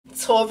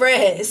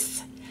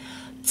Taurus.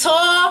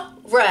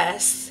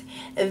 Taurus.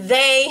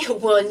 They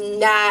will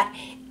not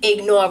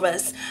ignore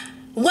us.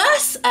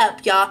 What's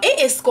up, y'all? It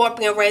is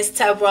ScorpionReddz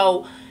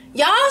Tarot.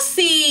 Y'all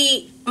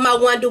see my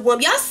Wonder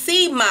Woman. Y'all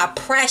see my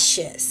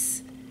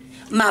precious,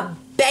 my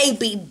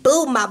baby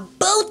boo, my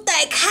boo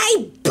thing.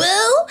 Hey,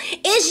 boo.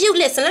 Is you.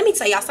 Listen, let me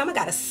tell y'all something. I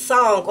got a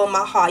song on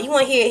my heart. You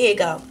want to hear it? Here it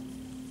go.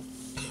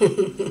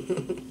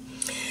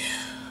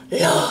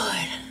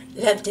 Lord,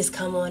 let this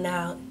come on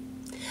out.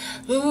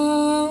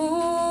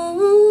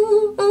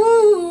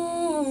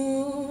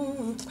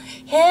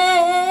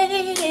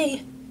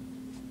 Hey,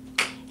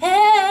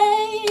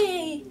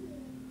 hey.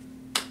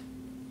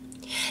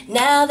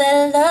 Now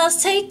that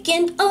love's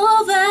taken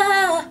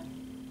over,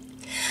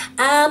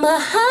 I'm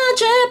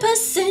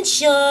 100%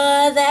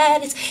 sure that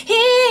it's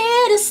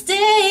here to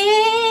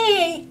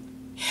stay.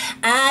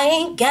 I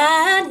ain't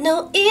got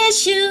no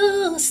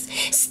issues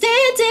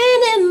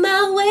standing in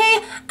my way.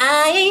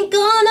 I ain't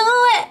going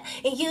nowhere,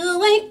 and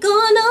you ain't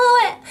going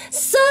nowhere.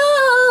 So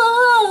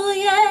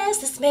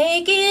yes, let's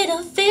make it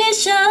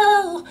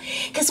official,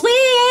 'cause we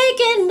ain't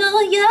getting no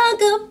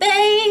younger,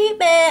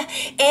 baby.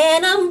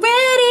 And I'm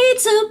ready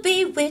to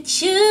be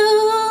with you.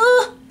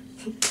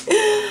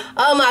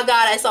 Oh my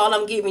God, that's all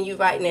I'm giving you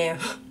right now.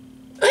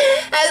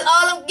 That's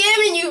all I'm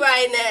giving you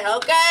right now,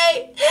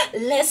 okay?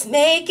 Let's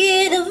make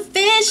it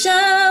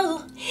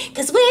official,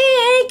 'cause we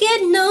ain't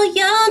getting no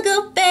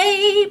younger,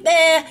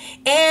 baby.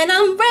 And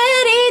I'm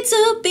ready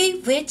to be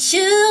with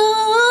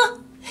you.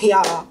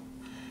 Y'all,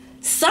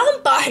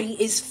 somebody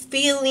is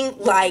feeling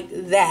like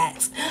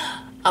that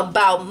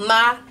about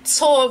my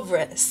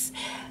Taurus.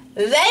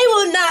 They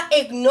will not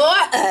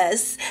ignore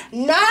us.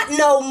 Not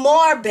no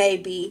more,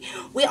 baby.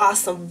 We are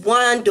some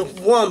Wonder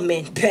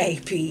Woman,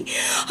 baby.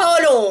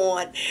 Hold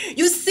on.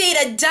 You see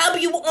the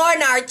W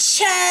on our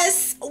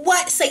chest?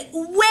 What? Say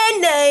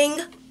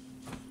winning.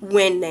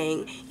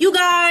 Winning. You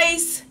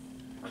guys,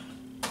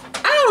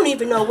 I don't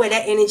even know where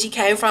that energy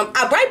came from.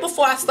 Right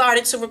before I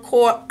started to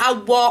record, I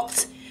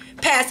walked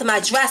past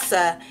my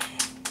dresser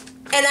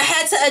and I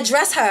had to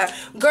address her.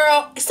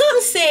 Girl,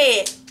 something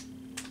said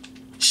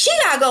she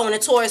gotta go in a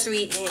Taurus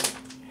reading.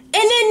 And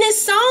then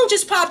this song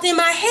just popped in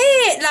my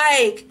head.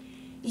 Like,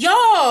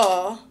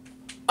 y'all.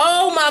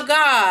 Oh my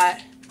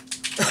God.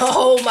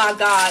 Oh my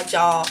God,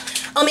 y'all.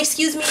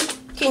 Excuse me.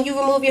 Can you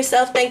remove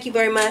yourself? Thank you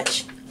very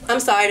much.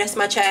 I'm sorry, that's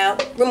my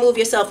child. Remove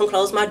yourself and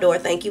close my door.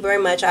 Thank you very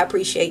much. I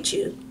appreciate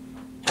you.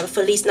 Have a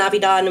Feliz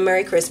Navidad and a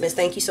Merry Christmas.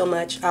 Thank you so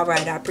much. All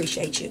right, I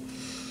appreciate you.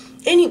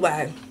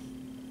 Anyway.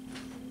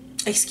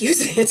 Excuse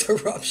the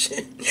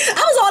interruption. I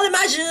was all in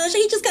my judge.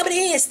 He just coming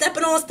in here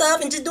stepping on stuff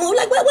and just doing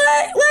like, what?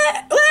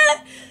 Look,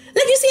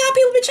 you see how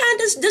people be trying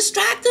to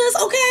distract us,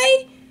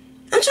 okay?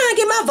 I'm trying to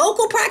get my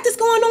vocal practice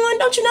going on.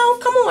 Don't you know?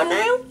 Come on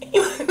now.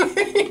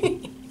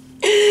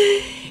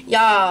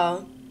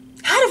 Y'all,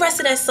 how the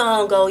rest of that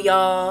song go,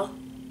 y'all?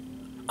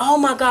 Oh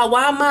my God,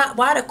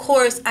 why the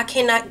chorus,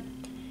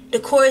 the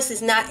chorus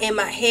is not in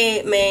my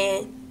head,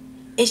 man.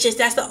 It's just,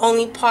 that's the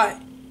only part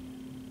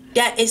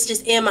that is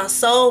just in my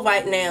soul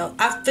right now.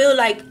 I feel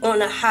like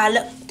on a high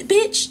level.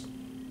 Bitch.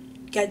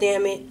 God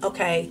damn it.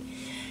 Okay.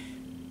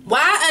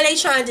 Why are they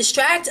trying to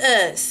distract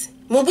us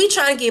when we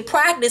trying to get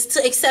practice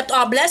to accept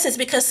our blessings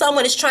because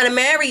someone is trying to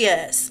marry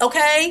us?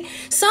 Okay?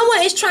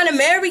 Someone is trying to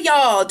marry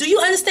y'all. Do you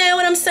understand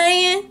what I'm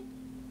saying?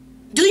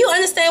 Do you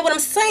understand what I'm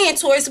saying,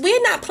 Taurus?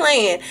 We're not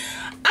playing.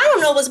 I don't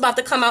know what's about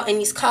to come out in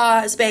these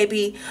cards,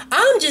 baby.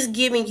 I'm just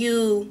giving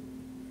you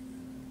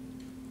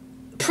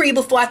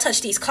before I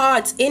touch these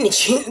cards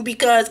energy,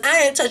 because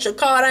I ain't touch a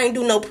card. I ain't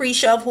do no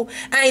pre-shuffle.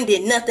 I ain't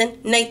did nothing.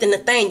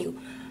 Nathaniel.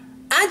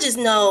 I just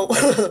know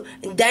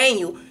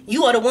Daniel,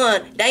 you are the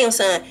one. Daniel's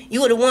son,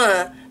 you are the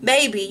one.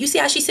 Baby, you see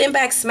how she's sitting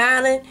back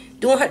smiling,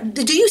 doing her.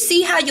 Do you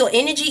see how your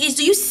energy is?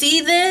 Do you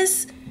see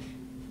this?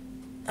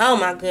 Oh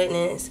my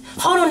goodness.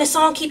 Hold on, this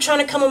song keep trying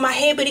to come in my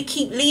head, but it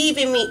keep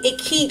leaving me. It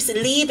keeps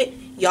leaving.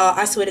 Y'all,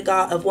 I swear to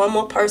God, if one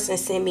more person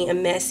send me a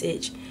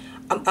message,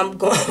 I'm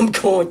going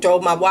to throw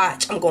my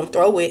watch. I'm going to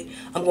throw it.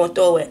 I'm going to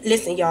throw it.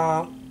 Listen,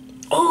 y'all.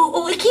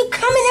 Oh, it keep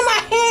coming in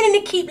my head and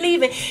it keep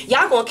leaving.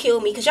 Y'all going to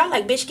kill me because y'all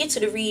like, bitch, get to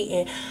the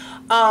reading.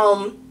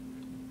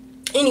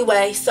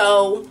 Anyway,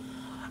 so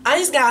I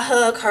just got to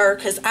hug her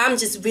because I'm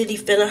just really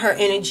feeling her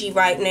energy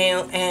right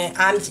now. And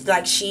I'm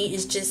like,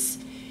 she's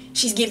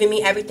giving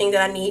me everything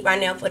that I need right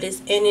now for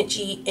this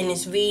energy and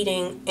this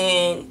reading.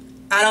 And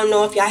I don't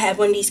know if y'all have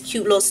one of these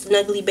cute little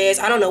snuggly bears.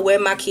 I don't know where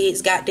my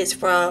kids got this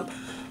from.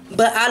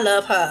 But I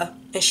love her,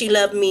 and she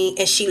loved me,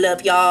 and she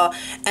loved y'all.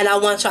 And I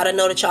want y'all to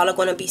know that y'all are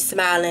going to be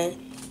smiling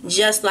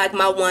just like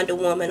my Wonder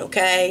Woman,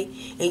 okay?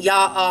 And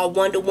y'all are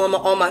Wonder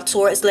Woman on my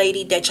Taurus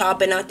lady, that y'all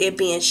been out there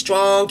being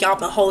strong. Y'all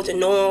been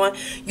holding on.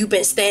 You've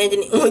been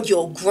standing on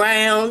your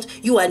ground.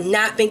 You have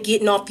not been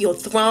getting off your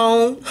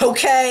throne,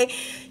 okay?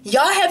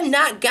 Y'all have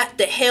not got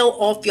the hell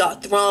off your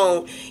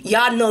throne.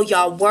 Y'all know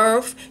y'all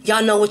worth.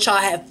 Y'all know what y'all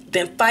have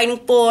been fighting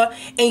for.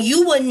 And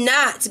you will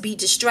not be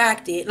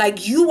distracted.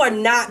 Like, you are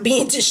not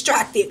being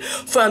distracted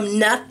from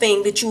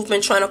nothing that you've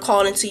been trying to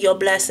call into your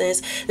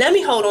blessings. Let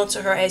me hold on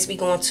to her as we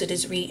go into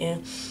this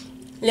reading.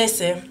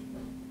 Listen,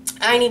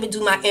 I ain't even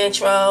do my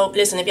intro.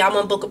 Listen, if y'all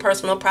want to book a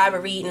personal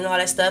private reading and all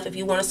that stuff, if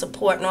you want to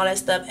support and all that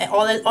stuff,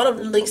 all of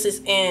the links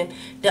is in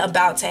the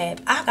About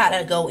tab. I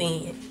gotta go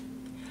in.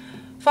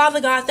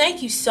 Father God,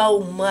 thank you so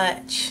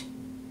much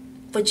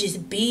for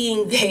just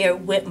being there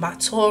with my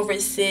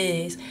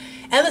Tauruses.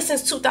 Ever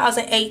since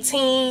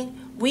 2018,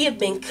 we have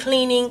been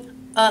cleaning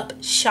up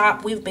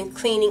shop. We've been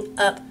cleaning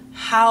up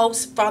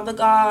house, Father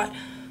God.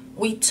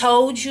 We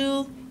told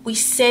you, we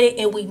said it,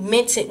 and we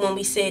meant it when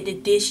we said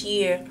that this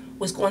year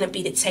was going to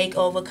be the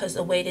takeover, because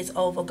the wait is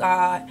over,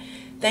 God.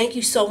 Thank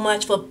you so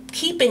much for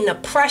keeping the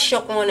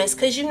pressure on us,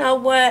 because you know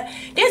what?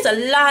 There's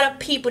a lot of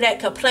people that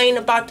complain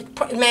about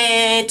the...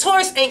 Man,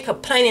 Taurus ain't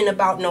complaining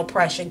about no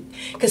pressure,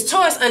 because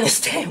Taurus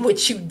understand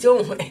what you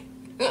doing.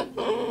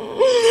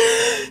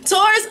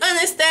 Taurus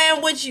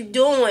understand what you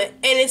doing,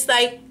 and it's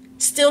like,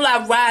 still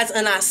I rise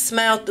and I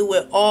smile through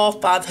it all,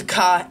 Father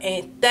God.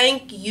 And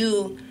thank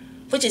you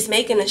for just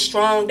making us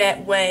strong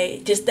that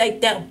way. Just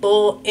like that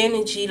bull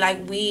energy,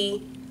 like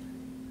we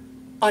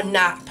are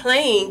not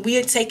playing. We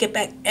are taking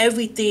back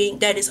everything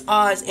that is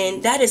ours,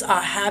 and that is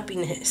our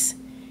happiness.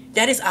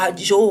 That is our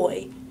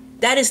joy.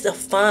 That is the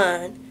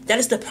fun. That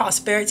is the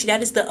prosperity.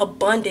 That is the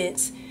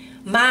abundance.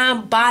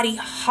 Mind, body,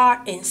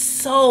 heart, and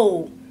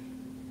soul.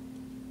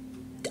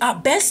 Our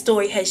best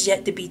story has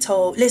yet to be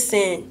told.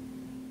 Listen,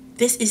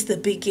 this is the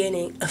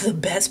beginning of the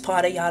best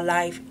part of y'all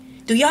life.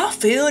 Do y'all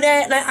feel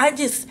that? Like,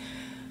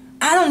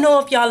 I don't know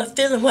if y'all are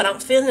feeling what I'm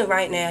feeling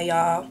right now,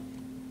 y'all.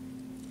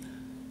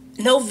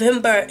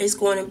 November is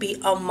going to be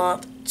a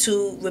month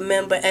to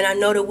remember, and I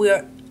know that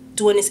we're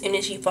doing this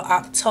energy for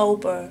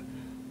October.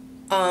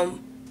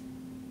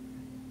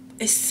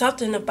 It's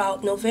something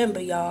about November,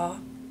 y'all.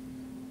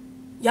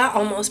 Y'all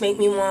almost make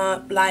me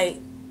want, like,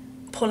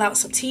 pull out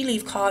some tea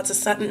leaf cards or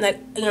something. Like,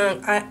 you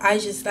know, I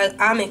just, like,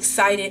 I'm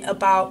excited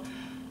about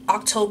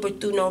October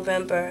through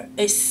November.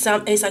 It's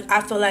like,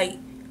 I feel like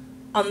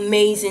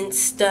amazing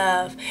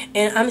stuff,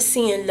 and I'm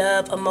seeing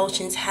love,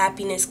 emotions,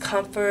 happiness,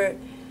 comfort.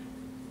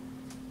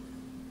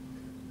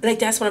 Like,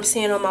 that's what I'm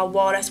seeing on my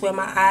wall. That's where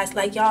my eyes,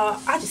 like,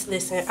 y'all, I'm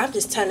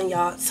just telling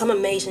y'all, some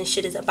amazing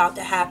shit is about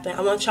to happen.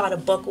 I want y'all to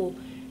buckle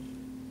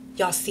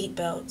y'all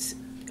seatbelts,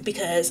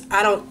 because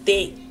I don't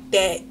think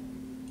that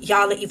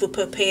y'all are even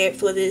prepared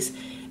for this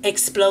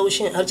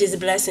explosion of just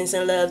blessings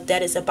and love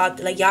that is about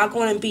to, like, y'all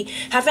gonna be.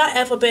 Have y'all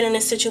ever been in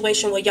a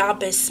situation where y'all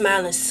been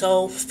smiling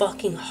so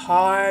fucking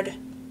hard,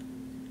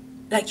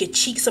 like your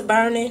cheeks are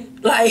burning?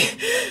 Like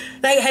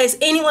has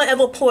anyone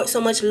ever poured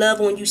so much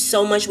love on you,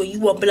 so much where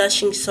you are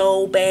blushing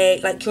so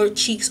bad, like your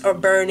cheeks are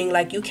burning,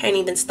 like you can't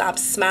even stop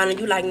smiling?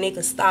 You like,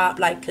 nigga, stop,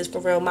 like, because for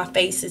real, my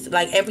face is,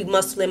 like, every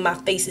muscle in my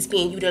face is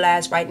being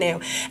utilized right now,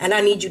 and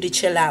I need you to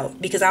chill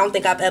out, because I don't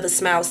think I've ever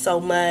smiled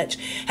so much.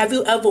 Have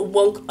you ever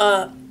woke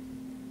up,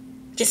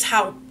 just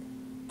how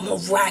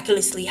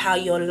miraculously, how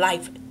your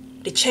life,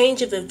 the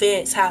change of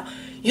events, how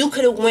you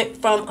could have went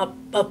from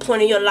a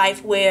point in your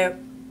life where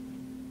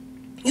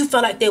you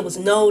felt like there was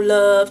no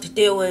love, that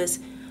there was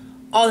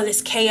all of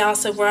this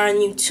chaos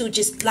around you, to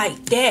just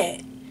like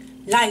that,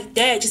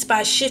 just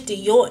by shifting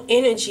your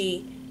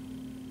energy,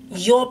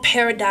 your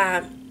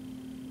paradigm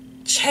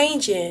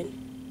changing,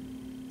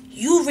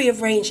 you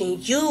rearranging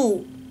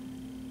you,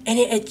 and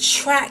it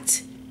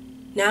attracts.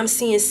 Now I'm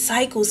seeing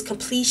cycles,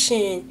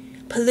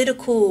 completion,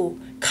 political,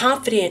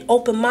 confident,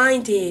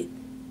 open-minded.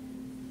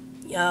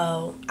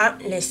 Yo,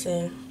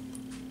 listen.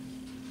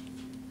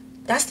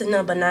 That's the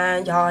number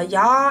 9, y'all.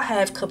 Y'all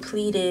have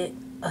completed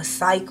a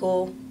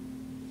cycle.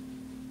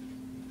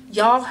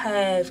 Y'all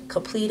have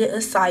completed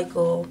a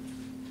cycle.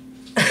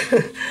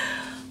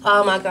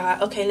 Oh my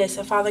God. Okay,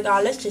 listen, Father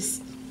God, let's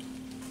just,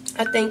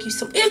 I thank you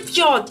so. If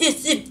y'all,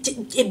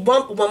 it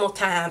one more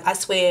time, I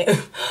swear.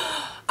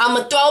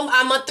 I'ma throw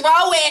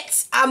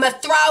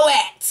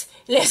it.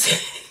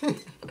 Listen.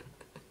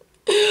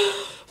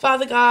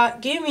 Father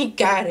God, give me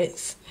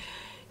guidance.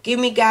 Give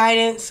me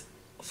guidance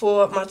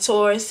for my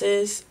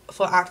Tauruses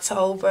for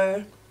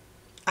October.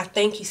 I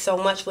thank you so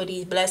much for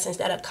these blessings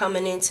that are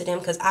coming into them,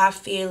 because I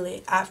feel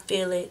it. I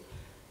feel it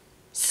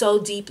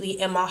so deeply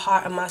in my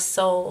heart and my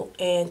soul.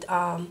 And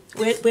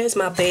where's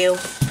my bell?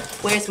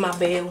 Where's my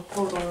bell?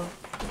 Hold on.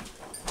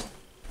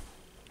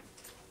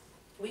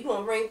 We're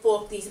going to bring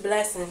forth these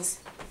blessings.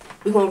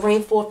 We're going to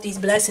bring forth these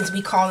blessings.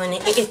 We calling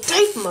it. And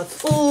thank my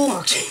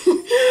food.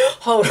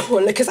 Hold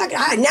on. Because now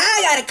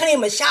I got to clean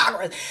my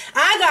chakras.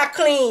 I got to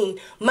clean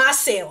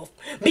myself,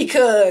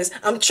 because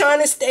I'm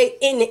trying to stay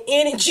in the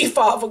energy,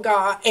 Father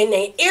God. And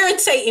they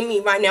irritating me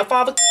right now.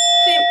 Father,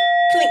 clean.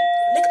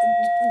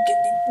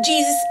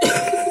 Jesus.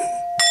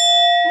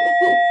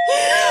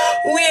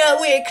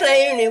 We're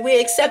claiming it.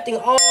 We're accepting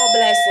all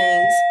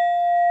blessings.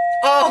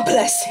 All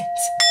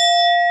blessings.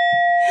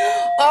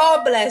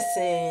 All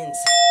blessings.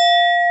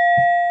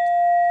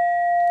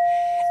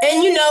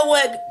 And you know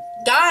what?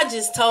 God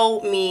just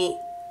told me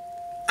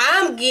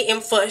I'm getting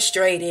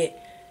frustrated,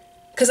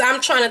 because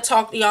I'm trying to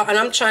talk to y'all and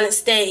I'm trying to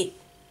stay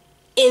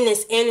in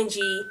this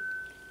energy.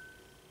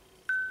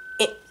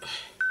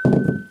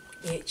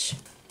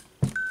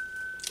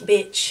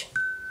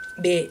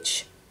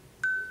 Bitch.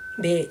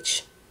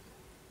 Bitch.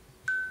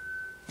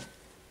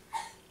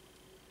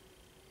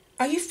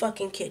 Are you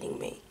fucking kidding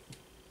me?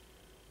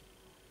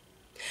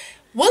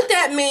 What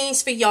that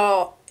means for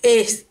y'all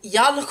is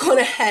y'all are going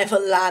to have a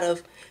lot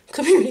of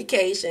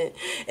communication.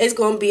 It's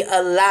going to be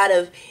a lot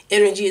of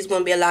energy. It's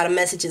going to be a lot of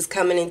messages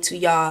coming into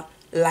y'all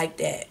like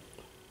that.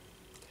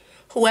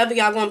 Whoever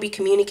y'all going to be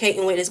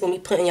communicating with is going to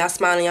be putting y'all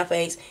smile on your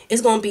face.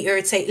 It's going to be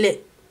irritating. Look,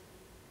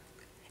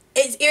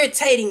 it's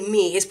irritating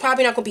me. It's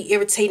probably not going to be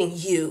irritating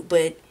you,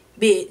 but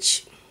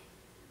bitch.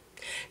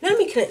 Let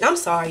me connect. I'm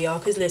sorry, y'all,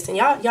 because listen,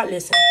 y'all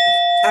listen.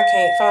 I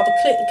can't, Father,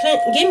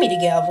 get me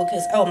together,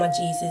 because, oh my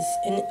Jesus.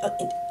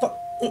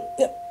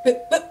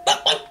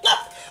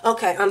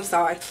 Okay, I'm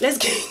sorry. Let's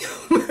get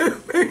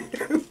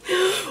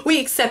we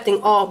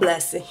accepting all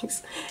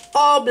blessings.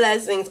 All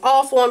blessings.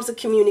 All forms of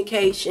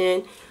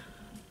communication.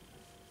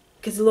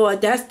 Because,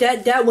 Lord,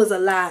 that was a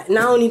lot. And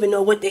I don't even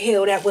know what the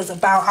hell that was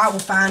about. I will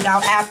find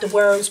out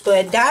afterwards.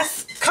 But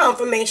that's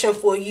confirmation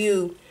for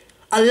you.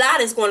 A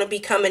lot is going to be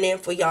coming in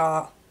for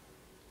y'all.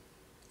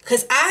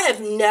 Because I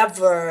have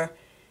never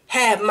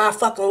had my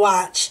fucking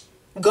watch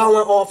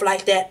going off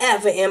like that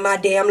ever in my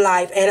damn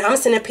life. And I'm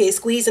sitting up here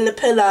squeezing the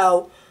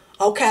pillow.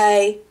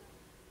 Okay?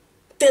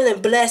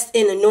 Feeling blessed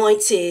and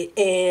anointed.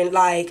 And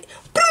like,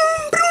 boom,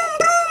 boom,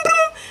 boom,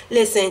 boom.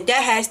 Listen,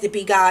 that has to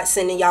be God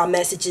sending y'all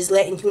messages,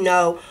 letting you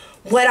know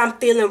what I'm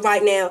feeling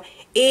right now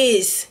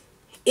is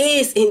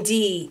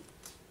indeed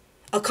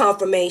a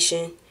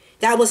confirmation.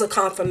 That was a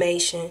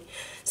confirmation.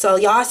 So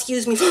y'all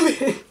excuse me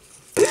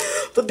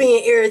for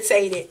being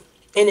irritated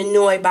and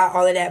annoyed by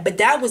all of that. But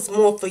that was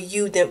more for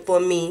you than for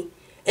me.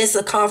 It's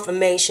a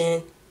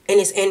confirmation and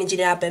it's energy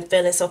that I've been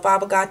feeling. So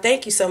Father God,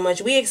 thank you so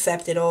much. We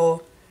accept it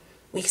all.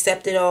 We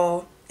accept it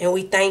all. And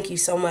we thank you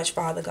so much,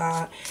 Father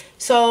God.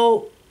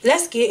 So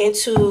let's get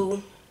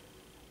into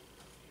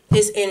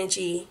this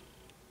energy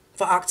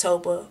for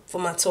October for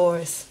my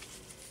Taurus.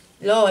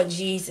 Lord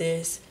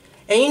Jesus.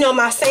 And you know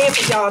my saying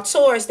for y'all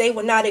Taurus, they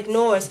will not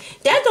ignore us.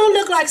 That don't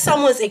look like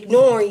someone's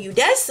ignoring you.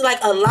 That's like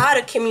a lot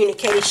of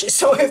communication.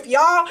 So if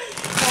y'all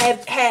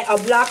have had a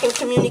block in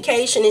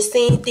communication and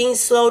seen things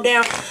slow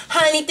down,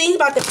 honey, things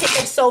about to pick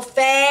up so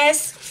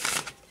fast.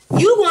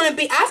 You gonna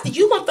be after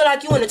you gonna feel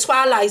like you in the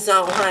twilight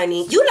zone,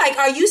 honey. You like,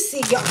 are you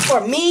see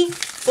for me,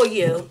 for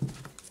you?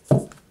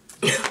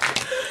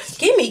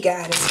 Give me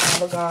guidance,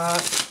 Father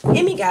God.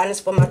 Give me guidance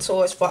for my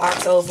Taurus for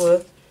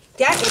October.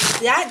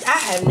 That I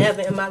have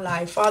never in my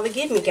life. Father,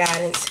 give me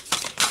guidance.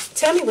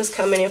 Tell me what's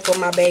coming in for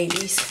my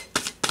babies.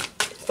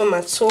 For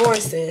my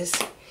Tauruses.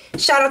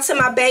 Shout out to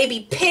my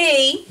baby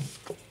P.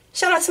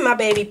 Shout out to my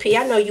baby P.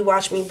 I know you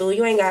watch me, boo.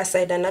 You ain't gotta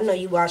say nothing. I know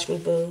you watch me,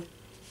 boo.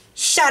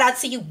 Shout out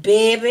to you,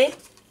 baby.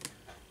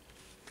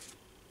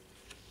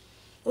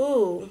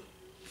 Ooh.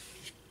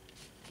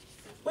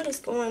 What is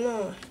going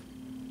on?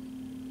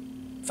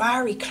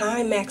 Fiery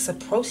climax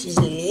approaches.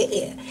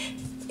 Yeah.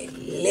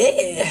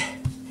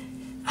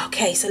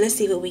 Okay, so let's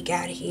see what we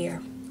got here.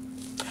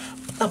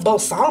 A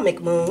balsamic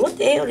moon. What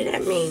the hell did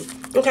that mean?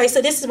 Okay, so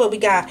this is what we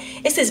got.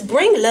 It says,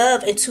 bring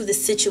love into the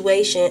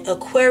situation.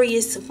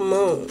 Aquarius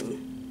moon.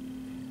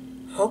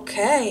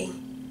 Okay.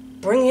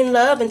 Bringing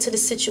love into the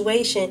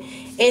situation.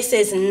 It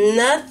says,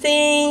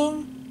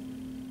 nothing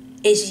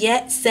is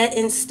yet set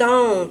in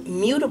stone.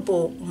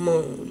 Mutable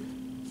moon.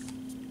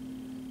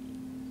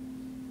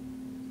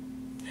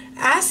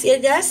 I see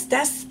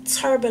that's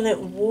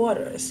turbulent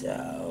waters,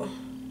 though.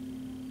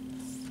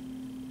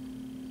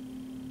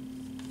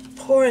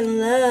 Pouring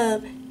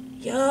love.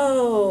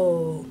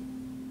 Yo.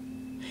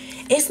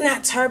 It's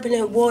not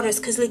turbulent waters,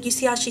 because look, you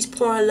see how she's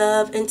pouring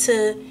love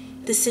into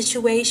the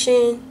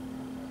situation?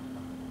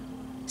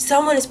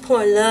 Someone is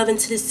pouring love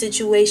into the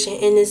situation,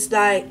 and it's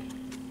like,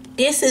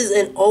 this is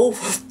an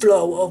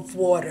overflow of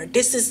water.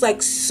 This is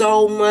like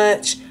so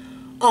much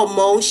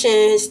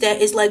emotions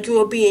that it's like you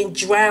are being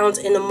drowned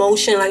in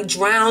emotion, like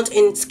drowned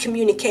in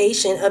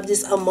communication of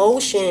this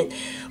emotion,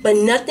 but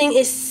nothing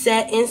is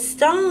set in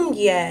stone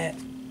yet.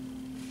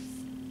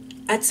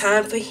 A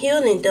time for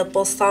healing, the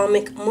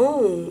balsamic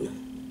moon.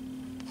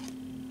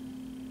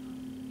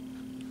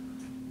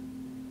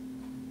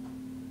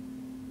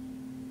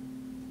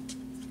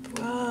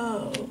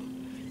 Bro.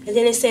 And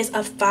then it says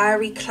a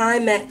fiery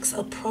climax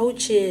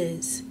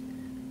approaches.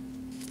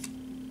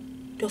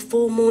 The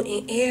full moon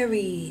in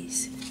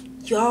Aries.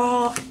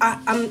 Y'all,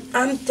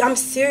 I'm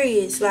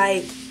serious.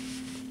 Like,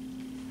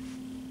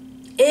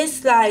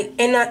 it's like,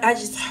 and I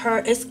just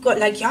heard, it's good.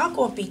 Like, y'all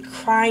gonna be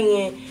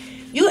crying.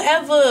 You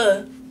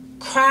ever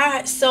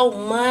cried so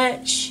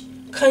much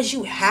cause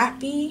you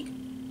happy?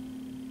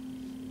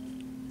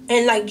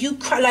 And like you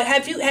cry, like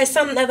has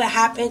something ever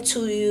happened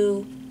to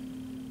you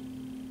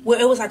where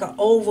it was like an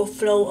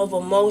overflow of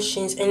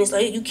emotions, and it's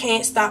like you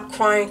can't stop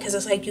crying because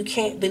it's like you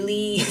can't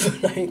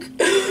believe, like,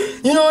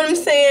 you know what I'm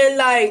saying?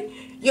 Like,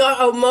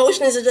 your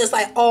emotions are just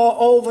like all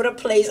over the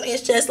place.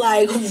 It's just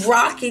like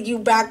rocking you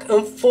back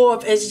and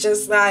forth. It's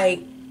just like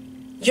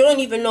you don't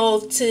even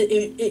know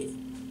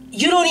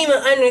you don't even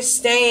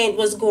understand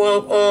what's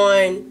going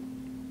on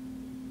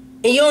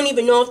And you don't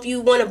even know if you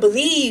want to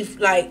believe.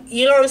 Like,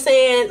 you know what I'm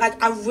saying?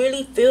 Like, I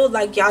really feel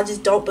like y'all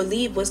just don't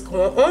believe what's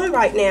going on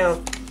right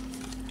now.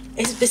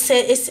 It's been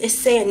said, it's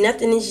saying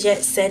nothing is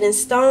yet set in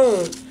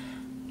stone.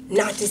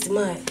 Not this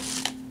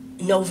month.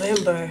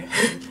 November.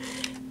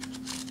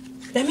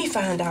 Let me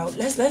find out.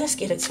 Let us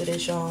get into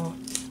this, y'all.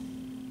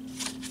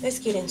 Let's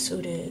get into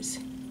this.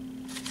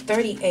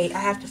 38. I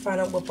have to find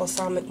out what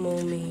balsamic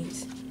moon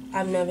means.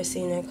 I've never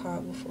seen that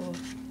card before.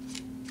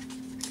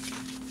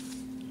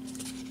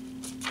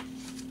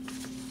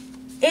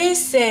 It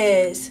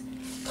says,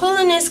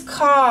 pulling this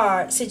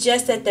card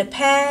suggests that the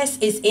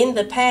past is in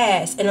the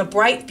past and a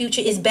bright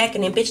future is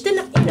beckoning. Bitch, then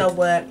you know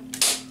what?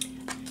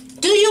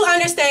 Do you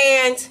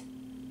understand?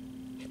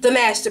 The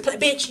master plan.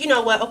 Bitch, you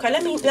know what? Okay,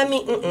 let me,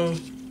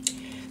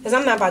 because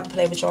I'm not about to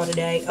play with y'all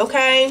today,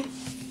 okay?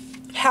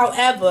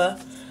 However,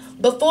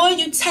 before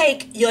you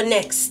take your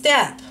next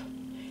step,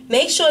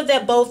 make sure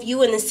that both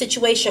you and the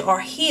situation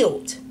are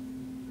healed,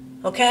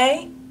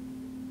 okay?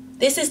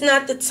 This is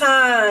not the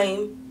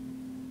time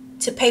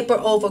to paper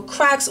over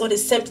cracks or to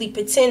simply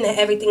pretend that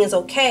everything is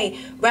okay.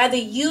 Rather,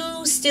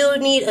 you still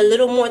need a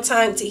little more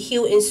time to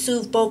heal and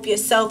soothe both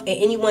yourself and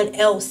anyone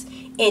else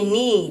in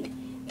need.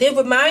 Then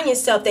remind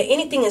yourself that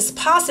anything is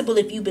possible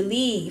if you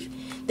believe.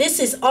 This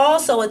is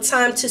also a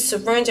time to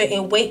surrender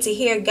and wait to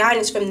hear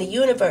guidance from the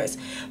universe.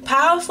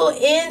 Powerful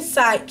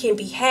insight can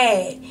be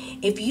had.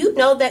 If you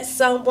know that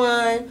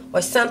someone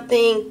or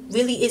something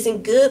really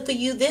isn't good for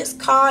you, this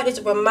card is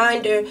a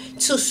reminder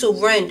to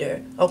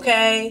surrender,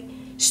 okay?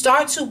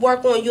 Start to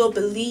work on your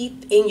belief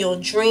in your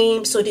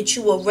dream so that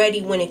you are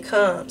ready when it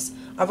comes.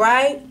 All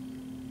right?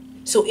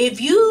 So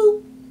if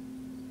you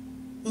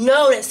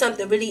know that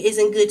something really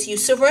isn't good to you,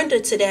 surrender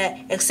to that.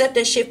 Accept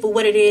that shit for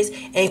what it is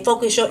and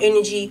focus your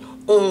energy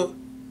on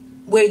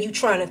where you're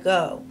trying to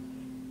go.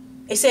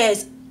 It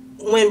says,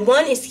 when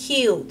one is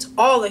healed,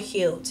 all are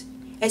healed.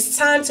 It's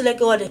time to let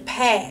go of the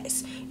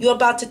past. You're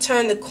about to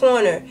turn the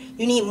corner.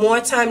 You need more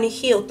time to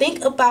heal.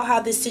 Think about how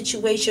this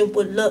situation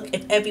would look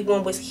if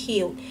everyone was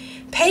healed.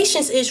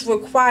 Patience is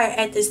required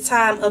at this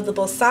time of the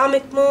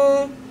balsamic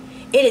moon.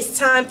 It is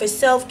time for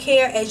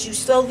self-care as you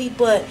slowly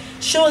but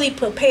surely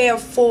prepare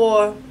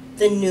for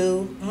the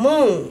new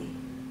moon,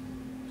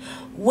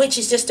 which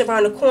is just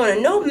around the corner.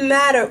 No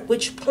matter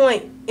which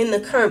point in the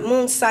current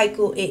moon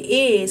cycle it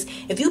is,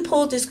 if you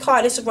pulled this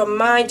card, it's a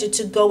reminder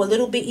to go a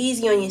little bit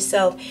easy on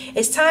yourself.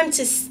 It's time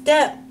to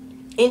step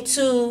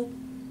into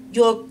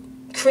your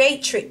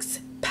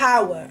creatrix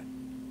power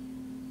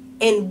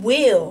and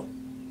will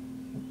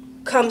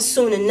come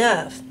soon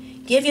enough.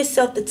 Give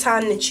yourself the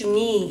time that you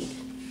need.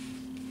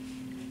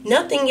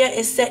 Nothing yet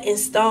is set in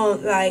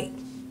stone. Like,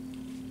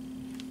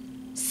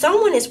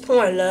 someone is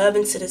pouring love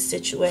into the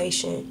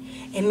situation,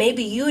 and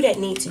maybe you that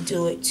need to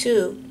do it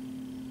too.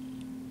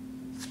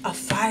 A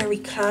fiery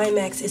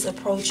climax is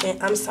approaching.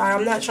 I'm sorry,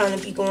 I'm not trying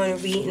to be going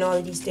and reading all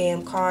of these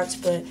damn cards,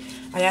 but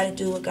I gotta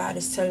do what God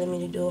is telling me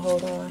to do.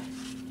 Hold on.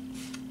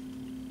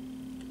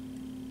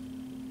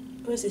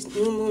 What's this?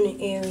 New moon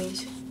in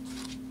Aries.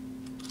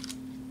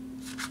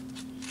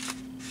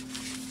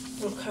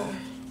 Okay.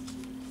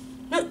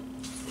 No,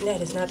 that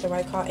is not the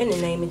right card. In the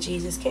name of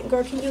Jesus.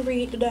 Girl, can you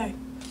read today?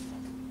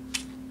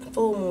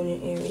 Full moon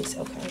in Aries.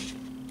 Okay.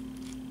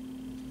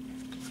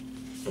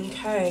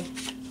 Okay.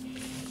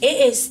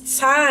 It is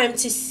time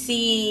to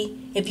see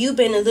if you've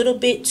been a little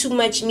bit too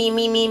much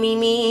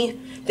me.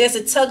 There's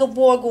a tug of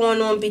war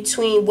going on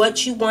between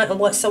what you want and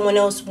what someone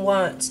else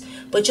wants.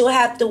 But you'll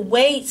have to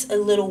wait a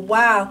little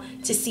while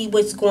to see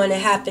what's going to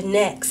happen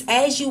next.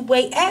 As you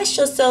wait, ask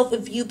yourself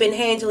if you've been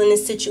handling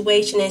this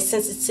situation as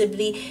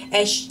sensitively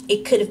as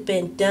it could have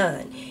been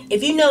done.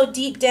 If you know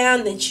deep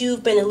down that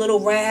you've been a little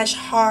rash,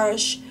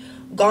 harsh,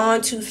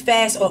 gone too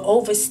fast, or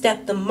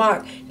overstepped the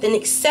mark, then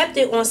accept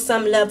it on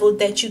some level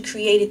that you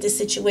created the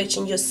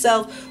situation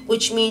yourself,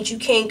 which means you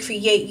can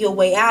create your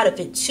way out of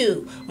it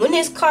too. When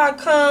this card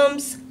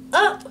comes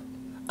up,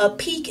 a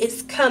peak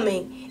is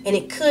coming. And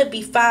it could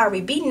be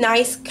fiery. Be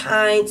nice,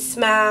 kind,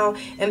 smile,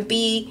 and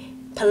be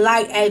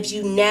polite as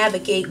you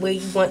navigate where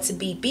you want to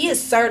be. Be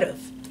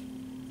assertive.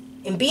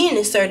 And being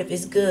assertive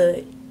is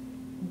good.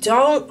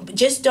 Don't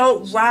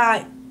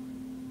ride.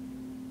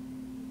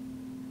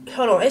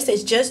 Hold on. It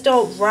says just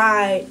don't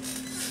ride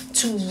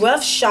too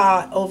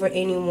roughshod over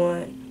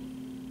anyone.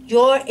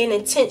 You're in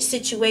a tense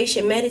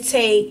situation.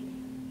 Meditate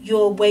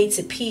your way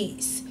to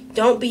peace.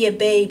 Don't be a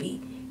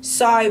baby.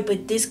 Sorry,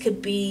 but this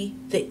could be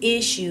the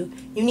issue.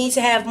 You need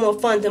to have more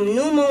fun. The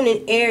new moon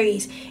in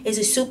Aries is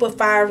a super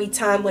fiery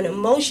time when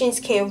emotions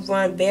can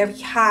run very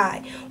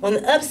high. On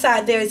the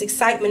upside, there is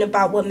excitement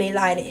about what may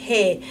lie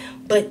ahead,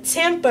 but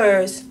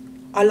tempers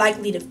are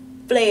likely to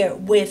flare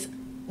with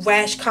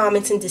rash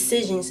comments and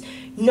decisions.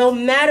 No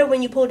matter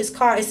when you pull this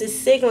card, it's a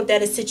signal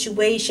that a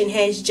situation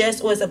has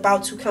just or is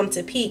about to come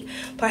to peak,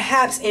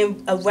 perhaps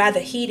in a rather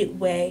heated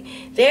way.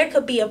 There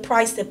could be a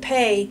price to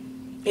pay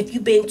if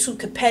you've been too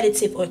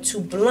competitive or too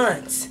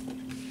blunt.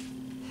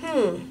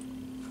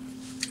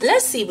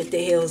 Let's see what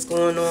the hell is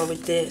going on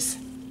with this.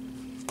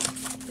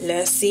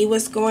 Let's see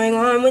what's going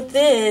on with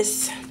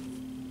this.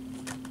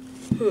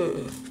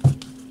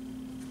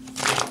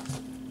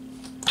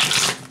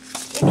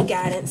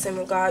 guidance in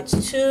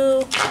regards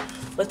to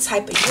what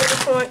type of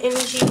unicorn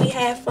energy we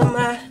have for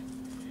my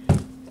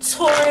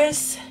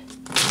Taurus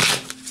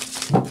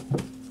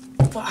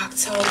for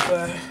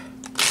October.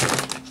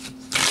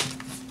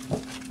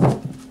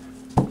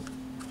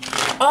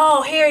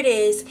 Oh, here it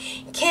is.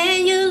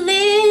 Can you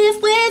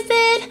live with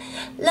it?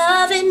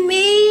 Loving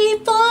me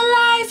for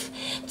life,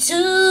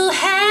 to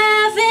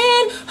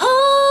having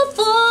hope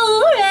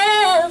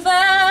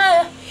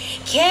forever.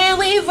 Can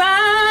we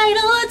ride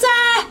or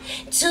die,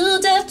 to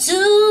death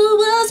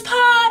do us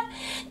part,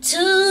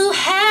 to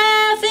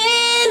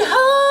having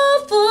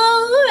hope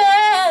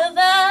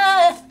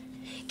forever.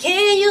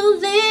 Can you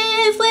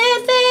live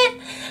with it?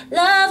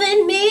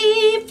 Loving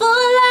me for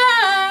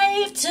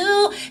life,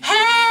 to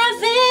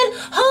having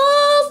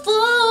hope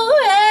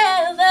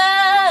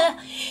forever.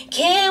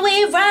 Can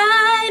we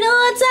ride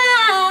or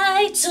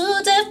die,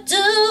 to death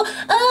do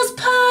us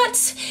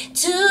part,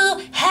 to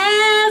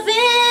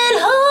having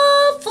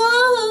hope forever.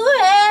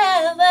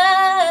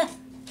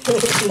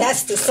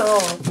 That's the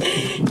song.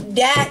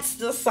 That's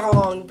the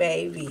song,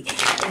 baby.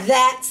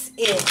 That's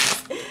it.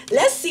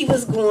 Let's see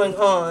what's going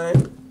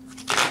on.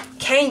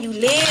 Can you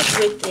live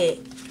with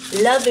it?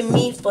 Loving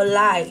me for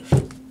life,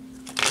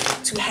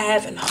 to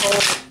having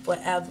hope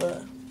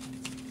forever.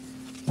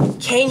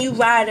 Can you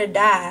ride or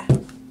die,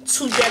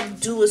 to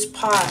death do us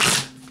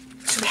part,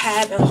 to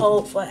having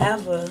hope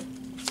forever.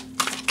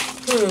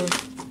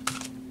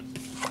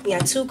 We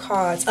got two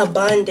cards,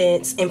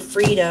 abundance and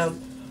freedom.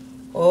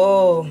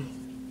 Oh.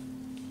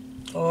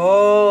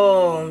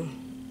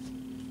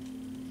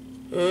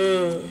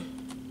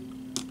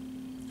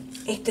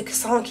 If the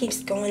song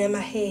keeps going in my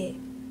head.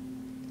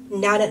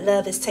 Now that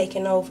love is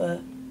taking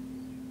over,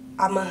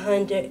 I'm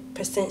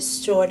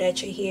 100% sure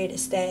that you're here to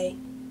stay.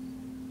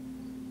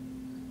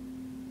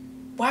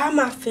 Why am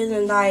I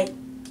feeling like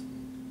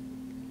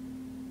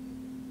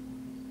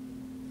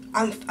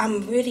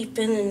I'm really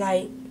feeling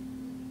like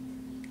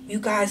you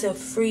guys are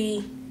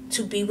free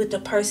to be with the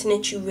person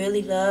that you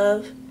really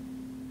love?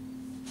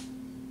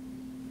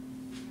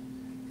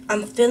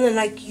 I'm feeling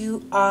like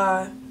you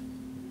are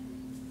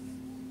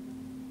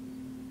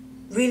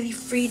really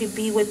free to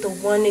be with the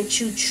one that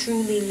you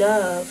truly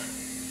love.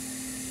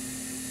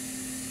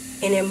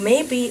 And it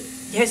may be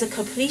there's a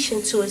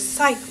completion to a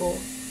cycle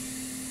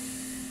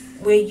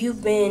where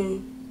you've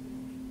been,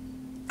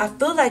 I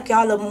feel like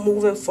y'all are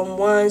moving from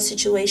one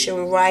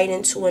situation right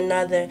into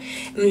another.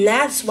 And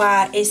that's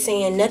why it's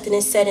saying nothing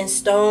is set in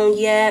stone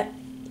yet.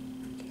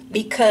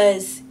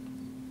 Because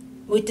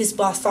with this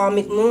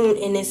balsamic moon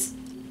and this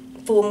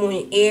full moon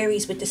in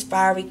Aries with this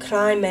fiery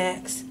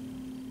climax,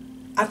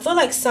 I feel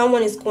like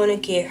someone is going to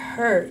get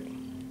hurt.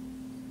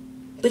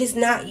 But it's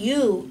not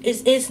you.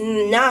 It's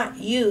not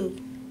you.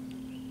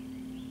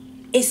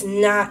 It's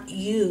not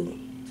you.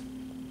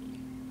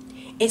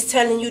 It's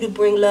telling you to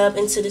bring love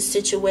into the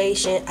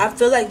situation. I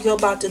feel like you're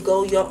about to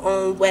go your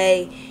own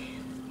way.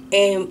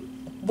 And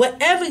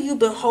whatever you've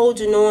been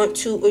holding on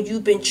to or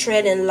you've been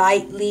treading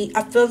lightly,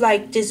 I feel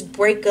like this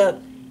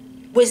breakup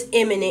was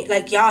imminent.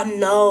 Like y'all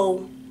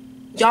know,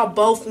 y'all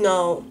both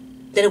know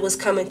that it was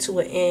coming to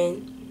an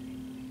end.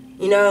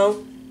 You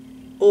know?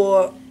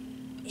 Or,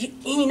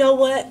 you know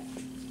what?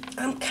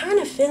 I'm kind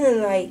of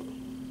feeling like,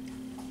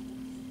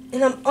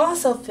 and I'm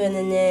also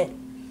feeling that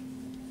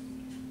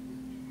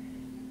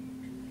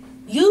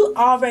you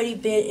already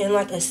been in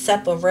like a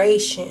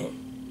separation.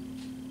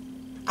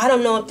 I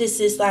don't know if this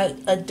is like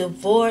a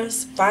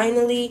divorce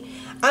finally.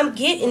 I'm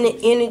getting the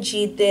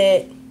energy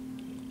that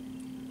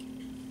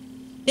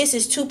this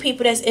is two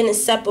people that's in a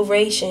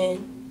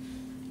separation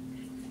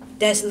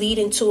that's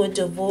leading to a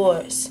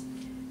divorce.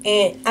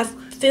 And I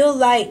feel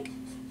like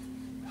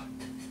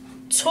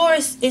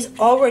Taurus is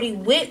already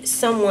with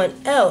someone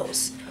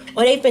else.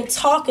 Or they've been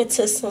talking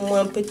to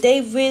someone, but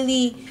they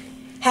really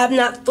have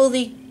not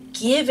fully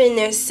given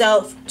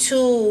themselves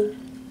to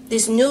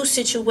this new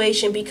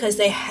situation because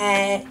they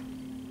had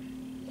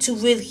to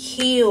really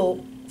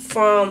heal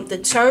from the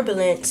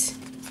turbulence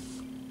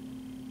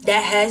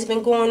that has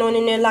been going on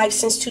in their life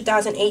since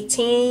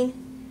 2018.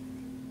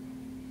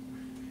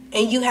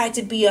 And you had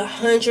to be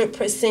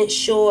 100%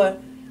 sure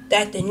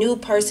that the new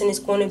person is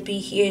going to be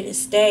here to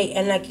stay.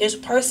 And like this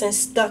person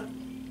stuck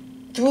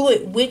through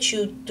it with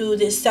you through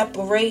this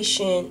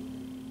separation.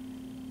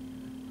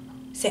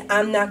 Say,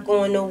 I'm not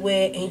going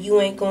nowhere and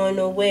you ain't going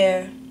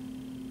nowhere.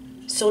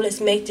 So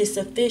let's make this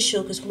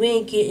official because we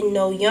ain't getting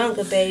no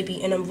younger,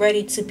 baby. And I'm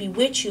ready to be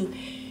with you.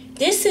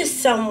 This is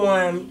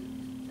someone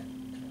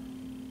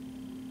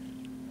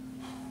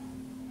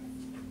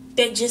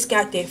that just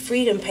got their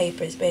freedom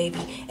papers, baby.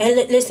 And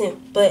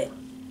listen, but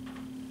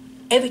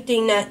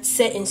everything not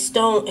set in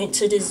stone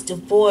into this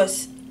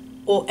divorce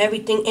or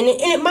everything. And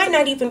it might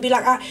not even be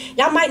like,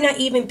 y'all might not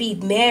even be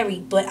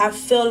married, but I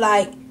feel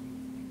like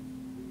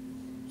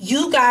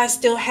you guys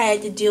still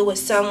had to deal with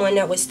someone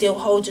that was still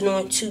holding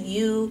on to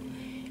you.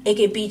 It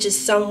could be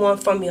just someone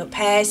from your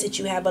past that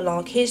you have a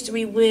long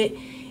history with.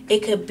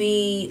 It could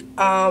be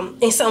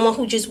and someone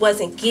who just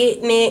wasn't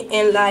getting it.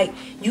 And like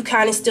you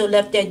kind of still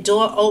left that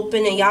door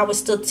open and y'all was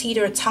still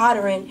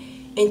teeter-tottering.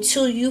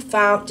 until you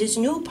found this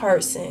new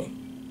person.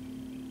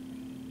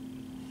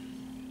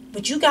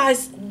 But you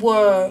guys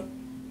were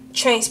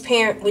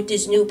transparent with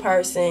this new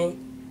person.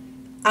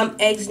 I'm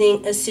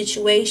exiting a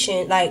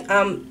situation. Like,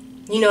 I'm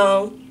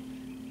in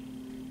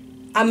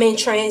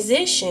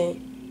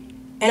transition.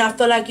 And I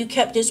feel like you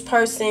kept this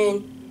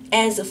person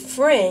as a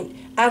friend.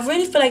 I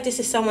really feel like this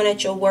is someone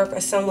at your work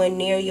or someone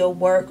near your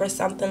work or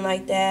something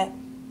like that.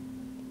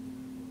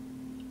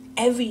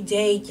 Every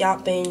day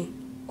y'all been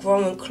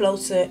growing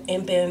closer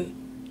and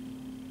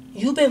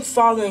you've been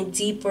falling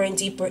deeper and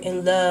deeper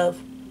in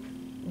love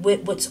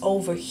with what's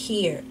over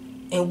here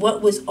and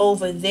what was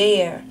over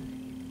there.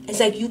 It's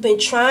like you've been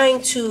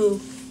trying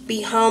to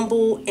be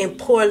humble and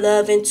pour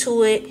love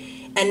into it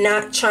and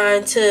not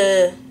trying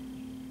to...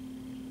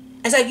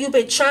 It's like you've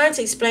been trying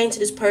to explain to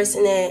this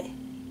person that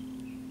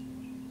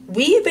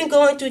we've been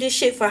going through this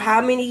shit for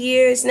how many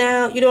years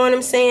now? You know what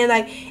I'm saying?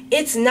 Like,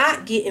 it's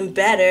not getting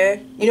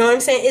better. You know what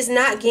I'm saying? It's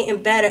not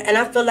getting better. And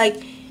I feel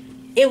like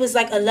it was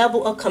like a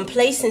level of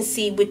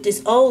complacency with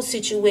this old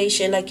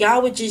situation. Like,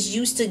 y'all were just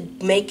used to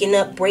making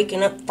up,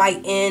 breaking up,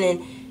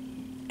 fighting.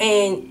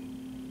 And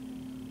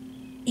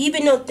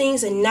even though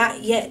things are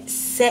not yet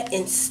set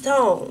in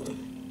stone.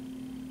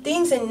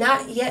 Things are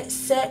not yet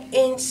set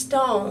in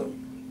stone.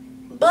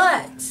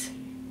 But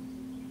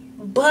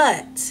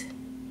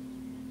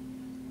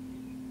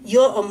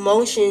your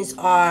emotions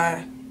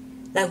are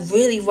like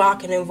really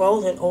rocking and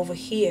rolling over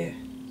here.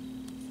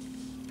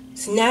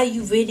 So now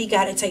you really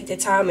got to take the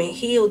time and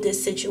heal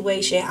this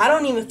situation. I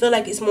don't even feel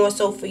like it's more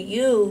so for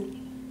you,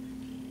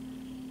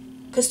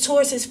 because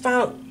Taurus has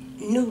found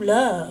new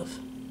love.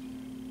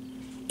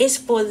 It's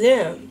for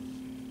them,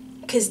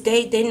 because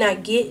they're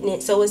not getting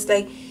it. So it's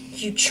like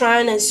you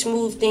trying to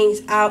smooth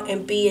things out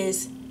and be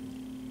as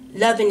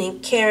loving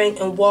and caring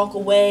and walk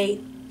away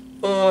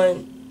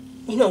on,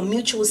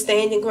 mutual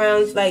standing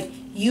grounds. Like,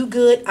 you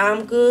good,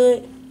 I'm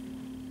good.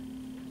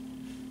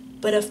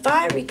 But a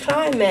fiery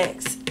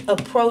climax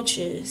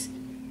approaches.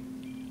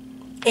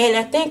 And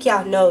I think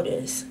y'all know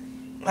this.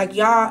 Like,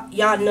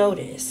 y'all know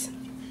this.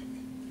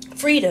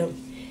 Freedom.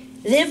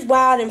 Live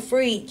wild and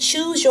free.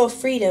 Choose your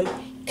freedom.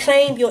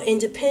 Claim your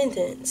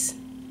independence.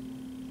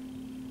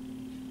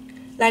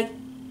 Like,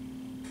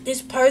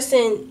 this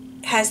person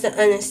has to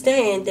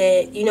understand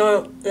that,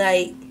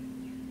 like,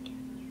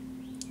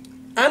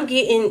 I'm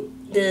getting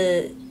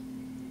the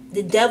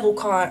devil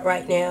card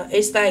right now.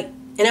 It's like,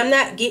 and I'm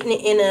not getting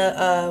it in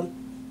a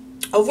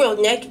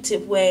real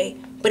negative way,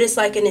 but it's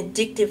like an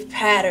addictive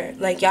pattern.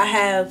 Like, y'all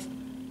have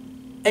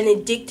an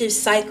addictive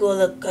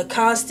cycle, a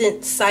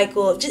constant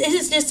cycle.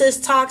 It's just as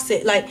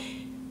toxic. Like,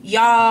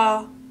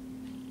 y'all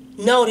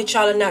know that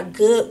y'all are not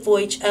good for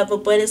each other,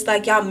 but it's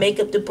like y'all make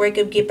up the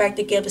breakup, get back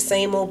together,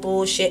 same old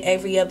bullshit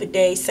every other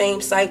day,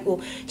 same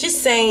cycle,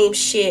 just same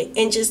shit.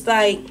 And just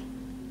like,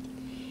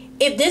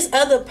 if this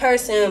other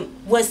person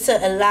was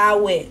to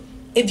allow it,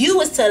 if you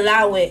was to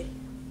allow it,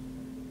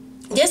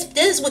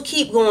 this would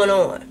keep going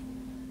on.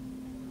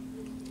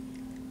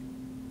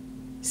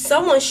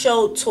 Someone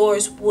showed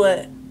Taurus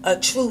what a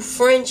true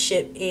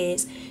friendship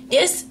is.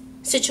 This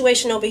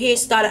situation over here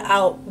started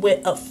out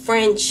with a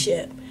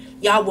friendship.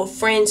 Y'all were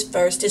friends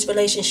first. This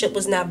relationship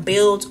was not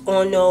built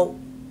on no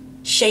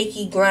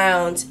shaky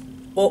grounds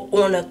or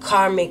on a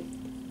karmic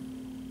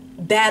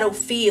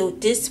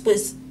battlefield. This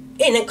was,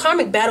 and a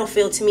karmic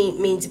battlefield to me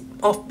means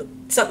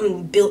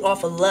something built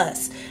off of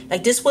lust.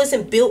 Like, this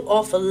wasn't built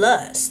off of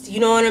lust. You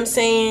know what I'm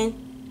saying?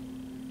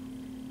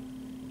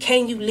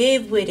 Can you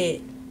live with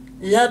it?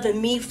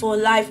 Loving me for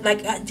life.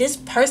 Like, this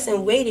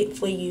person waited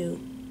for you.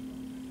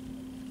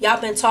 Y'all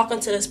been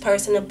talking to this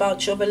person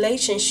about your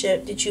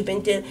relationship that you've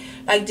been dealing.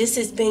 Like, this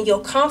has been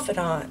your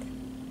confidant.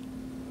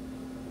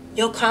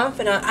 Your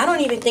confidant. I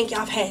don't even think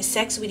y'all have had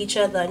sex with each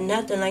other or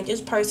nothing. Like,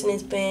 this person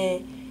has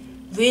been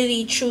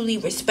really, truly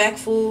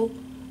respectful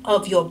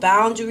of your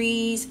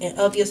boundaries and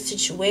of your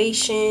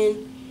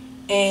situation.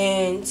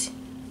 And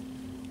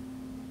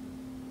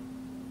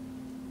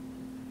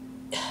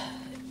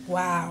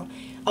wow.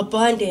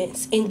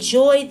 Abundance.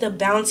 Enjoy the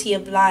bounty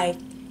of life.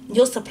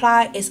 Your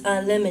supply is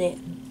unlimited.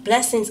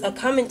 Blessings are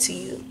coming to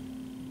you.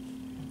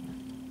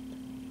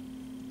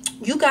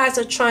 You guys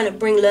are trying to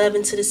bring love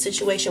into the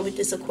situation with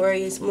this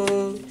Aquarius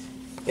moon.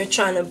 You're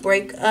trying to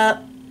break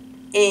up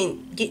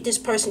and get this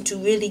person to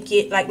really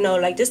get, like, no,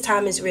 like, this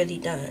time is really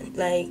done.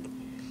 Like,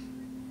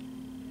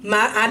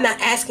 I'm not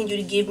asking you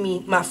to give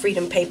me my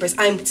freedom papers.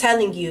 I'm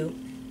telling you,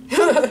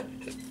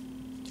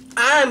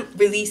 I'm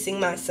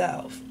releasing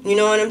myself. You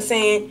know what I'm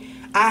saying?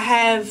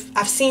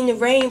 I've seen the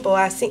rainbow.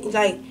 I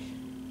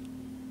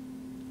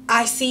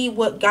see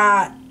what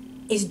God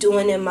is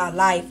doing in my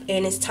life,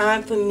 and it's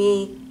time for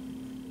me,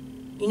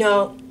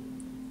 to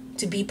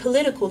be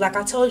political. Like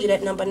I told you,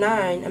 that number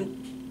 9.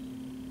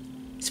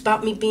 It's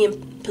about me being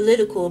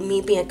political,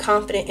 me being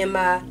confident in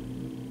my,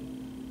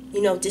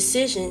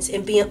 decisions,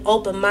 and being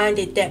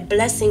open-minded that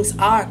blessings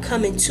are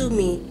coming to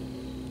me.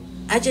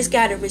 I just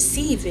got to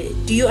receive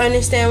it. Do you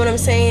understand what I'm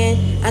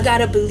saying? I got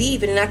to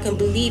believe it, and I can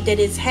believe that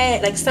it's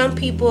had. Like, some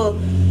people,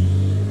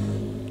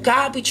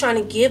 God be trying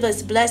to give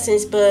us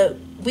blessings, but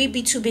we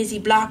be too busy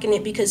blocking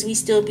it because we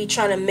still be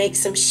trying to make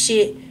some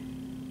shit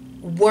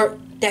work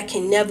that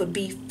can never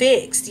be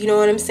fixed. You know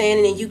what I'm saying?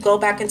 And then you go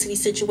back into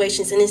these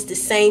situations and it's the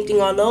same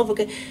thing all over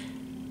again.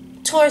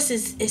 Taurus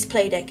is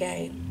played that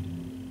game.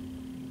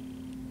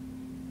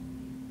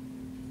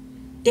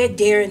 They're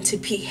daring to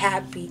be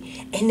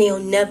happy, and they'll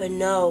never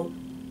know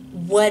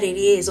what it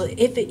is, or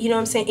if it, you know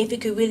what I'm saying, if it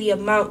could really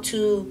amount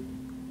to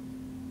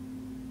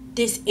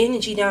this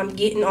energy that I'm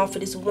getting off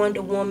of this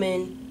Wonder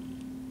Woman.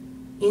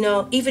 You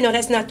know, even though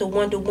that's not the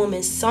Wonder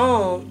Woman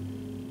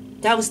song,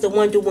 that was the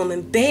Wonder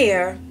Woman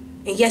bear.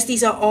 And yes,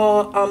 these are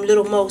all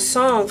Little Mo's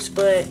songs,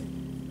 but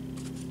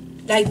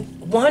like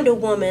Wonder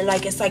Woman,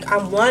 like it's like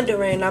I'm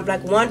wondering, I'm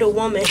like Wonder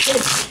Woman,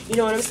 you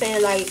know what I'm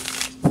saying? Like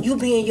you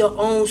being your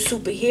own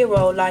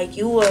superhero, like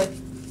you were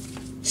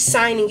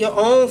signing your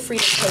own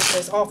freedom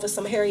papers off of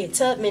some Harriet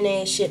Tubman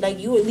and shit. Like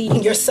you were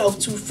leading yourself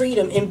to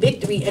freedom and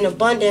victory and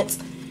abundance.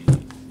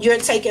 You're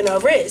taking a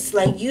risk.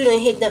 Like you done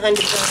hit the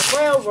Underground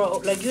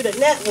Railroad. Like you the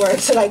network.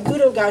 So like you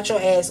done got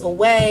your ass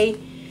away.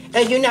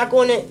 And you're not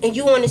going to, and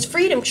you on this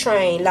freedom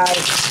train. Like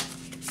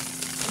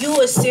you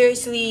are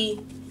serious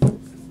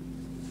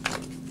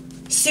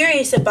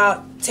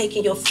about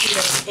taking your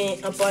freedom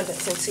and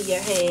abundance into your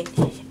hand.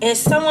 And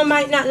someone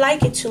might not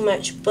like it too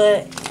much,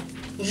 but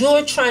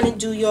you're trying to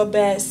do your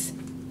best.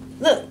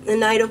 Look, the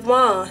Knight of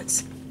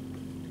Wands.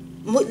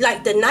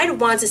 Like the Knight of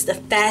Wands is the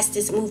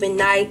fastest moving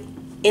knight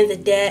in the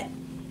deck.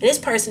 And this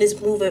person is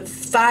moving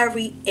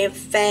fiery and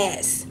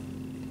fast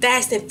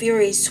and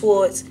furious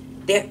towards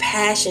their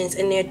passions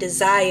and their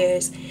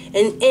desires.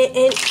 And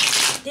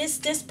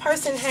this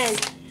person has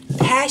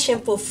passion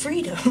for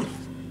freedom,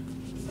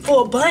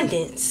 for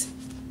abundance.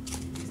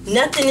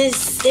 Nothing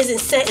isn't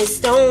set in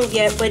stone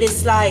yet, but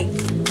it's like,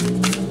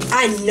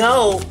 I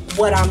know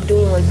what I'm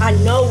doing. I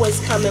know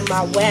what's coming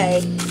my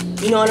way.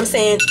 You know what I'm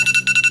saying?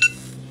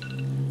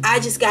 I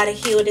just got to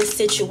heal this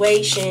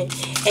situation.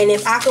 And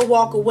if I could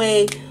walk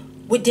away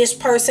with this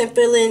person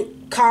feeling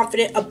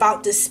confident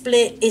about the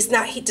split, it's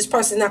not, this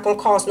person's not going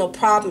to cause no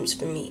problems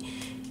for me.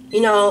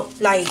 You know,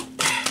 like,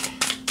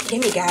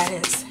 give me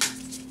guidance.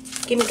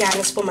 Give me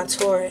guidance for my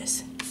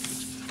Taurus.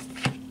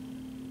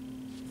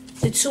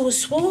 The Two of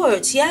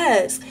Swords,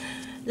 yes.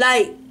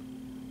 Like,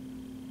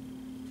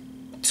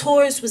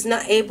 Taurus was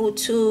not able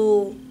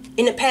to,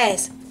 in the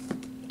past,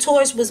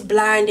 Taurus was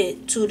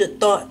blinded to the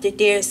thought that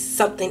there's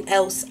something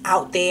else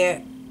out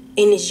there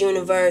in this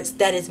universe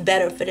that is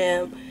better for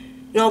them.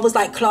 You know, it was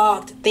like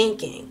clogged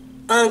thinking,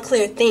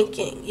 unclear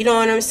thinking. You know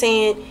what I'm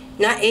saying?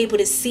 Not able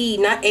to see,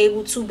 not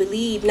able to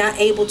believe, not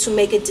able to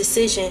make a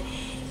decision.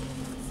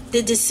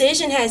 The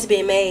decision has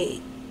been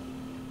made.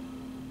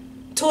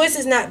 Taurus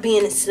is not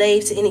being a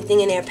slave to anything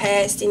in their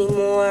past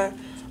anymore.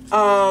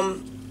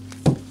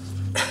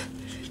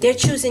 They're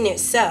choosing their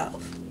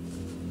self.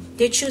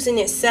 They're choosing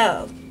their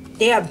self.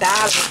 They are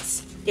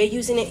balanced. They're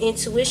using their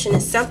intuition.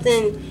 And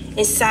something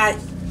inside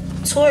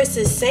Taurus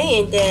is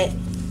saying that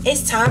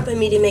it's time for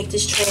me to make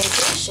this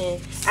transition.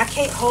 I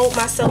can't hold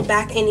myself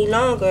back any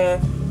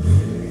longer.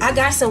 I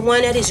got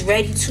someone that is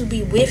ready to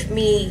be with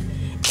me,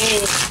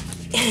 and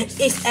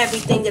it's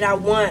everything that I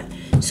want.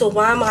 So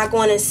why am I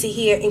going to sit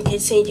here and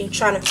continue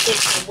trying to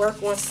fix and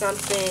work on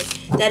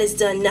something that has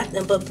done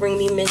nothing but bring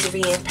me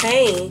misery and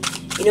pain?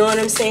 You know what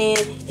I'm saying?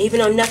 Even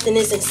though nothing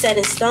isn't set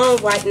in stone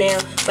right now.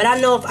 But I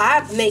know if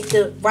I make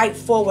the right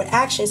forward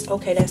actions,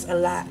 okay, that's a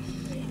lot.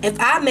 If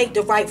I make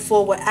the right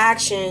forward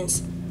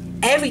actions,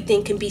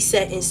 everything can be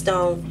set in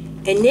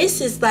stone. And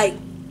this is like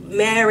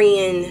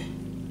marrying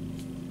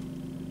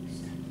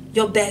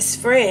your best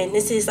friend.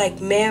 This is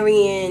like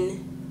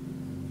marrying,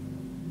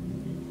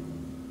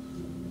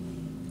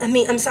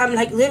 I'm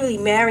like literally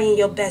marrying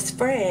your best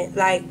friend.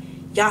 Like,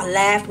 y'all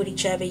laugh with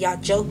each other, y'all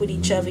joke with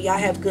each other, y'all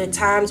have good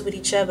times with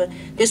each other.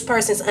 This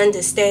person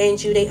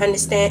understands you, they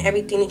understand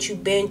everything that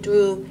you've been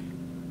through.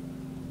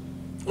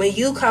 When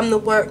you come to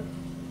work,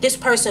 this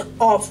person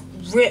off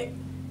rip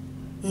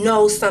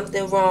knows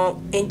something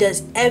wrong and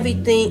does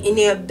everything in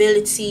their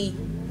ability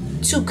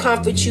to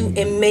comfort you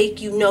and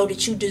make you know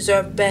that you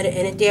deserve better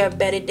and that there are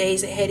better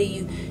days ahead of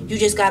you. You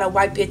just gotta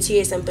wipe your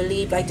tears and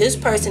believe. Like, this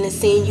person is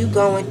seeing you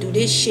going through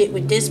this shit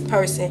with this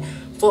person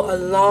for a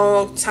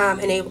long time,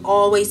 and they've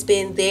always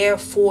been there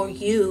for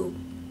you.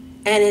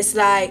 And it's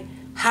like,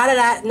 how did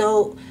I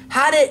know?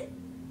 How did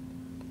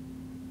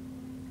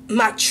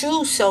my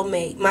true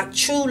soulmate, my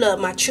true love,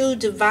 my true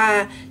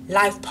divine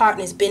life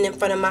partner has been in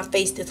front of my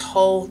face this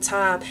whole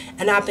time,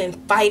 and I've been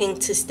fighting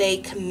to stay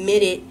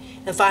committed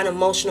and find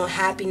emotional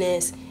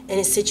happiness in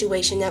a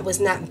situation that was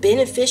not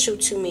beneficial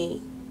to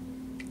me,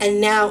 and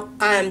now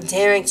I'm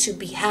daring to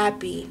be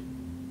happy.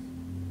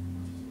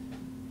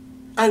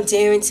 I'm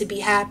daring to be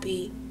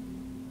happy.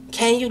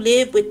 Can you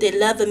live with the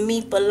love of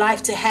me for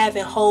life to have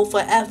and hold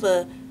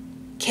forever?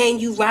 Can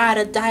you ride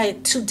or die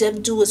to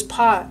death do us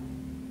part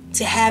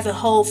to have and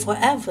hold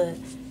forever?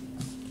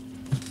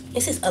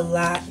 This is a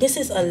lot. This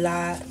is a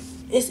lot.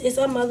 It's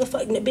a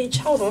motherfucking bitch.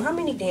 Hold on. How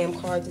many damn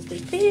cards is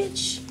this?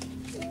 Bitch.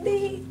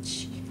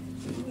 Bitch.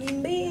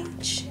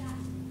 Bitch.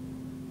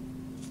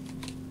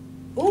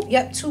 Oh,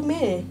 yep, 2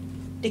 men.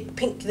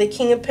 the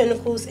King of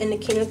Pentacles and the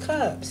King of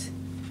Cups.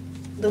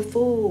 The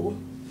Fool,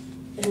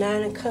 the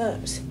Nine of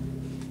Cups,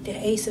 the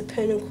Ace of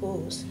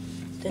Pentacles,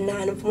 the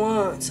Nine of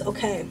Wands.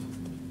 Okay.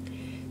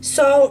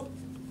 So,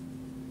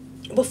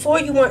 before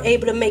you weren't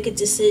able to make a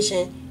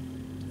decision,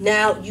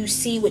 now you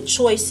see what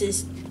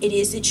choices it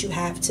is that you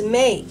have to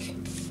make.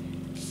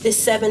 The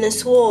Seven of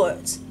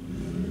Swords.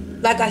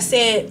 Like I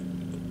said,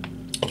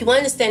 you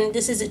understand that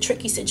this is a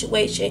tricky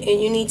situation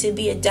and you need to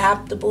be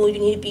adaptable. You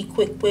need to be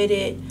quick with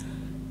it.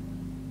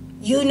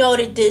 You know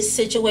that this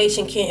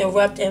situation can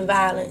erupt in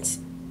violence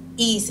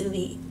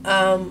easily.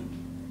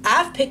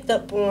 I've picked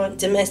up on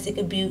domestic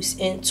abuse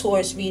in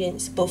Taurus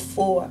readings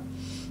before.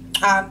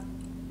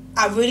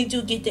 I really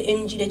do get the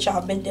energy that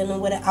y'all been dealing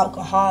with an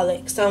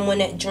alcoholic, someone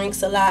that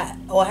drinks a lot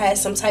or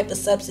has some type of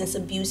substance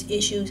abuse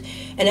issues,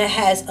 and that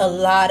has a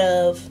lot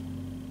of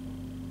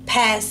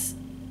past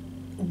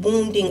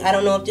wounding. I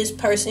don't know if this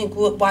person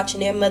grew up watching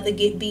their mother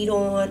get beat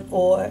on,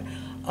 or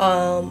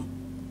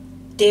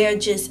they're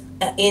just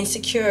an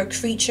insecure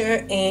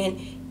creature and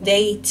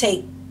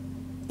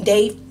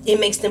it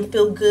makes them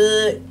feel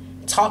good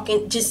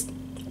talking, just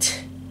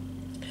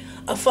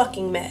a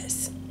fucking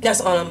mess. That's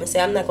all I'm gonna say.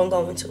 I'm not gonna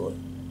go into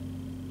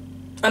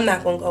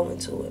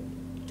it.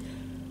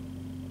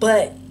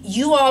 But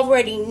you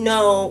already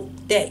know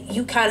that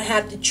you kind of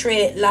have to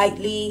tread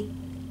lightly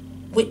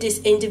with this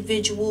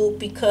individual,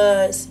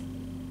 because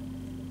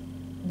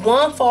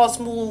one false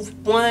move,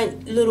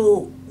 one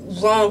little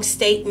wrong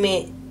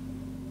statement,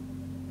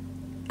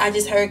 I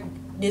just heard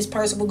this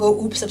person will go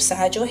oops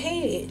upside your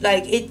head.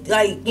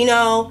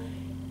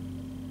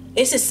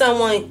 It's just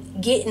someone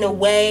getting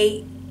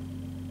away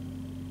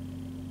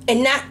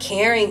and not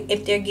caring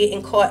if they're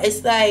getting caught.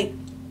 It's like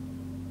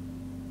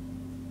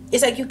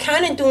you're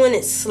kind of doing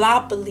it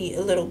sloppily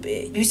a little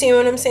bit. You see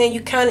what I'm saying?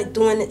 You're kind of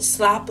doing it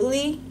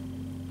sloppily.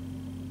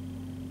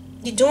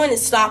 You're doing it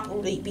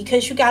sloppily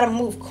because you got to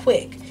move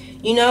quick,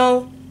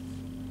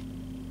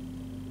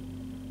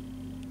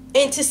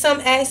 And to some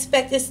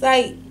aspect, it's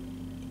like,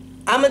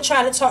 I'm going to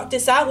try to talk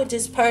this out with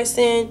this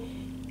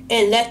person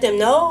and let them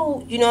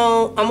know,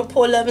 I'm going to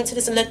pour love into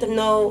this and let them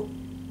know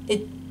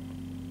that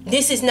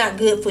this is not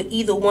good for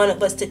either one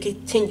of us to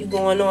continue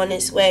going on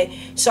this way.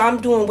 So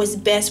I'm doing what's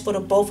best for the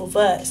both of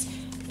us.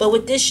 But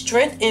with this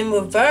Strength in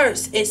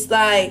reverse, it's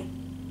like,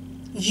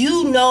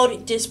 you know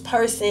that this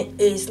person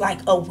is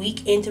like a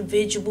weak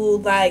individual.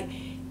 Like,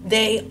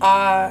 they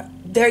are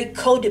very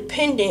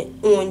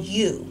codependent on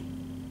you.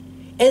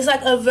 It's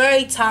like a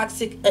very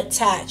toxic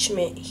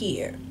attachment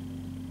here.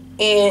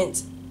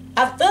 And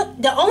I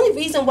felt the only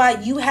reason why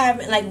you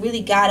haven't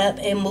really got up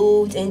and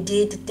moved and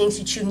did the things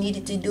that you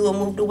needed to do and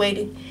moved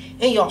away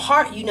in your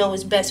heart,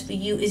 is best for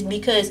you, is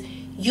because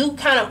you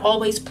kind of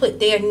always put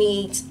their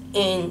needs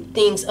and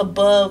things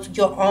above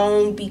your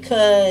own,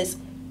 because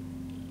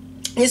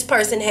this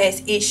person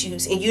has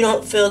issues and you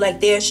don't feel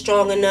like they're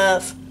strong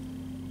enough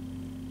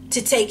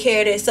to take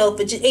care of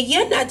themselves. And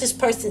you're not this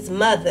person's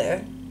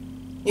mother.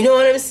 You know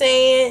what I'm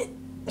saying?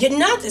 You're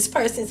not this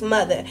person's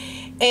mother.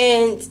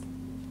 And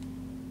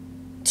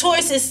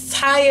Taurus is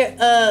tired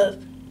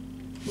of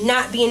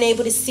not being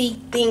able to see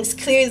things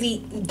clearly,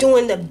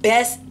 doing the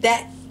best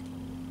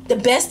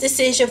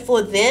decision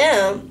for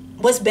them,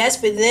 what's best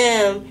for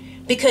them,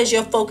 because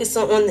you're focused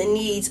on the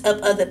needs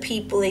of other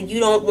people and you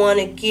don't want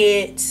to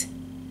get...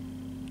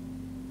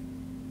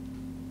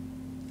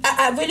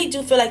 I really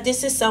do feel like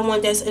this is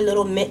someone that's a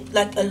little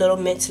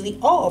mentally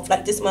off.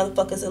 Like, this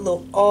motherfucker's a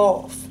little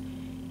off.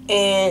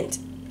 And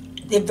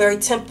they're very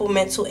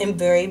temperamental and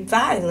very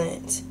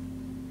violent.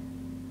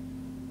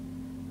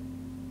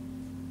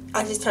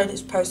 I just heard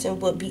this person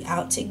would be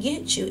out to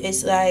get you.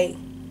 It's like,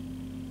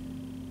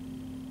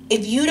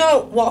 if you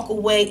don't walk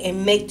away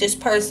and make this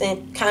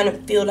person kind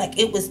of feel like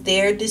it was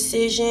their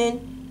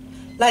decision,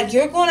 like,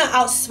 you're going to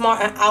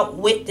outsmart and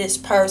outwit this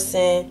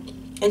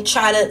person and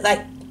try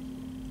to,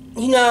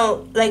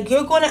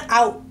 you're going to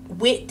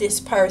outwit this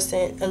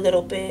person a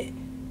little bit.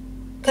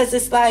 Because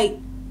it's like,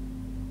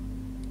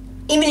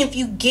 even if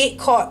you get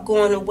caught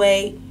going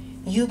away,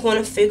 you're going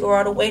to figure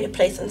out a way to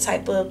play some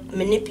type of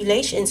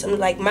manipulation, some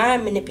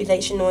mind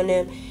manipulation on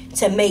them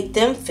to make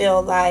them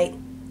feel like,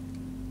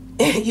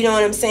 you know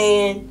what I'm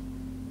saying,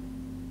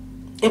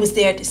 it was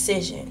their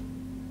decision.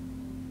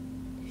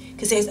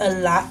 Because there's a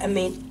lot,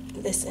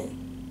 listen,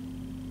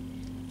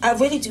 I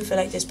really do feel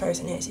like this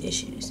person has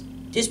issues.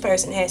 This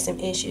person has some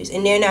issues,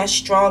 and they're not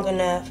strong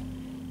enough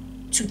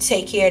to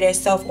take care of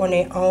themselves on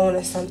their own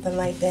or something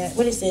like that.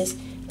 What is this?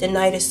 The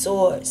Knight of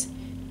Swords.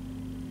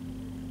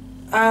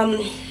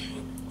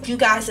 You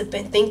guys have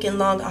been thinking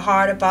long and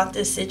hard about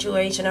this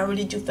situation. I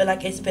really do feel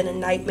like it's been a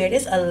nightmare.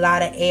 There's a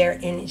lot of air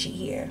energy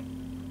here.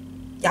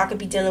 Y'all could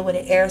be dealing with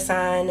an air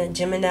sign, a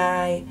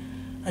Gemini,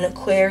 an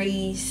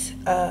Aquarius,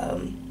 a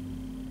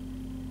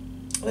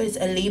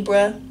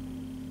Libra.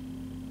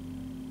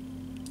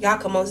 Y'all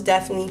could most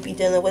definitely be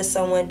dealing with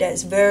someone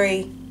that's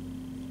very,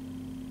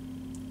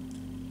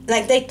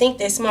 they think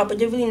they're smart, but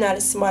they're really not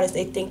as smart as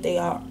they think they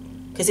are.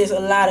 Because there's a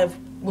lot of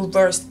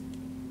reversed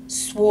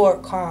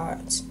sword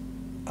cards.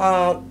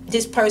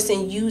 This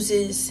person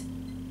uses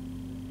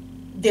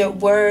their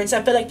words.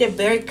 I feel like they're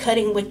very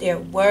cutting with their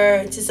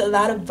words. It's a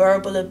lot of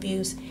verbal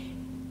abuse.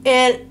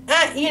 And,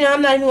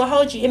 I'm not even going to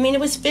hold you. I mean, it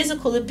was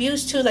physical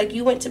abuse, too. Like,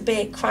 you went to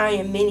bed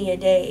crying many a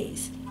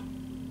days.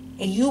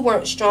 And you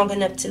weren't strong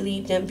enough to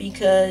leave them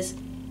because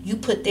you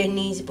put their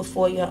needs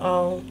before your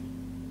own.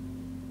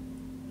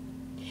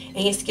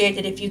 And you're scared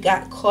that if you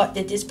got caught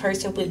that this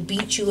person would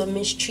beat you or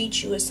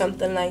mistreat you or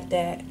something like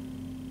that.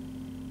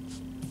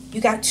 You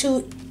got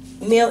two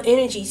male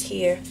energies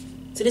here.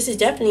 So this is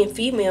definitely a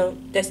female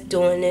that's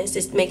doing this.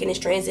 That's making this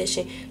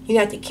transition. You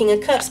got the King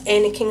of Cups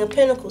and the King of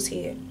Pentacles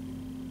here.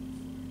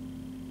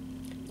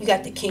 You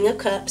got the King of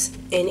Cups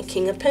and the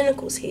King of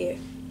Pentacles here.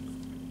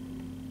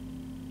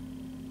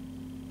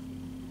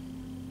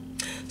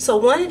 So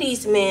one of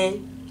these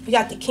men, we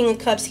got the King of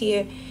Cups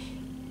here.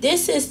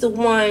 This is the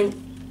one.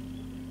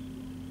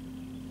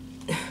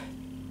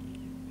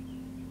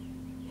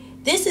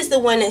 This is the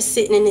one that's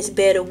sitting in this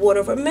bed of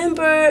water.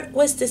 Remember,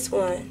 what's this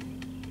one?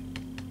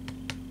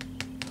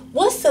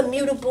 What's the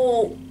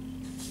mutable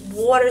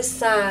water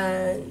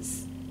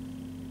signs?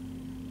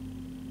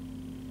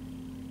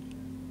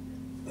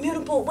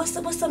 Mutable, what's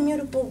the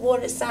mutable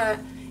water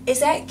sign? Is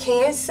that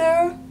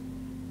Cancer?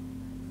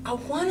 I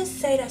want to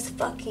say that's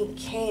fucking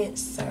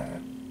Cancer.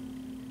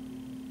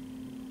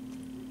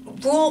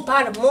 Ruled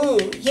by the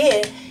moon.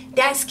 Yeah,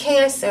 that's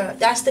Cancer.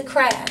 That's the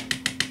crab.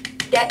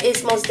 That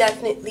is most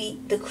definitely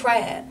the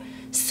crab.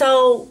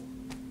 So,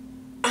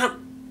 I'm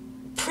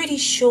pretty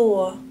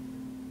sure.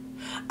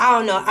 I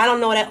don't know. I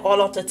don't know that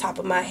all off the top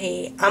of my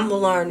head. I'm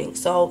learning.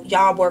 So,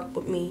 y'all work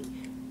with me.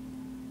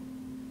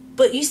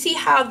 But you see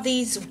how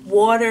these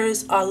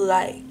waters are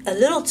like a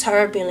little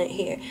turbulent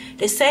here.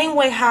 The same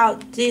way how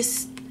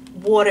this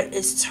water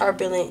is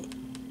turbulent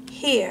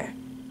here.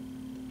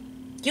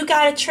 You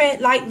got to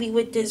tread lightly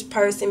with this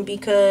person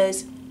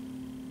because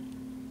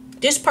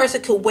this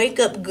person could wake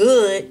up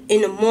good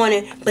in the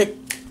morning, but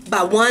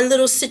by one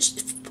little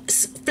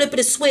flip of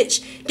the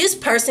switch, this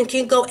person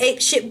can go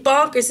ape shit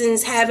bonkers and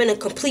is having a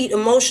complete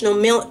emotional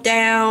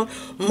meltdown,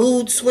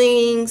 mood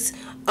swings,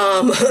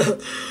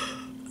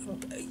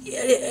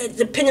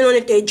 depending on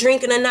if they're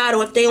drinking or not,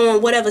 or if they're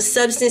on whatever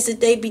substance that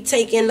they be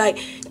taking. Like,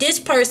 this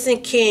person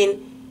can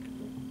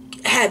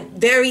have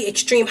very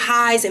extreme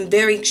highs and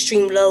very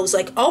extreme lows,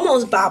 like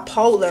almost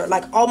bipolar,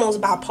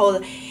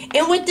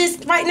 And with this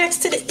right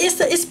next to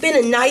it's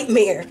been a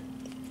nightmare.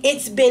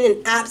 It's been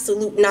an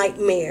absolute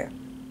nightmare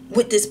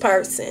with this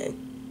person.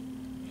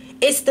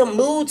 It's the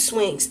mood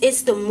swings.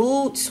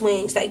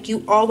 Like,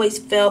 you always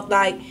felt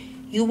like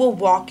you were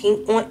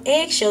walking on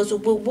eggshells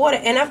with water.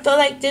 And I felt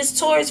like this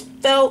Taurus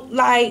felt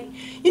like,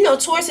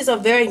 Tauruses are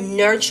very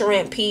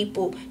nurturing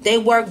people. They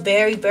work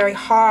very, very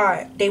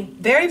hard. They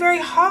very, very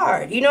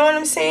hard. You know what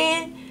I'm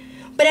saying?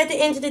 But at the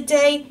end of the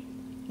day,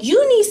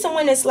 you need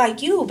someone that's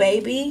like you,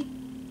 baby.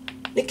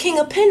 The King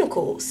of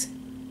Pentacles.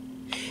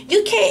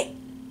 You can't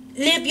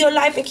live your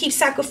life and keep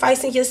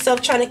sacrificing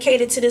yourself trying to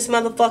cater to this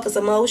motherfucker's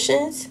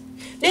emotions.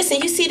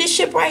 Listen, you see this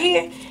ship right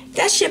here?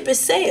 That ship has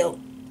sailed.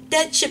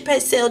 That ship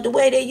has sailed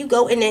away. There you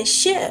go in that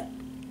ship.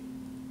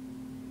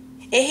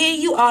 And here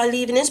you are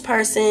leaving this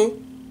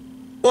person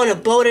on a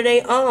boat of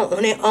their own,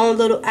 on their own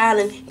little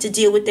island to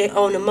deal with their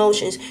own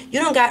emotions.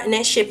 You done got in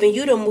that ship and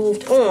you done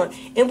moved on.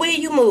 And where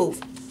you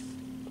move?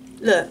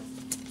 Look,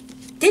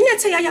 didn't I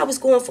tell y'all was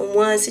going from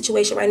one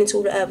situation right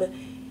into the other?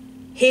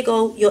 Here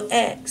go your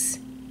ex.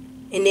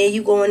 And there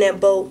you go on that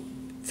boat,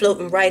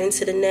 floating right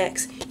into the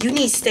next. You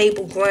need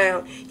stable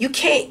ground. You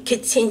can't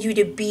continue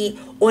to be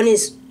on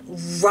this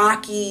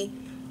rocky,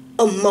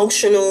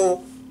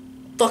 emotional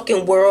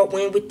fucking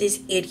whirlwind with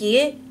this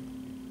idiot.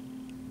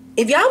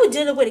 If y'all were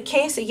dealing with a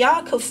Cancer,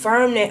 y'all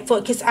confirm that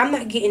because I'm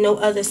not getting no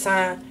other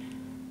sign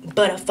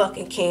but a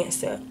fucking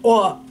Cancer.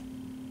 Or,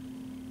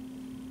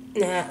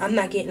 nah, I'm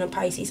not getting a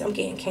Pisces. I'm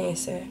getting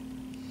Cancer.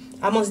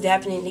 I'm most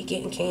definitely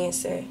getting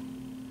Cancer.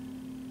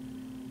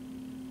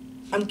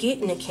 I'm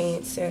getting a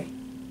Cancer.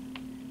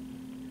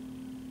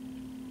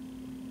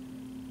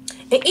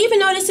 And even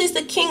though this is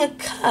the King of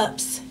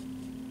Cups,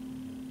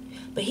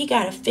 but he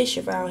got a fish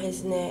around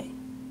his neck.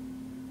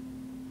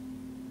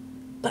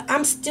 But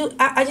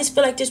I just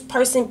feel like this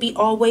person be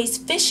always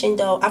fishing,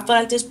 though. I feel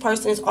like this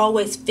person is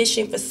always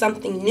fishing for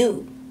something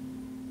new.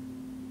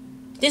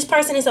 This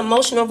person is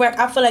emotional wreck.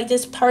 I feel like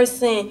this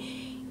person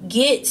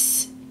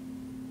gets,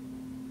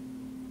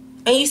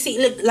 and you see,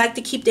 look, like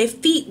to keep their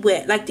feet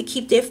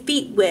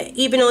wet.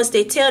 Even though it's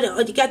their tail,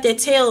 or you got their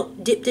tail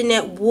dipped in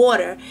that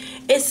water.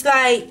 It's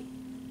like,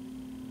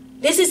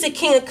 this is the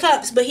King of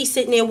Cups, but he's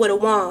sitting there with a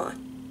wand.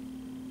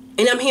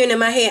 And I'm hearing in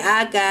my head,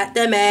 I got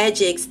the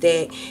magic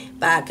stick.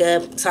 If I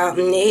could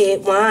something to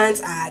hit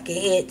once, I could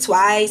hit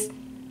twice.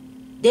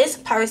 This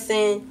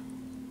person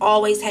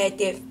always had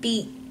their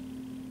feet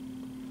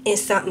in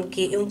something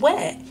getting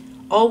wet.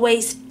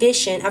 Always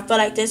fishing. I feel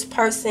like this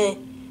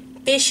person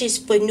fishes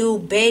for new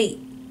bait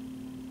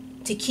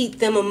to keep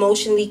them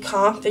emotionally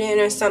confident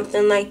or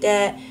something like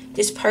that.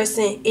 This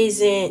person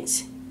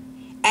isn't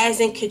as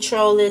in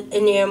control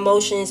in their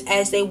emotions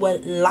as they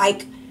would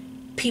like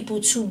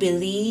people to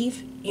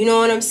believe. You know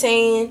what I'm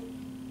saying?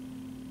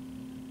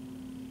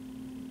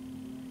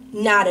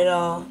 Not at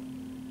all.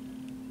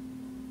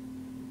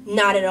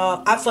 Not at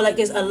all. I feel like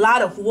there's a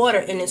lot of water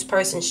in this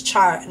person's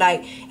chart.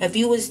 Like, if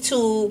you was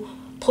to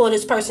pull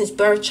this person's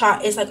birth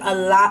chart, it's like a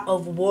lot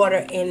of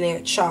water in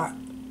their chart.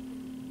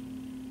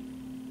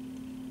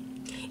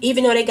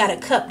 Even though they got a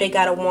cup, they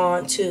got a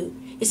wand too.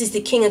 This is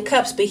the King of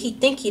Cups, but he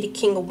think he the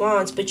King of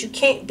Wands. But you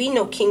can't be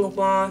no King of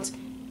Wands.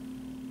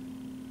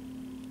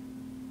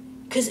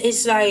 Because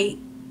it's like,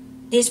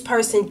 this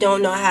person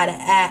don't know how to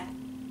act.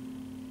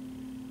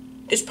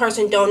 This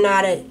person don't know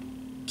how to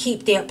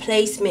keep their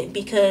placement,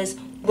 because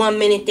 1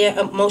 minute their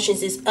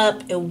emotions is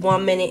up and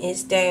 1 minute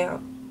is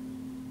down.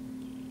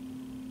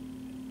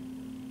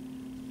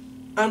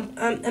 I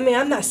mean,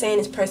 I'm not saying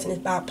this person is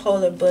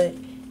bipolar, but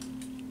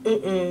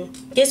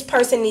this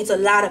person needs a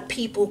lot of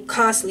people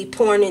constantly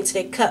pouring into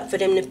their cup for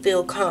them to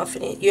feel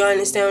confident. You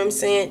understand what I'm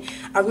saying?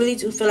 I really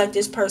do feel like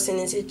this person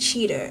is a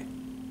cheater.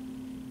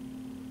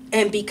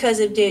 And because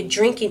of their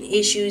drinking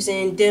issues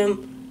and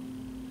them,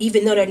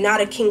 even though they're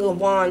not a King of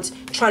Wands,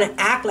 trying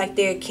to act like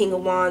they're a King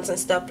of Wands and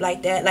stuff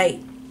like that, like,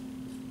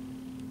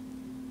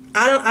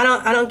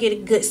 I don't get a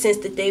good sense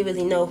that they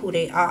really know who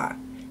they are.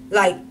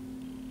 Like,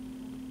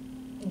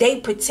 they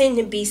pretend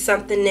to be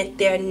something that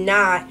they're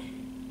not,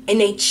 and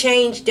they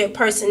change their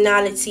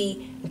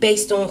personality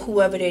based on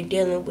whoever they're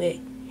dealing with.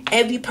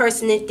 Every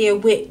person that they're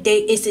with,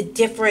 it's a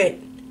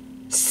different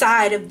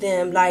side of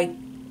them. Like,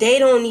 they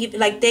don't even,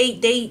 like, they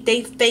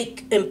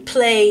fake and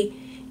play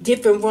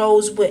different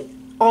roles with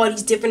all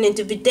these different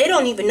individuals. They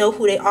don't even know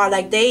who they are.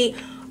 Like, they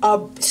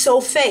are so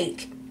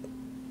fake.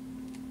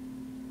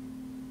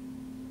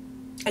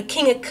 A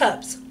King of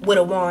Cups with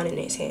a wand in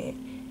his hand.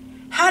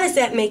 How does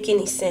that make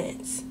any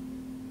sense?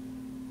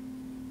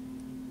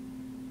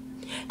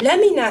 Let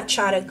me not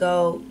try to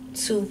go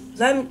to,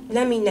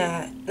 let me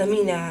not.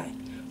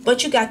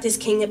 But you got this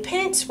King of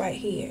Pentacles right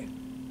here.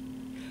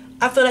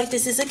 I feel like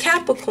this is a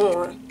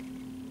Capricorn.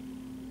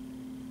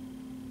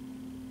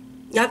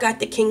 Y'all got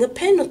the King of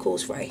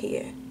Pentacles right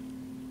here.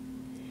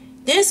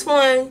 This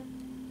one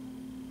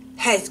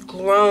has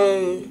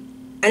grown,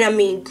 and I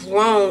mean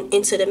grown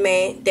into the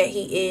man that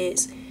he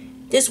is.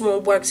 This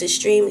one works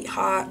extremely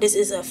hard. This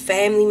is a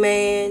family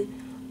man.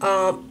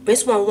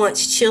 This one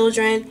wants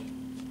children.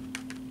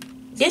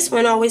 This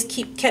one always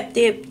kept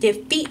their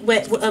feet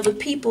wet with other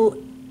people.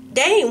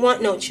 They ain't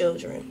want no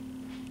children.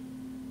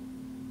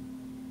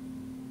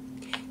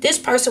 This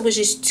person was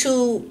just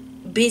too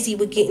busy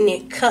with getting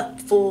their cup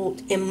full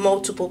in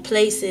multiple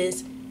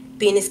places,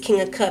 being this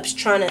King of Cups,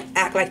 trying to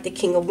act like the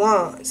King of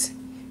Wands.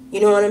 You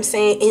know what I'm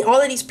saying? And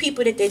all of these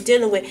people that they're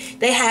dealing with,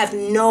 they have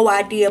no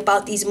idea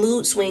about these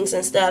mood swings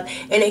and stuff.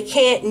 And they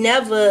can't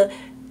never,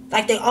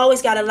 like, they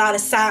always got a lot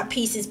of side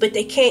pieces, but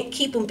they can't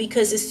keep them,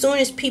 because as soon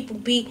as people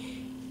be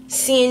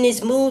seeing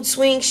this mood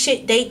swing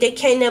shit, they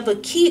can't never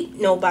keep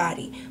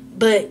nobody.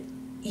 But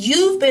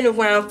you've been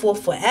around for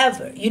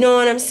forever. You know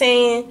what I'm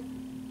saying?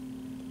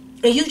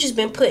 And you've just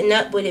been putting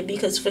up with it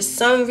because for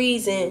some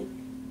reason,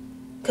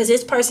 because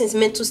this person's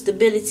mental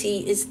stability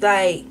is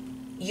like,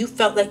 you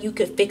felt like you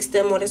could fix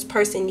them, or this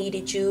person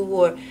needed you,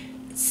 or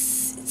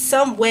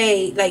some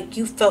way, like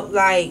you felt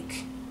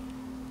like,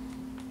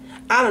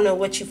 I don't know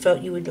what you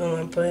felt you were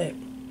doing, but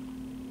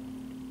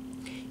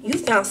you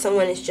found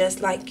someone that's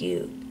just like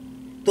you.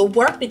 The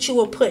work that you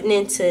were putting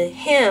into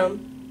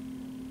him,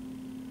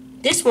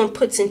 this one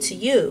puts into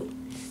you.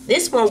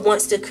 This one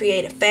wants to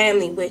create a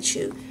family with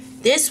you.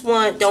 This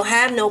one don't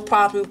have no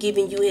problem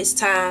giving you his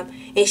time.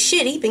 And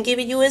shit, he been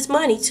giving you his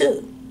money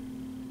too.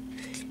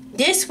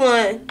 This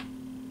one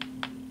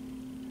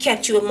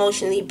kept you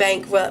emotionally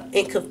bankrupt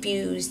and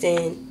confused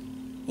and,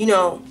 you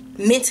know,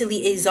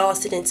 mentally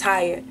exhausted and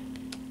tired.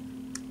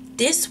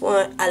 This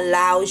one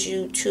allows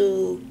you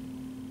to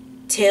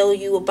tell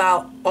you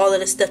about all of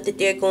the stuff that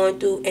they're going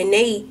through, and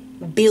they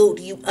build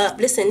you up.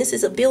 Listen, this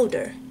is a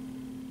builder.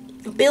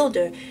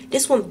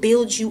 This one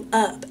builds you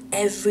up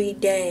every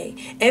day.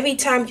 Every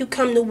time you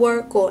come to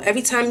work, or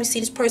every time you see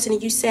this person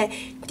and you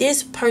say,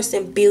 this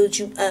person builds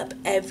you up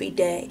every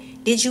day.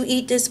 Did you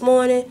eat this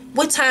morning?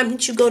 What time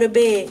did you go to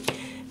bed?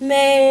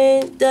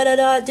 Man,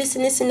 this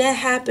and this and that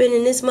happened,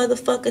 and this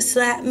motherfucker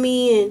slapped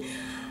me, and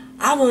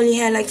I've only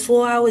had like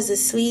 4 hours of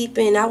sleep,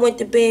 and I went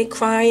to bed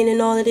crying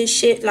and all of this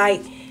shit.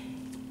 Like,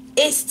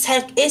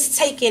 it's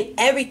taking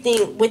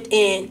everything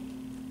within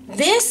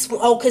this.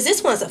 Oh, because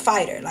this one's a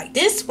fighter. Like,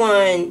 this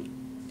one,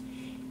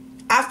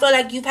 I feel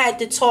like you've had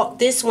to talk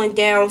this one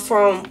down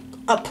from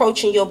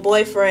approaching your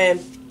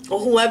boyfriend or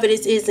whoever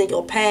this is in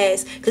your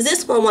past, because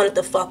this one wanted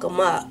to fuck him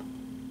up.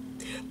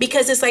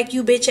 Because it's like,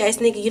 you bitch ass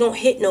nigga, you don't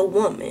hit no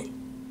woman.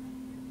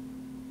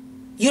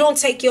 You don't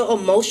take your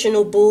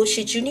emotional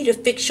bullshit. You need to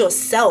fix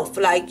yourself.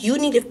 Like, you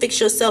need to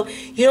fix yourself.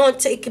 You don't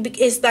take it.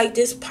 It's like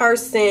this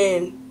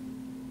person.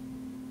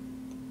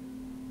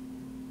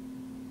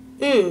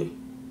 And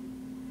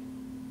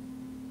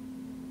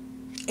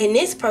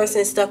this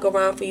person stuck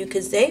around for you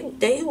because they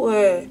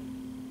are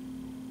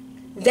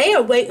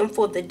waiting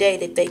for the day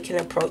that they can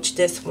approach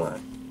this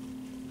one.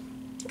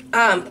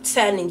 I'm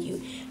telling you.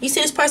 You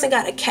see this person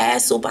got a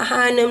castle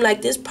behind them.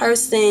 Like, this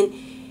person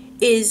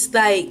is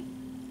like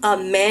a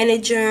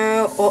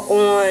manager or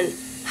on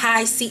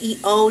high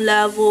CEO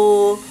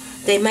level.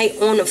 They might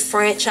own a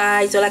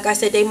franchise, or like I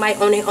said, they might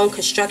own their own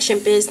construction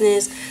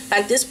business.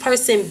 Like, this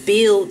person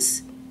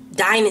builds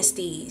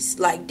dynasties,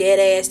 like dead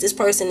ass. This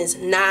person is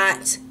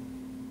not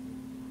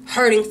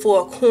hurting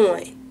for a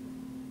coin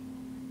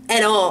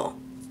at all.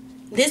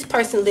 This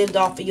person lived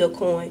off of your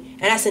coin,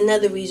 and that's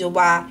another reason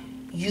why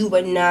you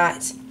were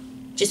not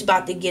just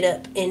about to get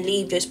up and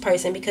leave this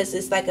person. Because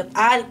it's like, if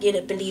I get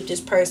up and leave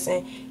this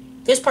person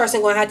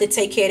gonna have to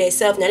take care of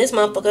themselves. Now, this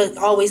motherfucker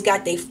always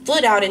got their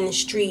foot out in the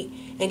street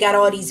and got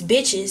all these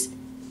bitches,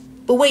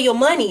 but where your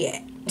money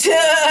at?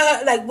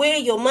 Like, where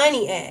your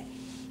money at?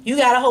 You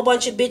got a whole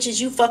bunch of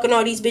bitches, you fucking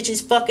all these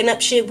bitches fucking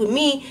up shit with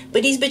me,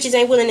 but these bitches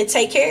ain't willing to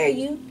take care of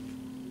you.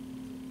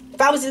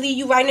 If I was to leave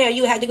you right now,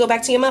 you had to go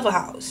back to your mother's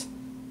house.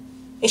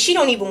 And she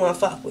don't even want to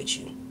fuck with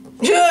you.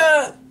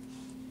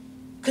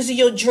 Because of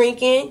your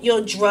drinking,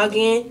 your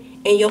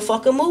drugging, and your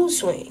fucking mood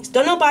swings.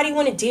 Don't nobody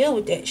want to deal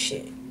with that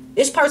shit.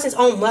 This person's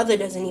own mother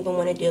doesn't even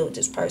want to deal with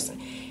this person.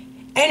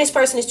 And this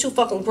person is too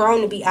fucking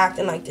grown to be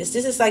acting like this.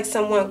 This is like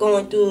someone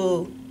going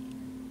through...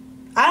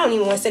 I don't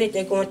even want to say that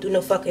they're going through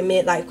no fucking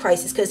midlife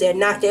crisis, because they're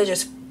not. They're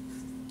just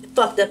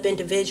fucked up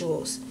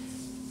individuals.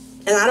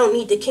 And I don't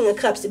need the King of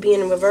Cups to be in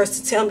the reverse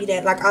to tell me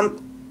that. Like,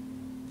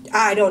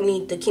 I don't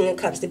need the King of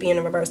Cups to be in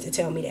the reverse to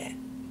tell me that.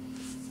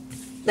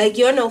 Like,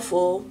 you're no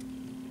fool.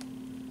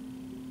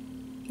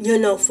 You're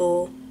no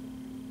fool.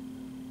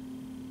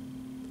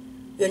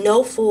 You're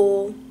no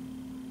fool.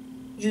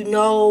 You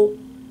know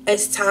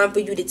it's time for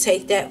you to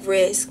take that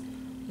risk,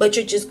 but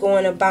you're just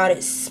going about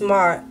it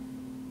smart.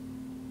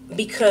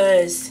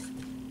 Because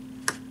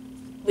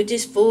with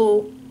this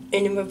Fool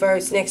in the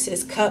reverse next to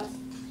this cup,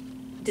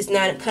 this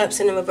Nine of Cups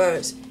in the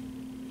reverse,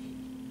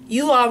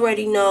 you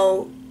already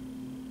know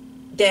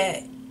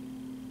that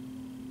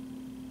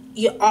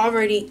you're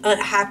already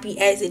unhappy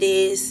as it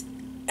is,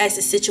 as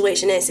the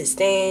situation as it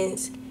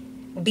stands,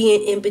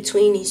 being in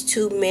between these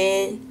two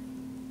men,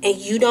 and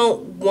you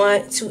don't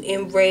want to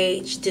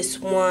enrage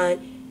this one,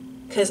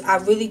 because I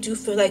really do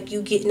feel like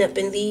you getting up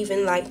and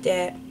leaving like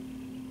that.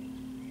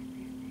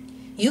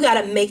 You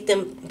got to make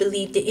them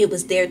believe that it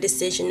was their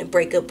decision to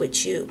break up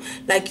with you.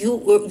 Like,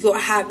 you're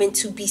having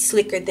to be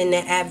slicker than the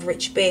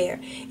average bear.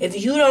 If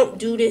you don't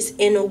do this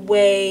in a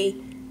way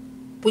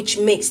which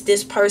makes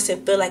this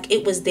person feel like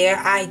it was their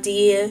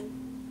idea,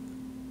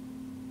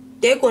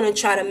 they're going to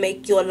try to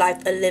make your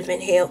life a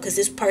living hell. Because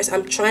this person,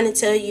 I'm trying to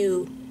tell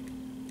you,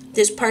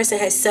 this person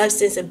has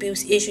substance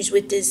abuse issues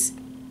with this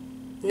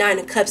Nine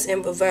of Cups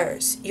in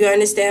reverse. You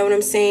understand what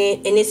I'm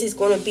saying? And this is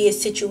going to be a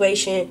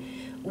situation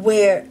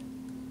where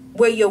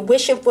you're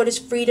wishing for this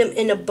freedom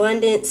and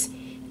abundance.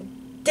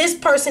 This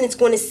person is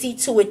going to see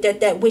to it that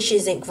that wish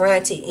isn't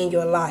granted in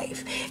your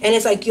life. And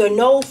it's like, you're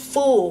no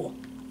fool.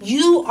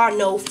 You are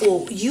no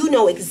fool. You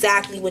know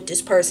exactly what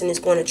this person is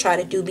going to try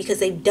to do, because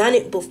they've done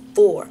it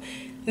before.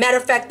 Matter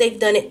of fact, they've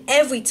done it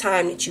every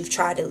time that you've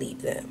tried to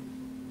leave them.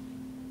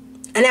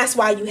 And that's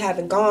why you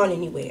haven't gone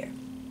anywhere.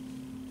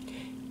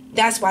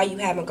 That's why you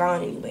haven't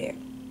gone anywhere.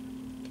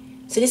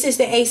 So this is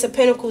the Ace of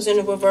Pentacles in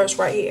the reverse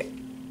right here.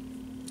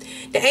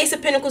 The Ace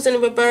of Pentacles in the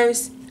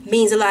reverse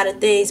means a lot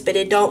of things, but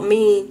it don't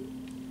mean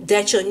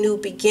that your new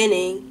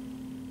beginning,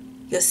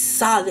 your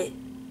solid,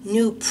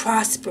 new,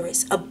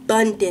 prosperous,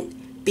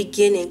 abundant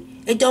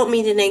beginning, it don't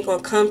mean it ain't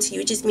gonna come to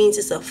you. It just means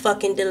it's a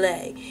fucking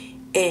delay.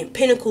 And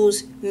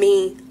Pentacles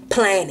mean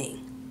planning.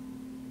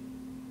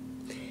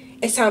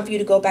 It's time for you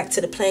to go back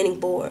to the planning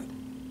board.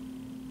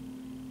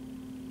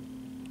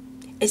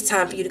 It's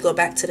time for you to go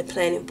back to the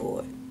planning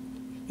board.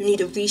 You need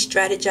to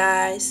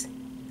re-strategize,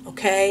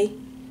 okay?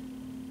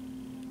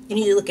 You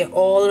need to look at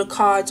all of the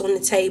cards on the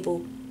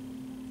table,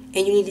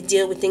 and you need to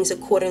deal with things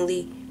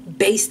accordingly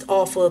based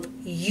off of,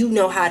 you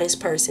know, how this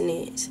person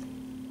is.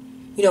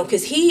 You know,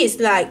 because he is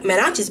like, man,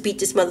 I just beat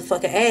this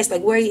motherfucker ass.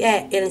 Like, where he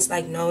at? And it's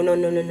like, no.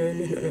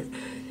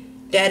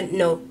 That,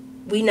 no,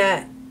 we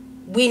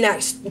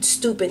not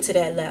stooping to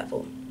that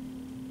level.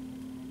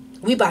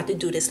 We about to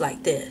do this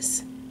like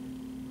this.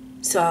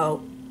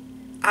 So,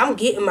 I'm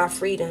getting my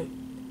freedom,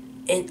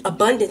 and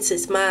abundance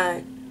is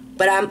mine.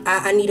 But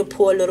I need to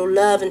pour a little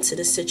love into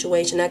the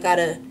situation. I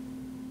gotta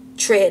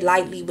tread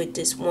lightly with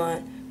this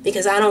one,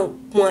 because I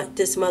don't want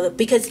this mother.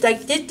 Because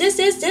like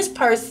this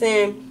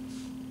person.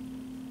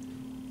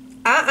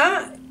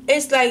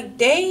 It's like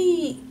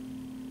they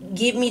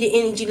give me the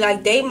energy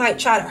like they might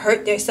try to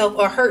hurt themselves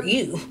or hurt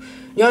you.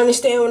 You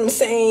understand what I'm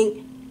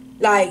saying?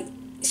 Like,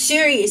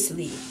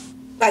 seriously,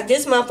 like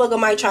this motherfucker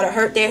might try to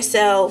hurt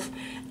themselves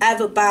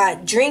either by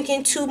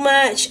drinking too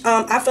much.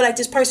 I feel like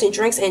this person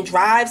drinks and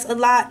drives a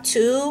lot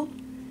too.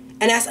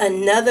 And that's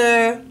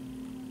another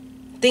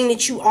thing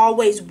that you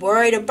always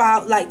worried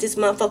about. Like, this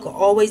motherfucker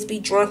always be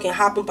drunk and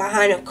hopping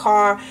behind a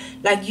car.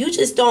 Like, you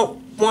just don't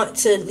want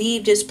to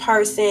leave this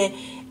person,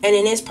 and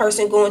then this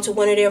person going to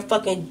one of their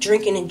fucking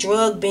drinking and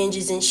drug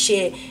binges and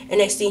shit. And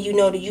next thing you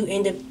know, that you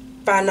end up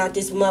finding out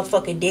this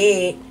motherfucker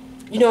dead.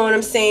 You know what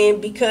I'm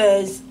saying?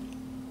 Because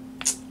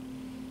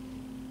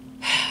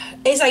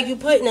it's like you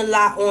putting a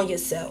lot on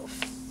yourself.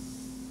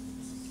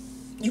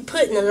 You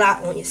putting a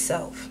lot on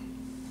yourself.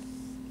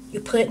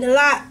 You're putting a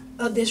lot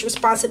of this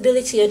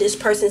responsibility of this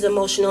person's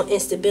emotional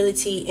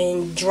instability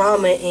and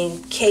drama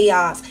and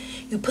chaos.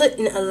 You're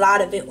putting a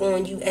lot of it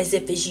on you as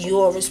if it's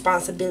your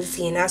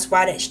responsibility. And that's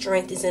why that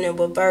strength is in a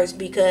reverse,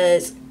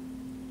 because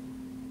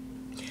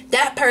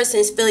that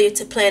person's failure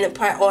to plan and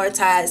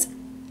prioritize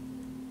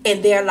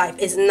in their life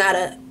is not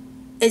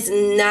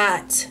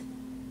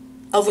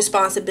a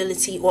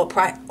responsibility or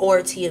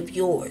priority of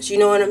yours. You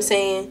know what I'm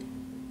saying?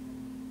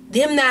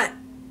 Them not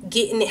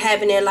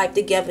having their life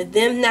together,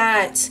 them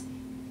not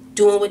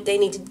doing what they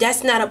need to,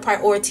 that's not a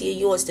priority of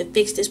yours to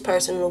fix this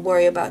person or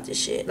worry about this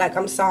shit. Like,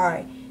 I'm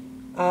sorry.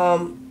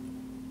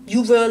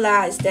 You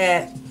realize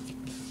that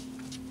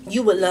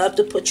you would love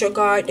to put your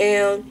guard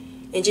down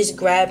and just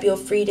grab your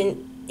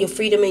freedom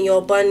and your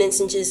abundance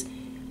and just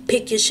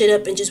pick your shit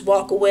up and just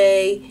walk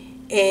away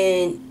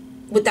and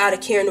without a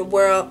care in the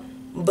world.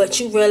 But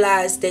you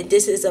realize that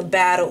this is a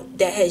battle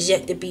that has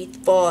yet to be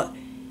fought.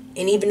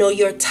 And even though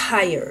you're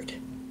tired,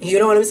 you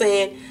know what I'm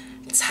saying?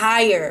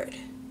 Tired.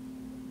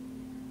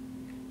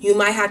 You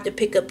might have to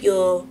pick up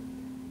you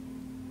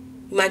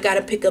might got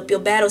to pick up your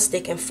battle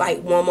stick and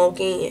fight one more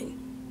again.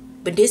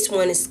 But this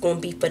one is going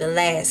to be for the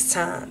last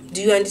time.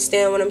 Do you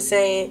understand what I'm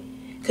saying?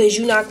 Because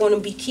you're not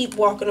going to keep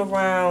walking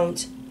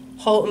around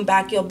holding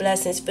back your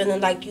blessings,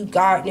 feeling like you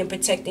guarding and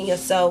protecting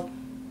yourself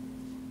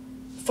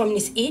from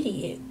this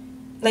idiot.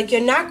 Like, you're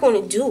not going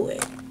to do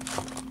it.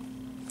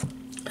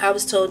 I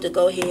was told to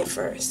go here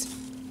first.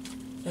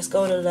 Let's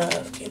go to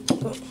love.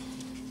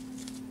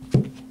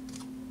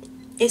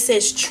 It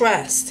says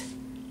trust.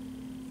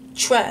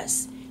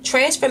 Trust.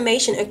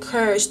 Transformation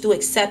occurs through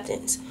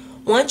acceptance.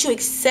 Once you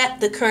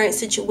accept the current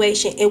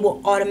situation, it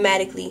will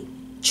automatically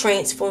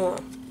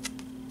transform.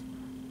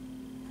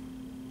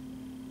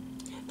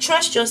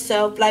 Trust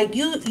yourself. Like,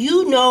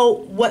 you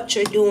know what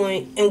you're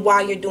doing and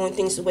why you're doing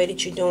things the way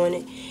that you're doing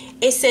it.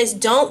 It says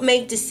don't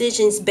make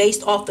decisions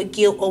based off of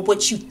guilt or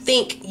what you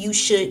think you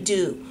should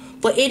do.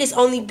 For it is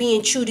only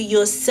being true to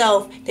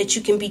yourself that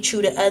you can be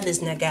true to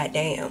others. Now,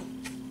 goddamn.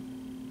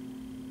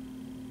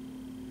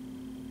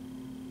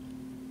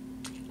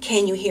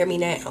 Can you hear me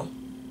now?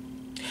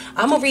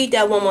 I'm going to read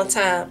that one more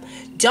time.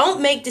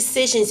 Don't make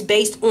decisions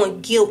based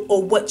on guilt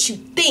or what you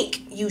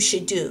think you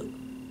should do.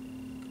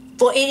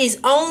 For it is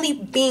only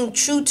being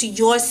true to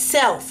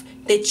yourself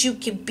that you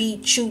can be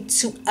true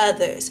to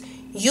others.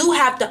 You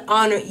have to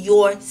honor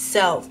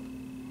yourself.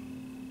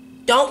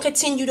 Don't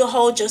continue to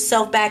hold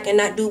yourself back and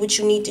not do what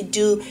you need to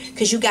do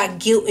because you got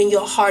guilt in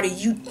your heart or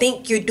you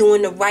think you're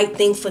doing the right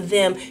thing for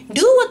them.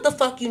 Do what the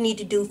fuck you need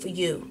to do for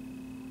you.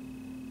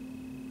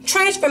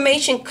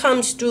 Transformation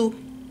comes through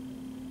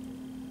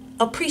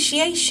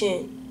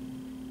appreciation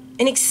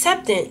and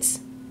acceptance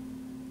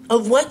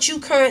of what you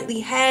currently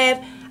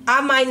have.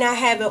 I might not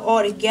have it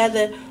all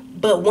together,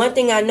 but one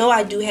thing I know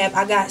I do have,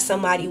 I got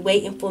somebody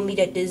waiting for me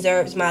that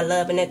deserves my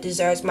love and that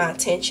deserves my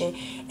attention.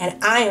 And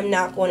I am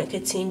not going to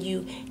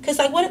continue. Because,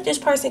 like, what if this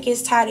person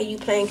gets tired of you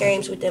playing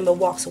games with them but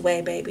walks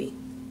away, baby?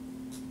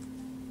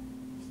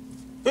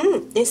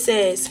 It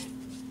says,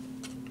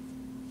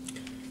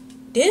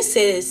 this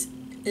says,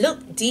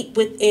 look deep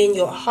within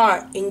your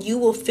heart and you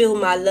will feel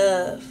my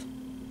love.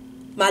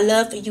 My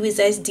love for you is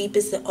as deep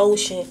as the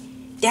ocean.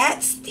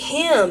 That's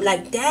him.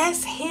 Like,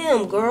 that's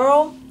him,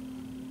 girl.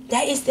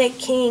 That is that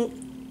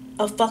king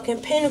of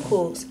fucking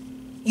pentacles.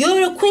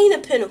 You're the queen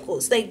of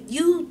pentacles. Like,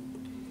 you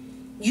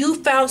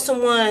found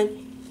someone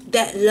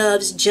that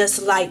loves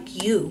just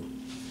like you.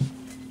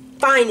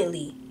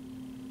 Finally.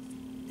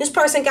 This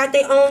person got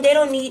their own. They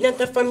don't need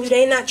nothing from you.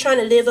 They're not trying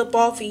to live up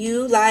off of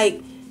you.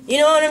 Like, you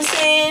know what I'm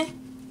saying?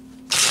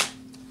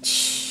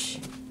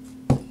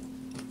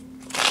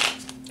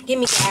 Give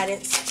me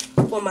guidance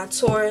for my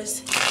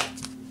Taurus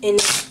in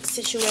this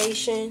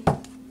situation.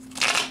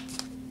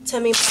 Tell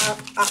me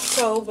about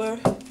October.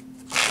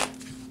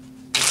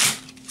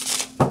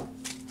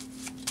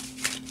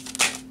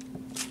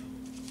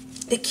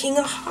 The King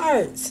of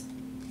Hearts.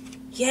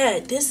 Yeah,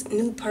 this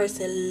new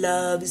person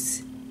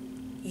loves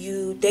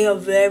you. They are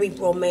very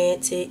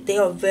romantic. They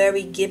are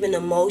very giving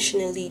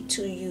emotionally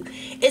to you.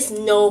 It's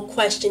no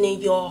question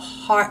in your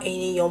heart and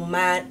in your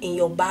mind, in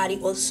your body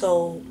or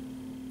soul,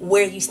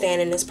 where you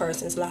stand in this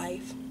person's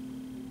life.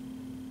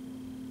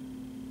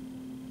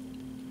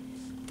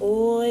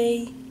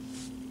 Boy.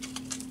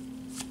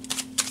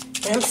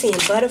 And I'm seeing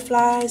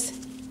butterflies.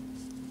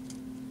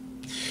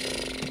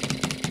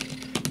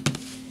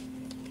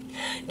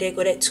 There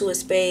go that Two of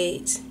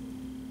Spades.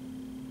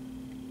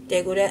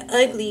 There go that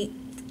ugly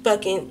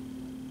fucking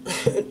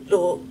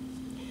little.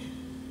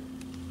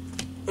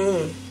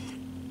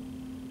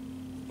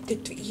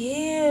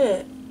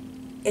 Yeah.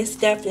 It's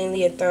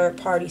definitely a third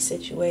party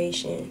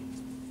situation.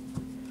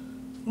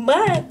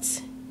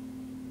 But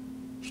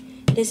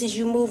this is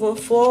you moving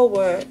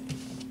forward.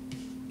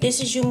 This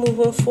is you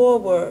moving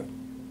forward.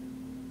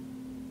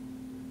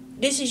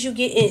 This is you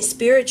getting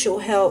spiritual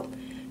help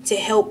to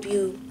help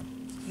you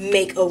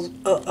make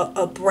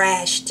a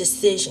brash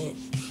decision.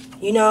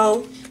 You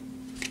know?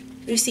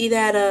 You see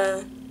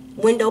that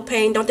window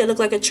pane? Don't that look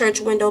like a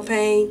church window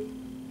pane?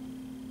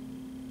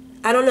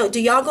 I don't know. Do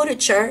y'all go to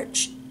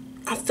church?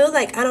 I feel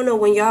like, I don't know,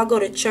 when y'all go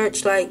to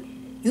church, like,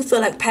 you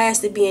feel like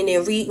pastor being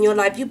there reading your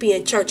life. You be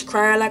in church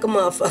crying like a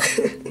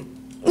motherfucker.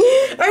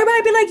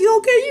 Everybody be like, you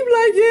okay? You be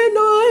like, yeah,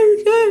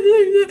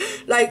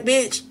 no. Like,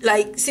 bitch,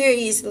 like,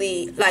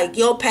 seriously, like,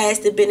 your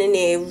pastor been in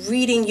there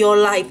reading your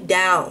life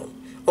down,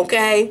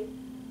 okay?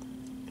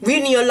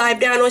 Reading your life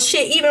down on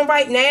shit. Even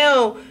right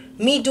now,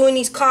 me doing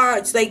these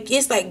cards, like,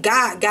 it's like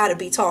God gotta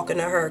be talking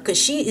to her, because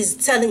she is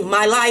telling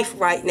my life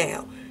right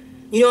now.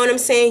 You know what I'm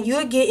saying?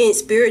 You're getting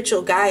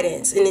spiritual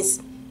guidance, and it's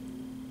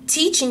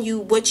teaching you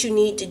what you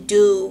need to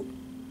do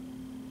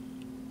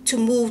to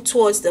move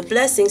towards the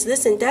blessings.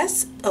 Listen,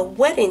 that's a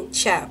wedding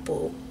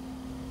chapel.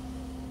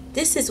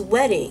 This is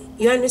wedding.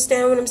 You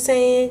understand what I'm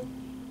saying?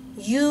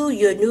 You,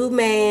 your new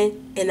man,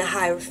 and the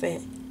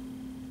Hierophant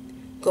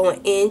going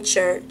in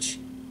church.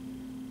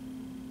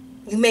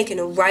 You making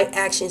the right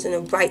actions and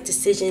the right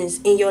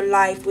decisions in your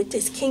life with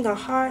this King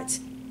of Hearts.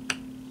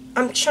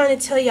 I'm trying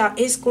to tell y'all,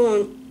 it's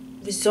going to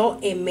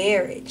result in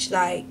marriage.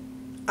 Like,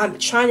 I'm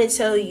trying to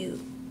tell you,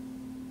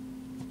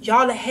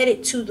 y'all are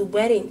headed to the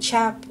wedding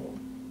chapel.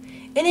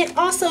 And then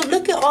also,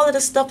 look at all of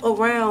the stuff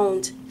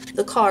around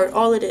the card,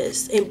 all of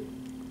this, and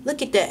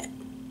look at that.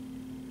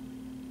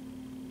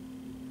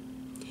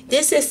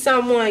 This is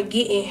someone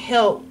getting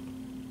help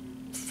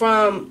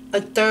from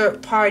a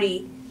third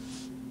party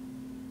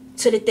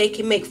so that they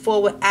can make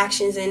forward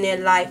actions in their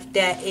life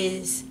that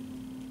is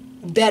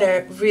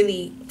better,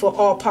 really, for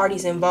all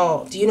parties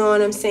involved. You know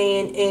what I'm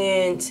saying?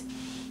 And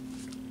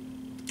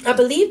I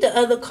believe the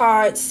other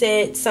card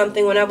said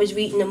something when I was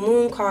reading the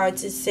moon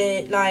cards. It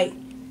said, like,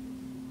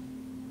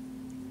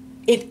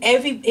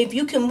 if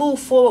you can move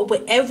forward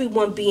with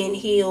everyone being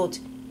healed,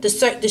 the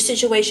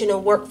situation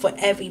will work for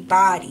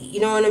everybody. You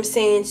know what I'm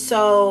saying?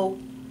 So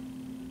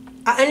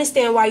I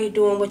understand why you're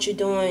doing what you're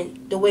doing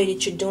the way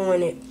that you're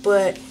doing it,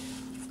 but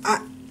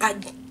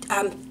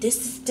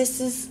this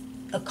is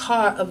a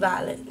card of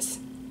violence,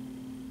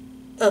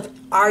 of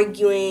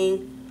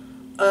arguing,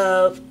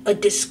 of a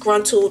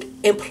disgruntled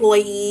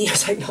employee. I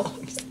was like, no,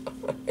 I'm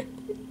sorry.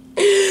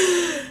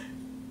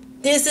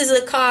 This is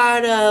a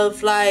card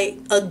of, like,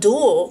 a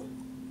duel,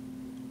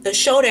 a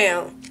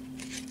showdown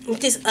with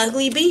this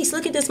ugly beast.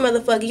 Look at this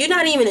motherfucker. You're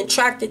not even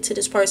attracted to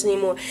this person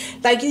anymore.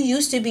 Like, you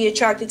used to be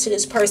attracted to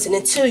this person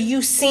until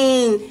you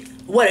seen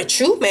what a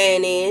true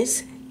man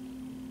is.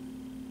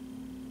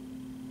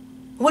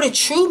 What a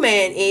true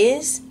man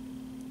is.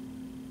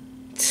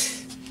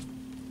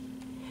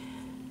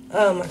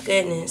 Oh my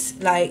goodness.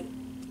 Like,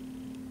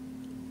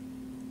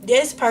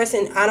 this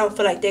person, I don't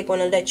feel like they're going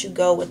to let you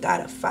go without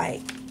a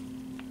fight.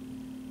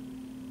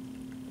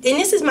 And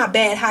this is my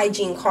bad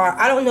hygiene card.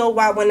 I don't know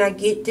why when I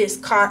get this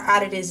card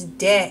out of this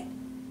deck,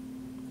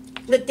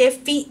 look, their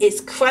feet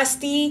is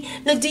crusty.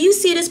 Look, do you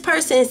see this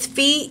person's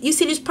feet? You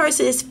see this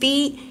person's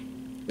feet?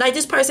 Like,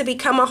 this person be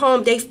coming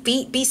home, their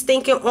feet be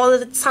stinking all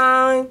of the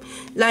time.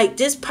 Like,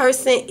 this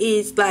person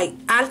is, like,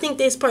 I think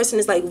this person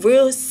is, like,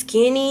 real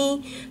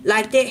skinny.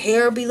 Like, their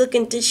hair be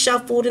looking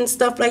disheveled and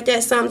stuff like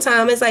that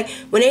sometimes. It's like,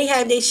 when they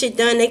have their shit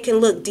done, they can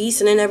look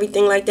decent and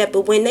everything like that.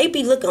 But when they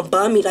be looking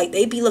bummy, like,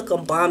 they be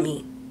looking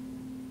bummy.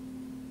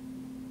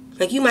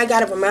 Like, you might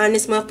gotta remind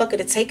this motherfucker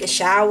to take a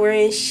shower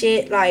and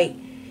shit. Like,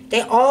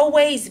 they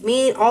always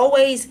mean,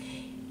 always,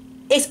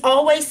 it's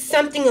always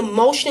something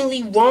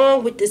emotionally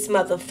wrong with this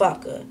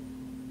motherfucker.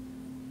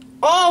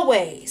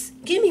 Always.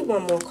 Give me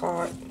one more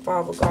card,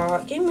 Father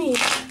God. Give me,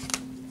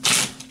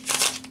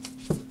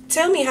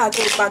 tell me how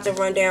things about to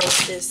run down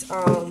with this,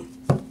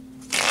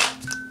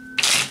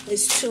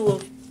 this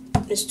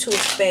two of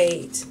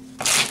spades.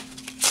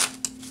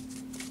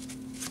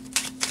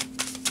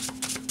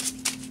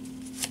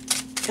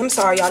 I'm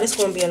sorry, y'all. This is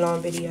going to be a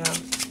long video,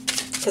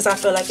 because I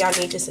feel like y'all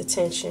need this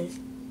attention.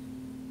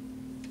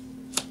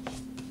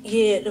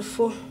 Yeah, the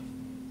four.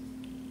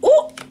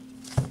 Ooh!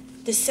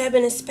 The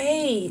seven of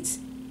spades.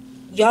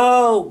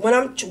 Yo, when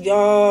I'm...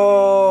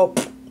 Yo.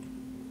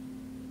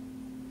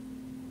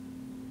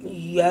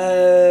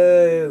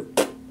 Yo.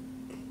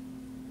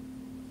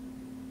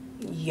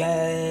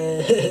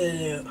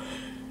 Yo.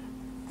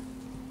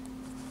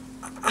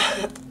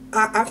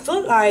 I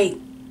feel like...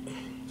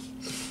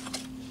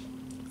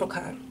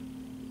 Okay.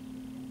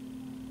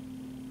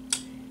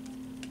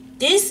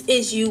 This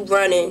is you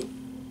running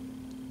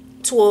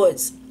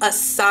towards a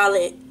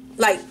solid,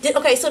 like,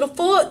 okay, so the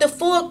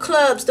four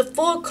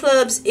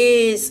clubs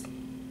is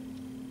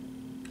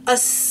a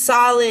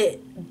solid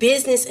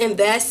business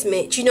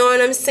investment. You know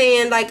what I'm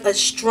saying? Like, a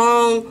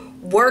strong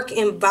work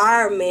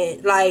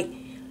environment, like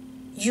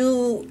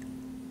you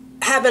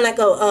having like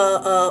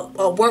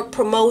a work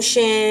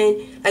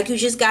promotion, like you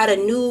just got a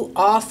new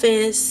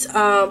office.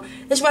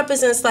 This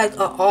represents like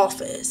an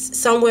office,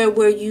 somewhere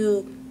where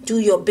you do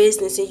your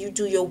business and you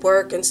do your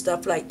work and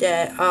stuff like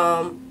that.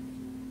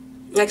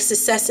 Like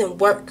success in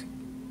work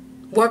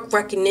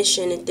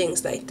recognition and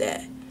things like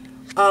that.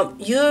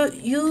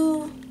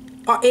 You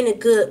are in a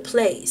good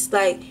place.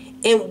 Like,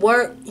 in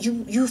work,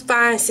 you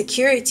find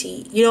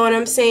security, you know what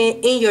I'm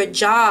saying, in your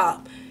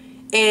job.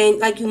 And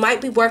like you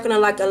might be working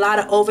on like a lot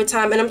of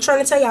overtime. And I'm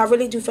trying to tell you, I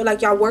really do feel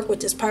like y'all work with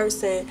this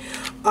person.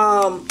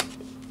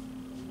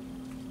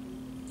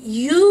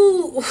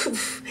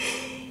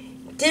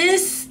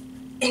 This,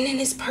 and then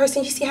this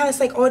person, you see how it's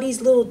like all these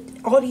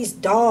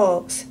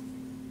dogs.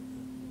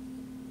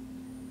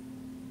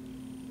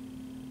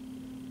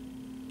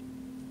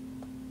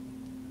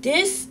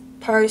 This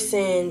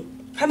person,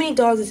 how many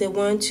dogs is it?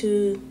 1,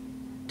 2,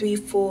 3,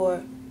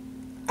 4.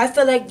 I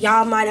feel like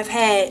y'all might have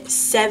had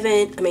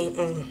several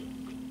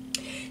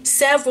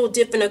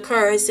different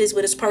occurrences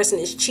where this person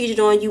has cheated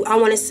on you. I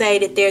want to say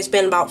that there's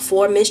been about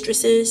 4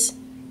 mistresses.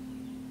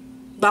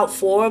 About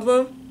 4 of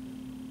them.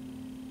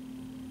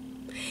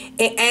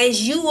 And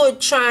as you were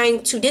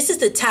trying to, this is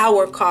the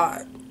Tower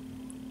card.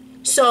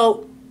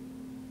 So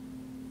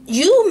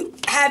you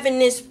having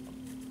this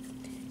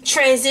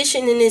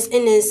transition in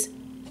this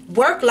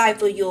work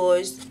life of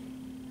yours,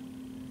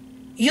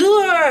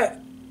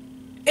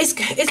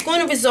 it's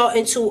going to result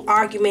into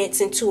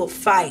arguments, into a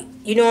fight.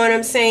 You know what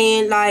I'm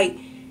saying? Like,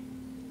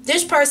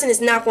 this person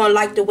is not going to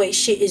like the way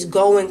shit is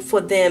going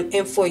for them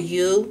and for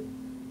you.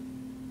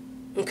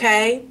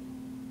 Okay?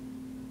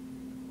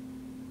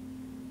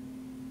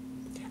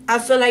 I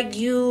feel like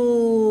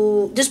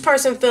this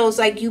person feels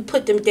like you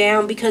put them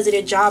down because of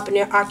their job and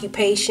their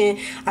occupation.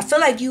 I feel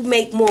like you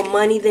make more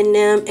money than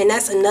them, and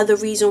that's another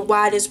reason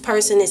why this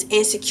person is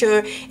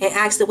insecure and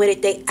acts the way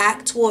that they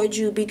act towards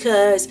you,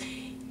 because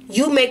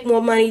you make more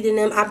money than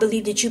them. I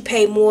believe that you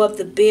pay more of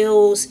the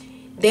bills.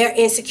 They're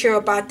insecure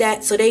about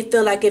that, so they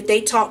feel like if they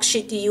talk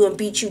shit to you and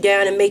beat you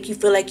down and make you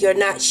feel like you're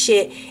not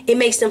shit, it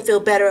makes them feel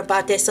better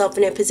about themselves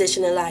and their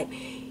position in life.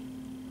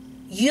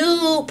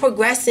 You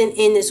progressing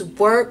in this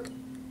work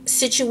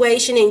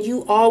situation and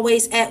you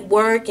always at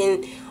work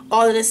and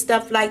all of this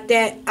stuff like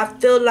that, I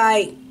feel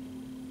like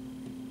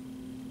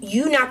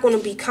you're not going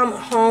to be coming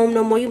home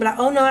no more. You be like,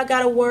 oh no, I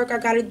gotta work, I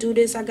gotta do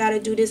this, I gotta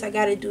do this, I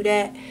gotta do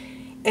that.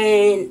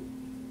 And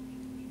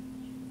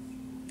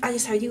I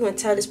just heard you going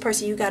to tell this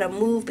person you gotta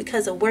move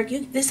because of work.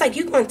 It's like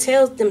you're going to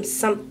tell them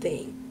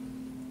something.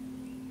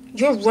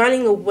 You're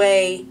running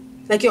away,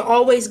 like you're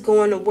always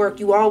going to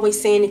work. You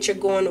always saying that you're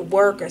going to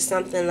work or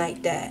something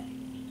like that.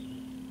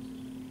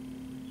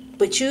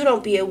 But you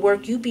don't be at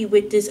work, you be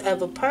with this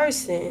other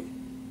person.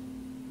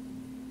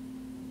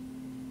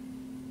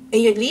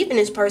 And you're leaving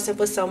this person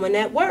for someone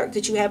at work,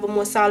 that you have a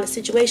more solid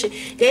situation.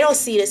 They don't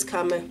see this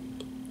coming.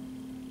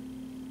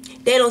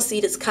 They don't see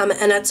this coming.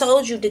 And I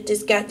told you that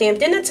this goddamn,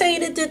 didn't I tell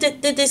you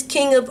that this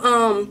king of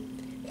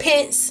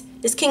pence,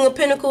 this king of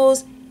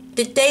pentacles,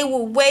 that they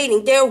were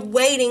waiting. They're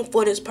waiting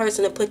for this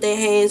person to put their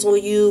hands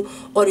on you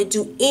or to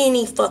do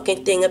any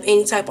fucking thing of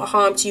any type of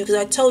harm to you. Because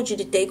I told you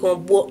that they gonna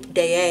whoop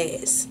their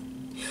ass.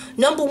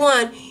 Number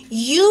one,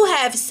 you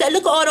have said,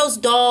 look at all those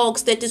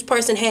dogs that this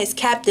person has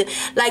captive.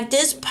 Like,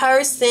 this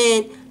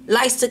person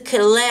likes to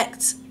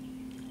collect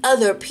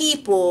other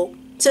people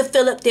to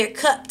fill up their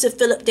cup, to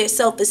fill up their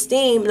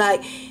self-esteem.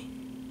 Like,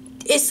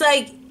 it's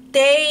like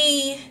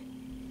they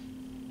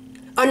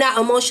are not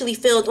emotionally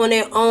filled on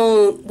their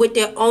own, with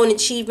their own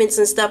achievements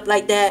and stuff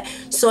like that.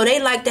 So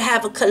they like to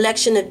have a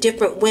collection of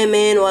different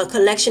women, or a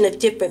collection of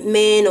different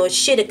men, or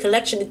shit, a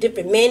collection of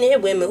different men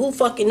and women. Who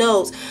fucking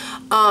knows?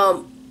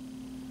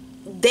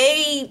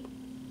 They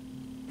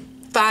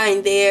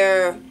find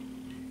their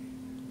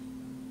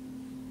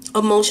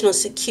emotional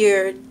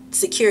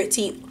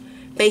security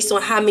based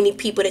on how many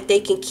people that they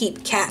can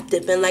keep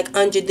captive and like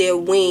under their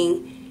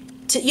wing.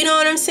 You know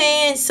what I'm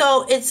saying?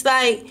 So it's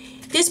like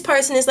this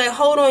person is like,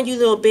 hold on, you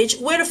little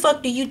bitch. Where the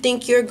fuck do you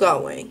think you're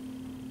going?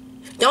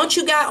 Don't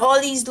you got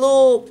all these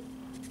little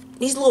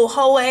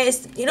hoe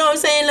ass, you know what I'm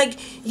saying? Like,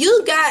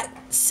 you got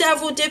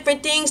several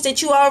different things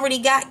that you already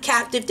got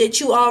captive, that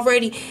you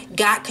already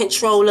got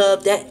control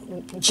of,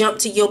 that jump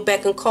to your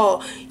beck and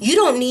call. You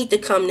don't need to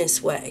come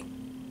this way.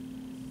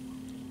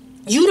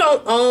 You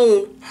don't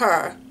own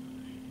her.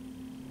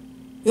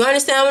 You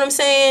understand what I'm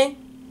saying?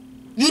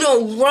 You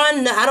don't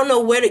run I don't know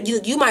where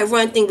you might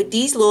run things with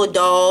these little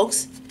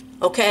dogs,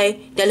 okay,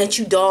 that let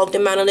you dog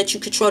them out and let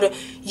you control them.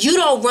 You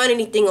don't run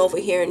anything over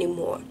here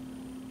anymore.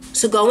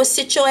 So go and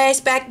sit your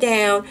ass back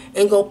down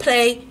and go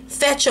play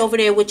fetch over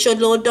there with your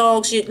little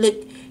dogs,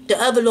 the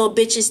other little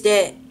bitches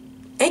that,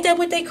 ain't that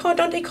what they call,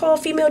 don't they call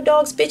female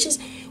dogs bitches?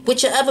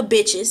 With your other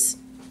bitches,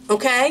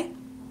 okay?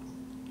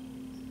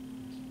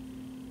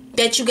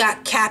 That you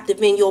got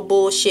captive in your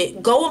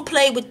bullshit. Go and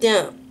play with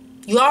them.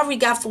 You already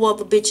got 4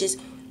 other bitches.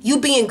 You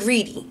being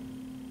greedy.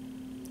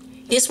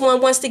 This one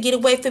wants to get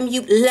away from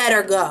you, let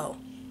her go.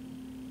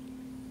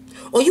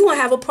 Or you won't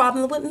have a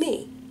problem with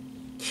me.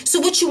 So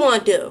what you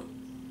want to do?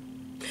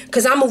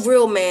 Because I'm a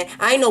real man.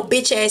 I ain't no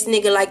bitch ass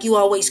nigga like you,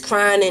 always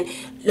crying and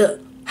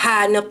look,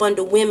 hiding up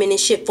under women and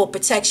shit for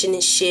protection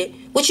and shit.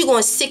 What, you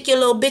gonna sick your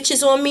little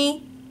bitches on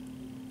me?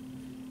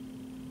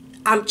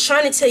 I'm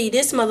trying to tell you,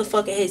 this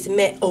motherfucker has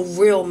met a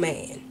real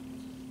man.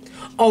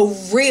 A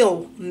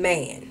real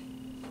man.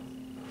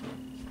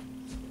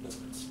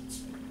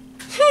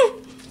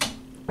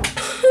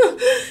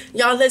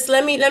 Y'all,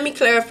 let me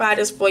clarify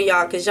this for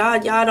y'all, because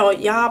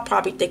y'all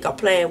probably think I'm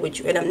playing with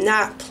you, and I'm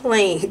not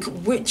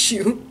playing with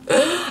you.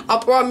 I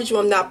promise you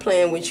I'm not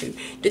playing with you.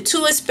 The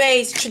Two of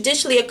Spades,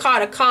 traditionally a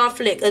card of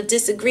conflict, of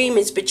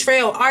disagreements,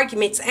 betrayal,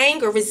 arguments,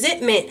 anger,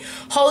 resentment,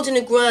 holding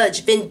a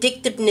grudge,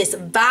 vindictiveness,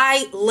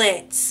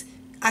 violence.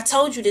 I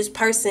told you this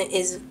person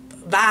is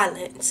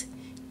violent.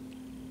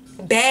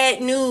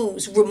 Bad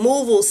news,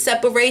 removal,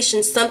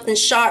 separation, something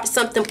sharp,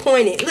 something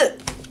pointed. Look.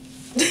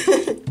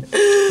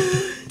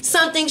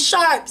 Something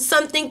sharp,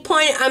 something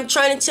pointed. I'm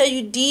trying to tell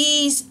you,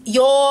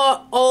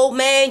 your old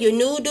man, your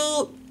new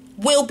dude,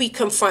 will be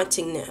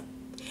confronting them.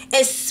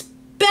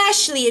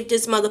 Especially if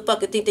this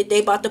motherfucker think that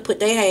they about to put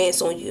their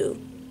hands on you.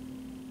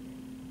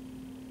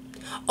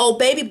 Oh,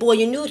 baby boy,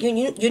 your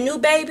new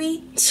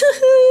baby?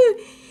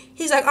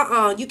 He's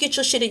like, you get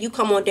your shit and you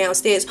come on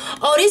downstairs.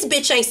 Oh, this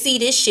bitch ain't see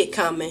this shit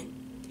coming.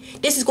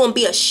 This is going to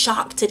be a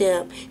shock to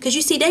them. Because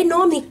you see, they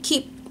normally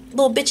keep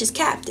little bitches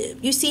captive.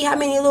 You see how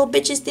many little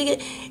bitches think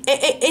it?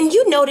 And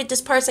you know that this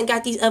person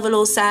got these other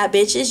little side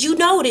bitches. You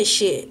know this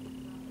shit.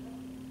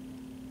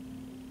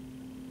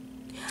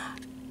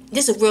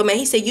 This is real, man.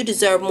 He said you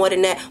deserve more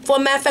than that. For a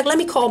matter of fact, let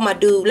me call my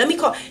dude.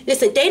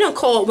 Listen, they done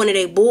called one of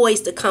their boys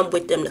to come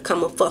with them to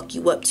come and fuck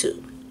you up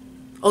too.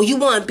 Oh, you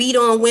want to beat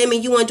on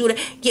women? You want to do that?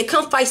 Yeah,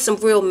 come fight some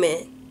real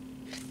men.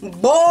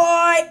 Boy,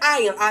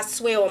 I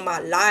swear on my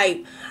life.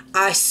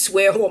 I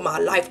swear on my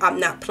life, I'm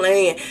not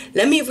playing.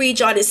 Let me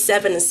read y'all this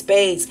Seven of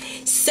Spades.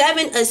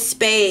 Seven of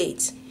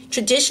Spades.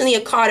 Traditionally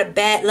a card of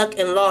bad luck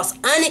and loss.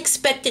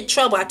 Unexpected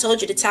trouble. I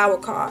told you the Tower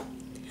card.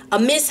 A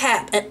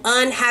mishap, an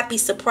unhappy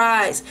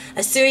surprise,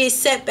 a serious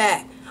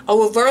setback, a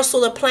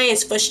reversal of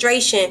plans,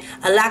 frustration,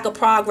 a lack of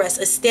progress,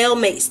 a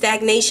stalemate,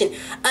 stagnation,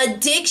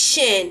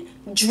 addiction,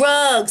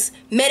 drugs,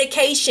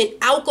 medication,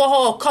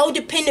 alcohol,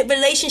 codependent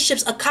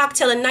relationships, a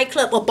cocktail, a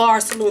nightclub, a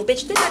bar, saloon.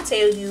 Bitch, didn't I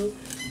tell you?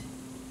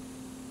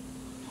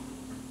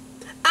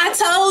 I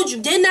told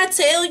you. Didn't I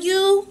tell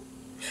you?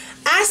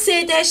 I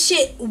said that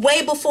shit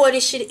way before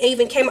this shit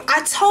even came out.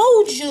 I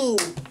told you.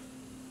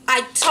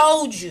 I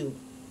told you.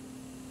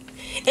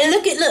 And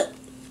look.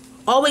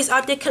 Always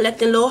out there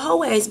collecting little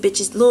hoe ass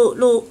bitches.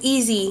 Little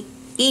easy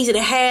to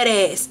had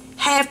ass,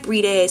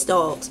 half-breed ass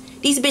dogs.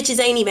 These bitches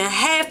ain't even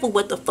half of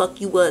what the fuck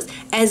you was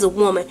as a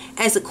woman,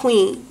 as a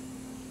queen.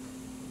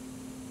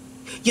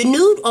 Your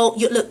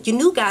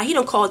new guy, he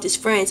done called his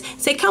friends.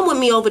 Say, come with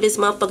me over this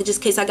motherfucker just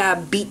in case I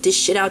gotta beat this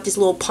shit out this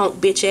little punk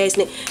bitch ass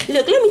nigga.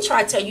 Look, let me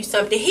try to tell you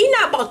something. He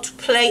not about to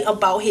play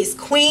about his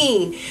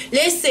queen.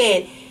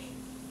 Listen,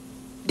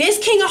 this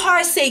King of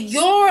Hearts said,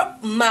 you're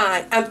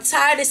mine. I'm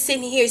tired of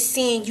sitting here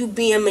seeing you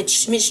being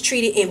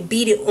mistreated and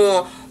beaten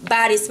on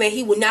by this man.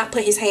 He will not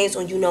put his hands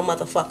on you no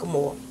motherfucker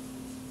more.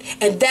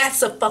 And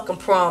that's a fucking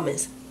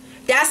promise.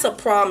 That's a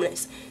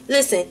promise.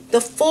 Listen, the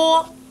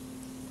four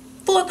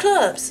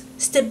clubs.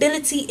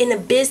 Stability in a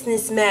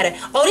business matter.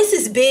 Oh, this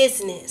is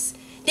business.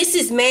 This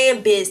is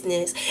man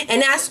business.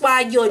 And that's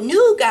why your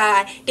new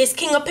guy, this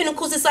King of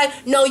Pentacles, is like,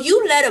 no,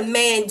 you let a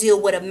man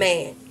deal with a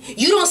man.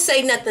 You don't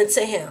say nothing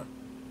to him.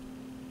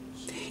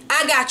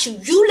 I got you.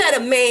 You let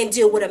a man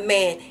deal with a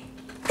man.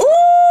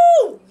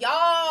 Ooh,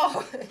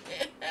 y'all.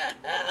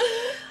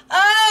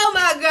 Oh,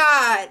 my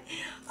God.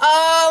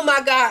 Oh,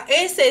 my God.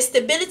 It says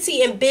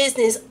stability in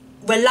business,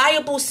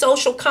 reliable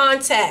social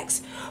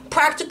contacts,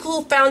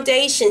 practical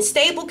foundation,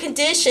 stable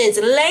conditions,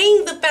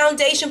 laying the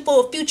foundation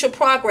for future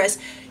progress,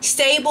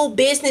 stable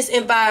business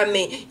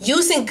environment,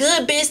 using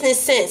good business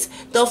sense,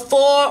 the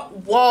four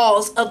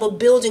walls of a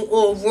building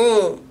or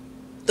room,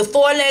 the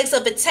four legs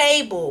of a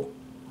table,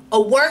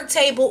 a work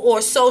table or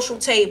a social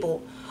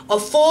table, a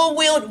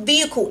four-wheeled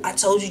vehicle. I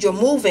told you you're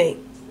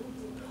moving.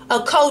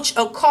 A coach,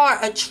 a car,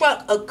 a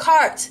truck, a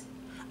cart,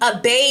 a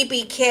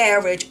baby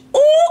carriage.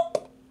 Ooh!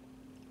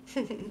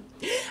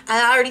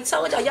 I already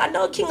told y'all. Y'all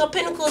know King of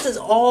Pentacles is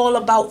all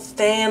about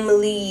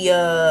family.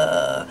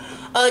 A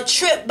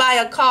trip by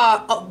a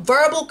car, a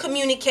verbal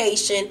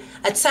communication,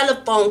 a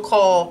telephone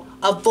call,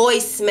 a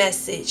voice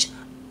message,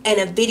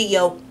 and a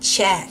video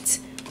chat.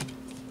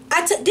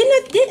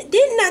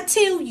 Didn't I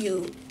tell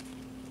you?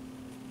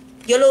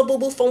 Your little boo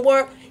boo from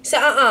work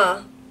said,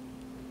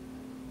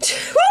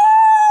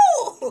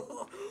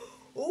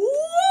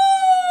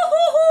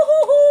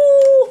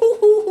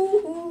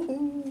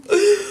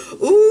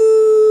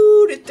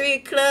 Ooh, the Three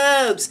of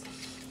Clubs.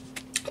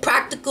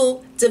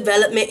 Practical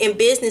development in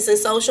business and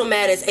social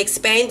matters,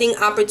 expanding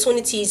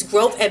opportunities,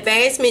 growth,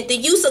 advancement, the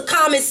use of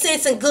common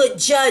sense and good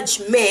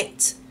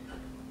judgment.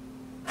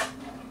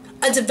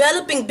 A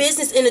developing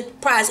business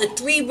enterprise, a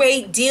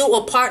three-way deal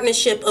or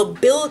partnership, a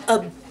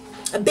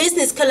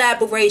business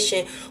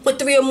collaboration with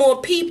three or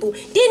more people.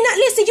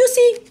 Listen, you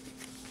see,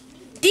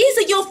 these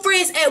are your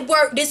friends at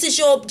work. This is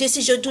your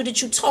dude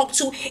that you talk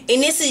to,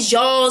 and this is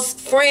y'all's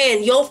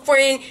friend, your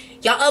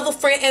other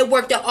friend at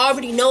work that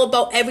already know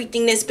about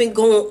everything that's been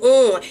going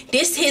on.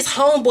 This his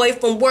homeboy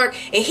from work,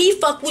 and he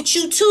fuck with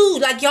you too.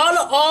 Like y'all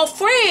are all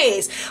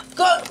friends.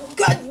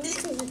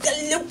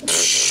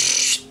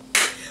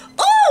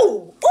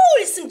 Ooh,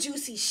 it's some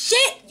juicy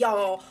shit,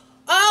 y'all.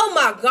 Oh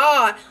my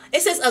God.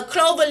 It says a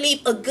clover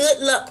leaf, a good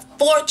luck,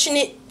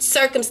 fortunate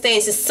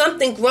circumstances,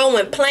 something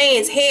growing,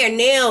 plans, hair,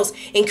 nails,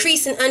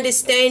 increasing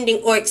understanding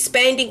or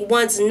expanding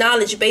one's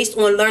knowledge based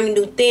on learning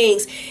new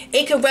things.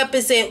 It can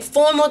represent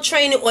formal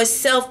training or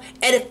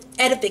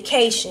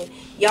self-edification.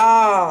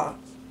 Y'all.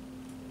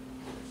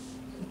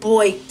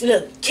 Boy,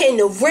 look, can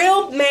the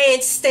real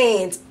man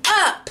stand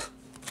up?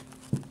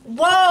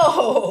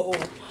 Whoa.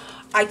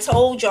 I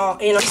told y'all,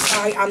 and I'm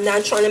sorry, I'm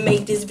not trying to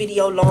make this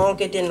video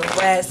longer than the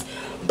rest,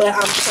 but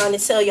I'm trying to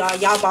tell y'all,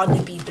 y'all about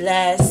to be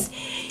blessed.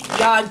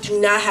 Y'all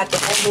do not have to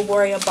ever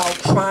worry about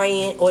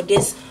crying or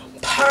this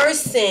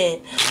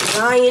person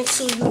lying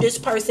to you, this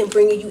person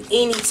bringing you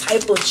any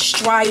type of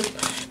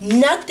strife,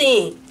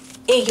 nothing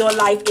in your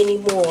life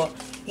anymore.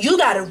 You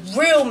got a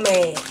real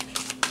man,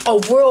 a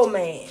real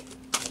man,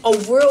 a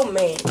real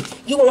man.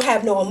 You won't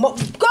have no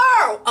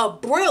girl, a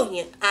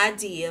brilliant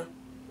idea.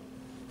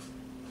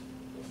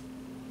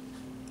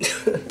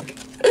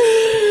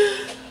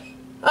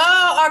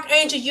 Oh,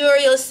 Archangel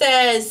Uriel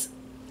says,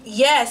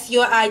 yes,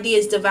 your idea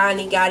is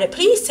divinely guided.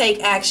 Please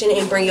take action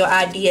and bring your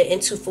idea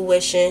into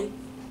fruition.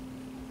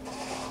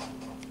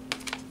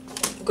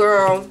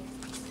 Girl,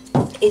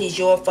 it is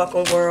your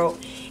fucking world.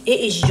 It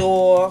is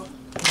your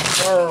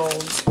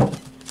world.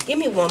 Give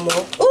me one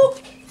more. Ooh,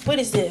 what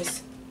is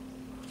this?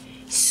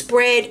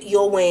 Spread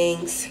your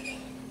wings.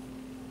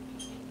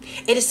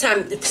 It is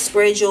time to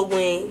spread your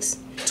wings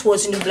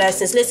towards new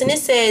blessings. Listen, it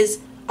says,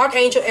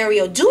 Archangel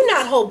Ariel, do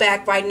not hold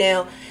back right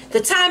now.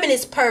 The timing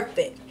is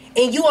perfect,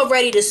 and you are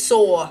ready to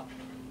soar.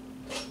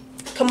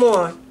 Come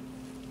on.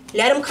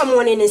 Let him come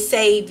on in and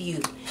save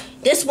you.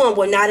 This one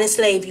will not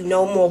enslave you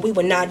no more. We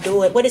will not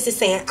do it. What is it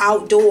saying?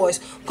 Outdoors.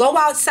 Go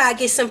outside,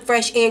 get some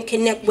fresh air, and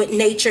connect with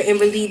nature and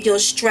relieve your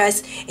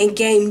stress and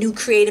gain new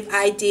creative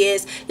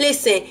ideas.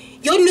 Listen,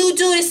 your new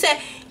dude is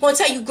gonna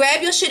tell you,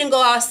 grab your shit and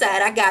go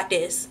outside. I got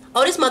this.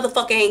 Oh, this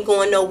motherfucker ain't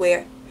going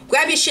nowhere.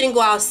 Grab your shit and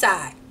go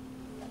outside.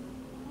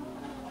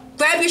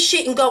 Grab your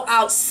shit and go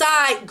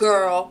outside,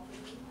 girl.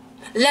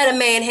 Let a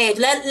man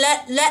handle.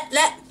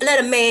 Let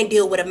a man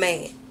deal with a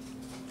man.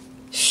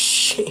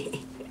 Shit.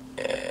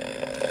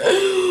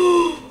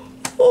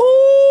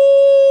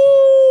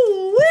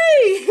 Ooh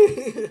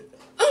wee.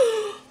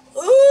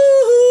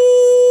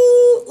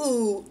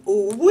 Ooh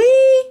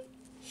wee.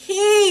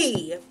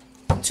 He.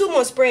 2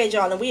 more spreads,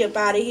 y'all, and we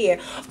about it here.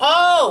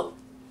 Oh.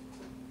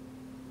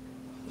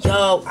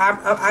 Yo,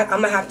 I'm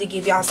gonna have to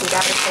give y'all some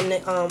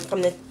guidance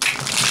from the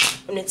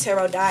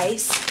tarot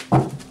dice.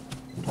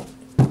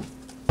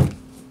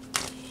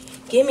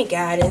 Give me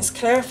guidance.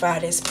 Clarify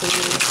this,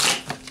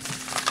 please.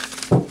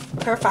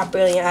 Clarify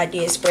brilliant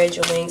ideas. Spread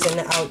your wings in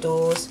the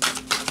outdoors.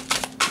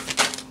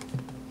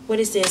 What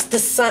is this? The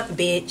sun,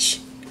 bitch.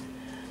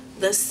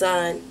 The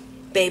sun.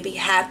 Baby,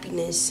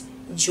 happiness,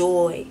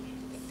 joy,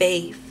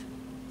 faith,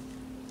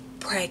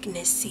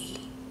 pregnancy.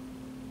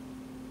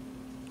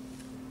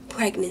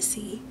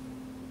 Pregnancy.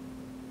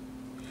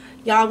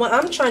 Y'all, what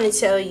I'm trying to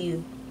tell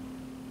you,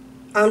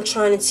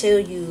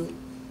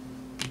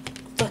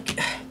 fuck,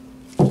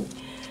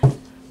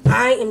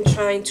 I am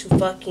trying to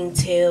fucking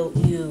tell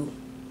you.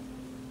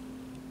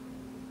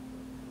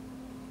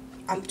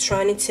 I'm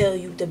trying to tell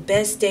you the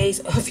best days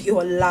of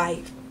your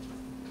life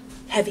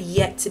have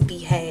yet to be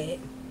had.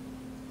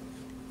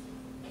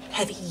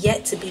 Have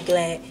yet to be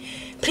glad.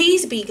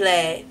 Please be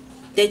glad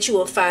that you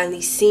are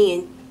finally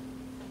seeing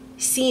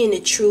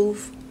the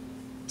truth.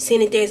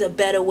 Seeing that there's a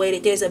better way,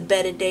 that there's a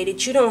better day,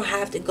 that you don't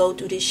have to go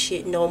through this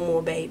shit no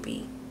more,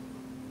 baby.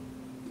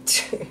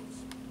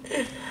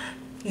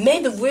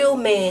 May the real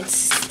man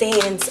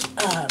stands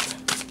up.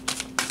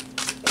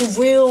 The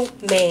real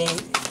man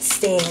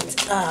stands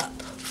up.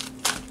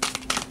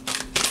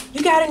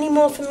 You got any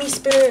more for me,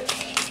 Spirit?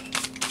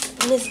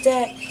 On this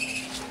deck?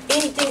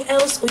 Anything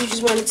else? Or you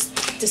just wanted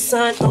the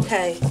sun?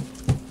 Okay.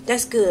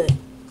 That's good.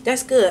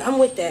 That's good. I'm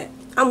with that.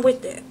 I'm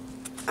with that.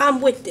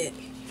 I'm with it.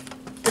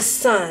 The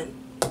sun.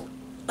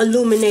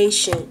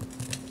 Illumination,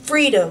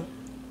 freedom,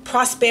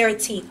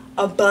 prosperity,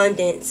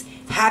 abundance,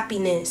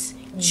 happiness,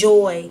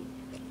 joy,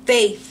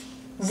 faith,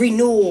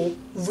 renewal,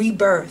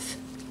 rebirth,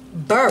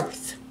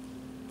 birth.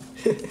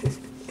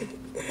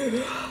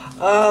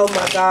 Oh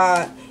my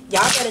God.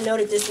 Y'all gotta know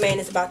that this man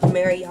is about to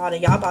marry y'all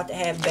and y'all about to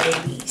have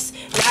babies.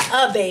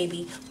 Not a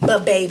baby,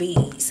 but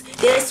babies.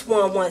 This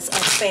one wants a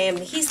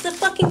family. He's the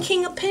fucking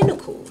King of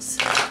Pentacles.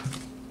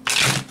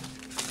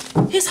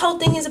 His whole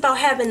thing is about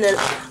having a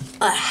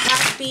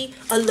happy,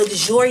 a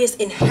luxurious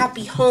and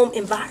happy home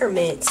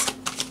environment.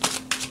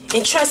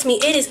 And trust me,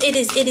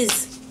 it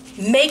is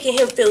making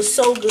him feel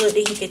so good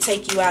that he can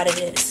take you out of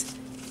this.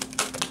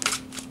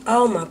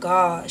 Oh my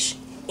gosh.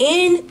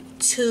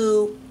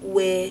 Intuition.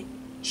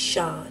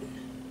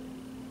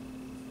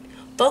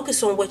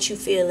 Focus on what you're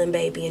feeling,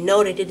 baby, and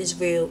know that it is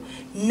real.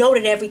 Know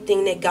that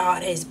everything that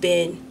God has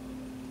been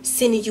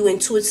sending you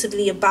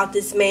intuitively about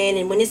this man,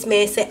 and when this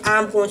man said,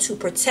 I'm going to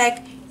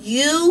protect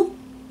you,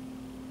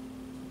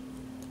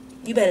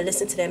 you better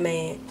listen to that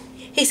man.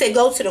 He said,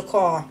 go to the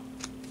car.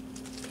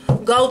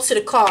 Go to the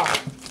car.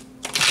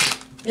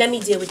 Let me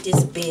deal with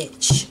this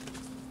bitch.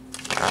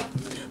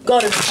 Go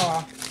to the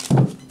car.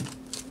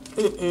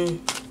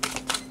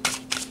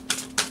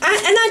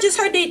 And I just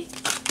heard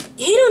that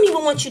he don't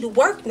even want you to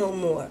work no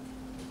more.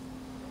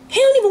 He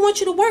don't even want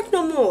you to work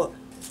no more.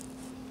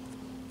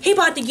 He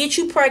about to get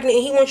you pregnant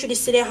and he wants you to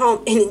sit at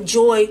home and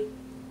enjoy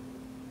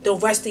the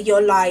rest of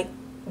your life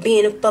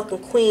being a fucking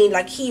queen.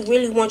 Like, he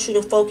really wants you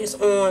to focus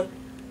on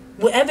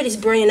whatever this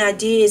brilliant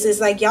idea is.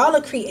 It's like, y'all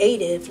are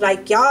creative.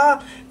 Like,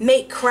 y'all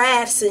make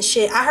crafts and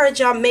shit. I heard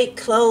y'all make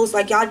clothes.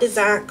 Like, y'all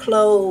design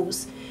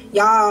clothes.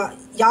 Y'all,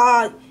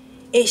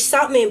 it's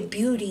something in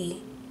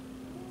beauty.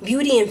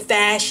 Beauty and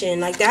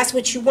fashion. Like, that's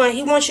what you want.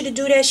 He wants you to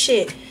do that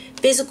shit.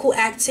 Physical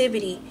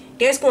activity.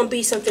 There's going to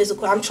be some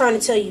physical. I'm trying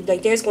to tell you,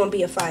 like, there's going to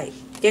be a fight.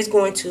 There's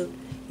going to.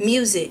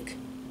 Music.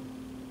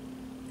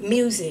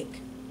 Music.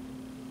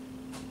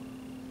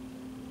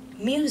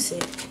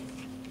 Music.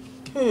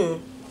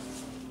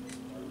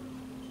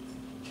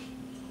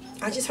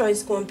 I just heard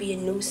it's going to be a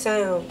new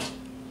sound.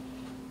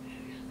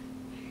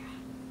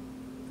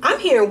 I'm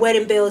hearing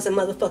wedding bells and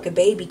motherfucking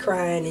baby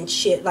crying and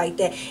shit like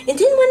that. And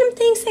didn't one of them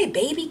things say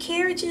baby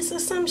carriages or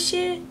some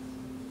shit?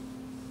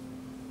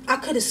 I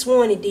could have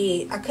sworn it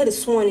did. I could have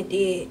sworn it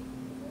did.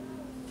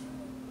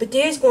 But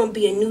there's going to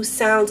be a new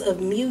sound of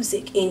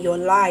music in your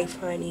life,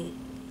 honey.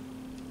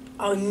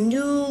 A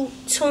new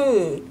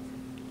tune.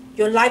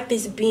 Your life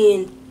is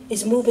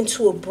moving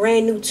to a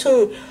brand new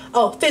tune.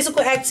 Oh,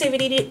 physical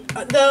activity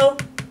though.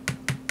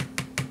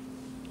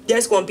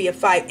 There's going to be a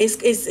fight.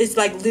 It's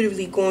like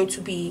literally going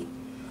to be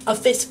a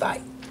fist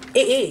fight.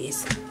 It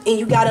is. And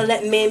you got to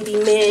let men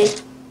be men.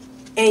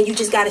 And you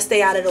just got to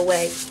stay out of the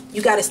way.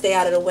 You got to stay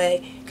out of the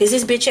way. Because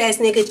this bitch ass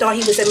nigga thought he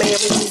was a man when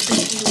he was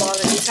beating you all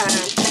of the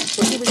time.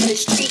 When he was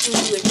mistreating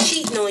you and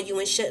cheating on you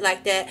and shit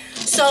like that.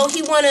 So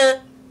he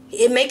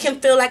it make him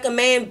feel like a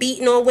man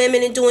beating on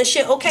women and doing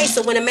shit. Okay,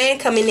 so when a man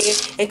come in there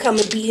and come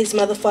and beat his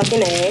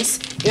motherfucking ass,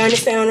 you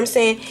understand what I'm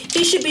saying?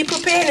 He should be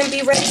prepared and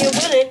be ready and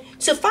willing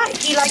to fight.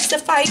 He likes to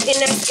fight, and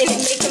it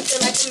make him feel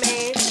like a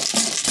man.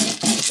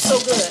 So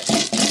good.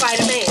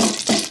 Fight a man.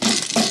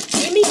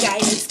 Give me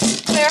guidance.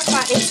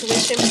 Clarify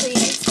intuition,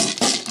 please.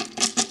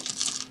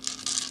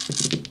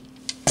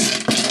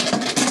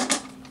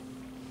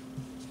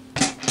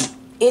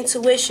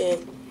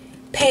 Intuition.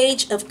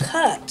 Page of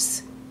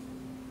Cups.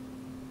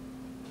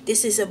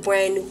 This is a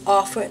brand new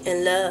offer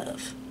in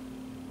love.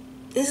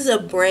 This is a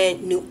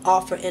brand new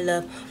offer in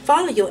love.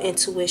 Follow your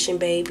intuition,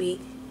 baby.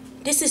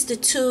 This is the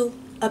Two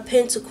of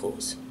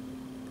Pentacles.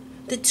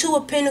 The Two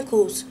of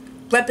Pentacles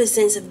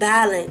represents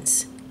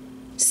balance,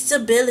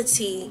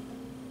 stability.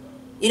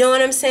 You know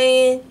what I'm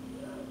saying?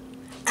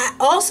 It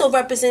also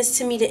represents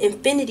to me the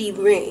infinity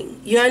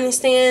ring. You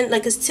understand?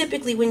 Like, it's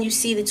typically when you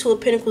see the Two of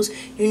Pentacles,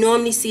 you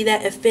normally see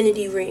that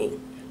infinity ring.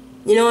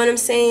 You know what I'm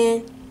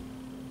saying?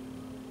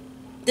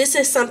 This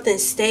is something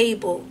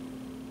stable.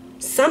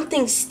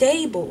 Something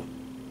stable.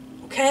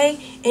 Okay?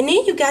 And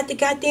then you got the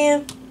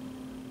goddamn,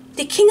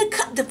 the King of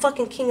Cups, the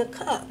fucking King of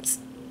Cups.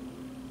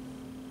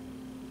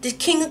 The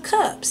King of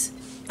Cups.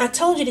 I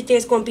told you that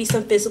there's going to be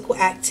some physical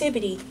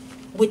activity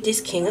with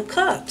this King of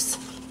Cups.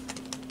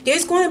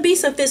 There's going to be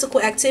some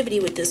physical activity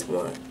with this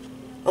one.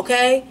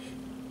 Okay?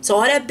 So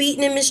all that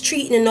beating and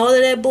mistreating and all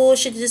of that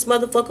bullshit that this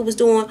motherfucker was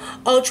doing,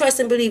 oh, trust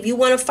and believe. You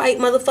want to fight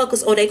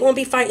motherfuckers, or they going to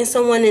be fighting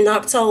someone in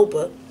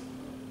October.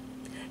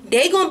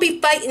 They going to be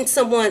fighting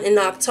someone in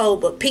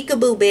October.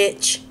 Peekaboo,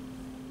 bitch.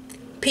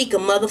 Peek a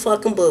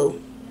motherfucking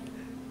boo.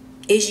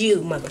 It's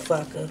you,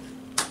 motherfucker.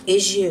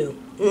 It's you.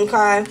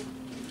 Okay?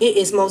 It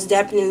is most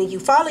definitely you.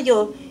 Follow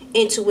your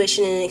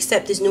intuition and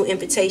accept this new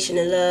invitation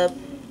in love.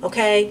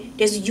 Okay?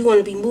 You want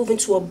to be moving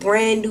to a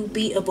brand new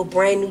beat of a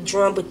brand new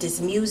drum with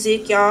this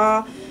music,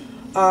 y'all.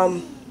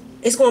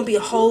 It's going to be a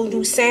whole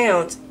new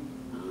sound.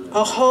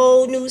 A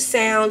whole new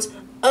sound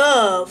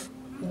of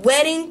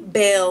wedding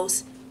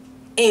bells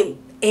and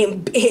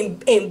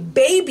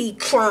baby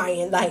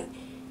crying, like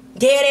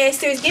dead ass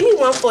serious. Give me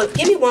one for the sun.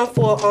 Give me one for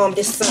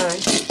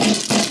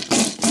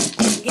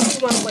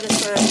the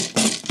sun.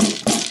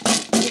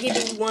 Let me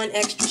give you one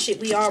extra shit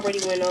we already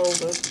went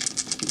over.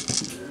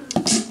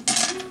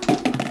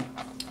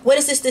 What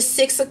is this? The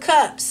Six of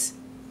Cups.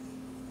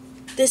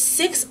 The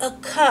Six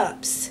of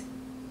Cups.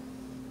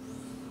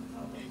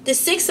 The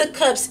Six of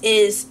Cups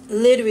is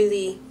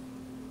literally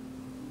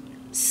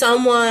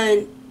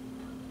someone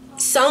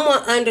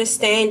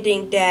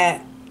understanding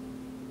that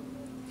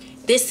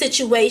this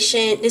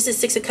situation, this is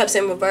Six of Cups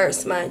in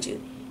reverse, mind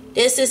you.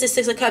 This is the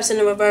Six of Cups in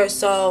the reverse.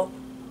 So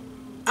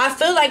I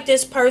feel like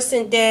this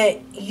person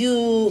that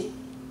you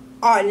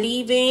are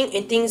leaving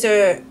and things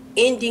are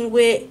ending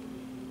with,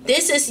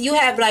 you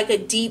have like a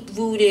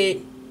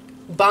deep-rooted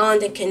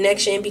bond and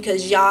connection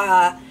because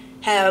y'all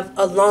have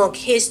a long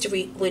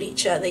history with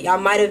each other. Y'all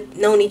might have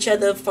known each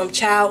other from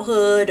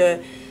childhood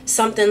or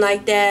something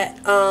like that.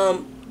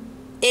 And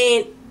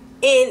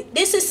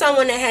this is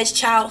someone that has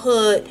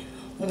childhood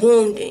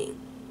wounding.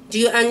 Do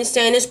you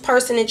understand? This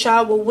person that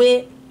y'all were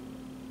with.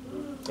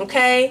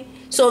 Okay?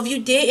 So if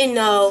you didn't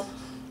know,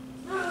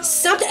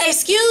 something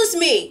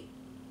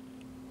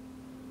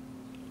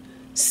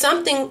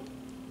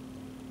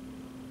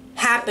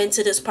happened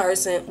to this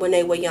person when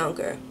they were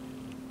younger.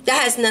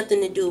 That has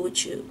nothing to do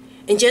with you.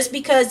 And just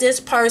because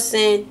this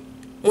person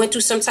went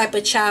through some type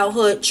of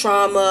childhood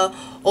trauma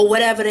or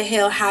whatever the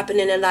hell happened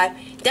in their life,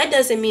 that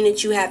doesn't mean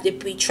that you have to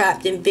be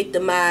trapped and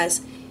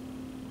victimized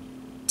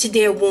to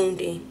their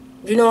wounding.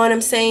 You know what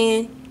I'm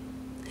saying?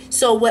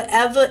 So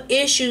whatever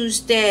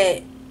issues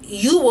that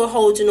you were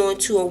holding on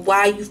to and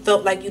why you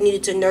felt like you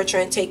needed to nurture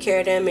and take care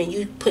of them, and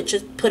you put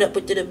up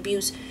with the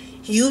abuse,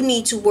 you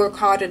need to work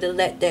harder to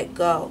let that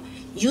go.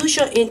 Use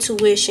your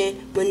intuition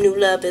when new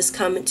love is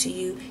coming to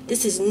you.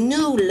 This is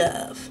new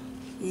love.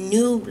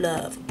 New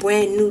love.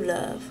 Brand new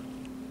love.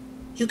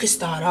 You can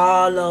start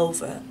all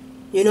over.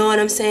 You know what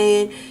I'm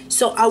saying?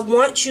 So I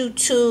want you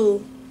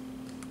to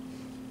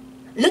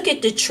look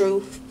at the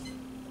truth.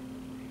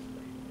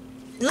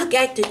 Look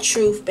at the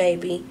truth,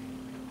 baby.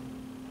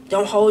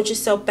 Don't hold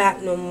yourself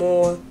back no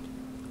more.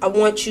 I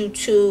want you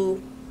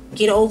to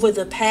get over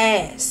the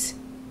past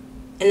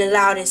and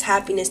allow this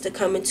happiness to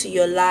come into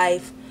your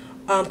life.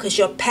 Because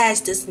your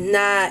past does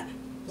not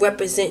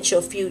represent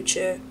your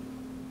future.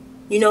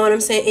 You know what I'm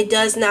saying? It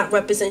does not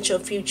represent your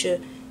future.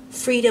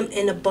 Freedom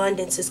and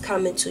abundance is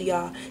coming to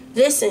y'all.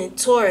 Listen,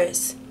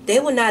 Taurus, they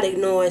will not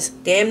ignore us.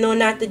 Damn no,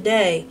 not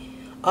today.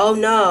 Oh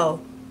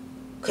no.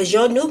 Because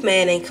your new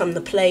man ain't come to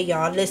play,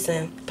 y'all.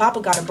 Listen,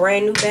 Papa got a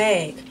brand new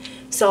bag.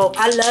 So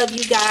I love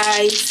you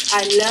guys.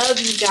 I love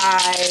you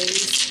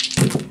guys.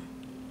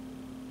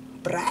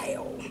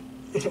 Brio.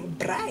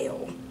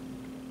 Brio.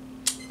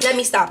 Let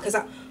me stop because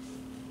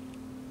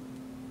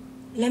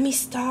let me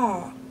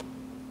stop.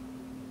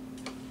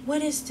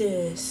 What is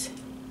this?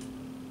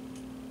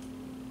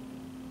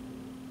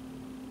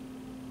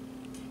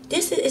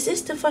 Is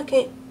this the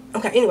fucking...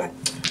 Okay, anyway.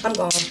 I'm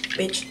gone,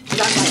 bitch. Y'all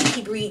gotta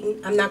keep reading.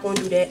 I'm not gonna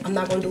do that. I'm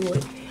not gonna do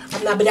it.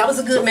 I'm not, but that was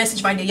a good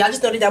message right there. Y'all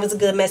just know that was a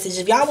good message.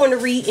 If y'all want to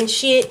read and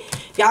shit,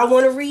 y'all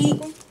want to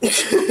read,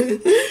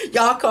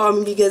 y'all call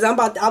me because I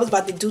was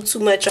about to do too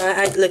much.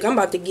 Look, I'm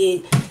about to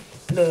get...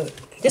 Look.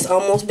 This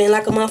almost been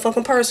like a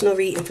motherfucking personal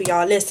reading for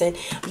y'all. Listen,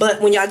 but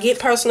when y'all get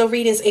personal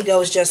readings, it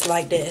goes just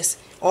like this.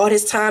 All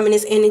this time and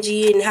this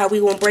energy and how we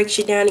gonna break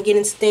shit down and get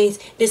into things,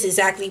 this is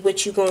exactly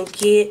what you gonna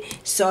get.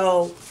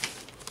 So,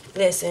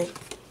 listen,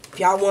 if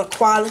y'all want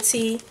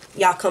quality,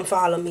 y'all come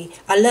follow me.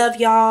 I love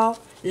y'all.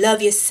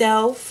 Love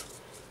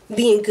yourself.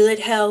 Be in good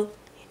health.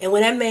 And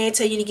when that man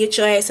tell you to get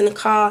your ass in the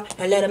car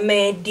and let a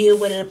man deal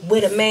with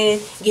a man,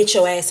 get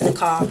your ass in the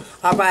car.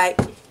 All right?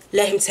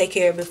 Let him take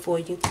care of it for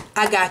you.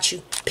 I got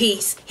you.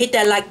 Peace. Hit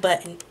that like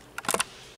button.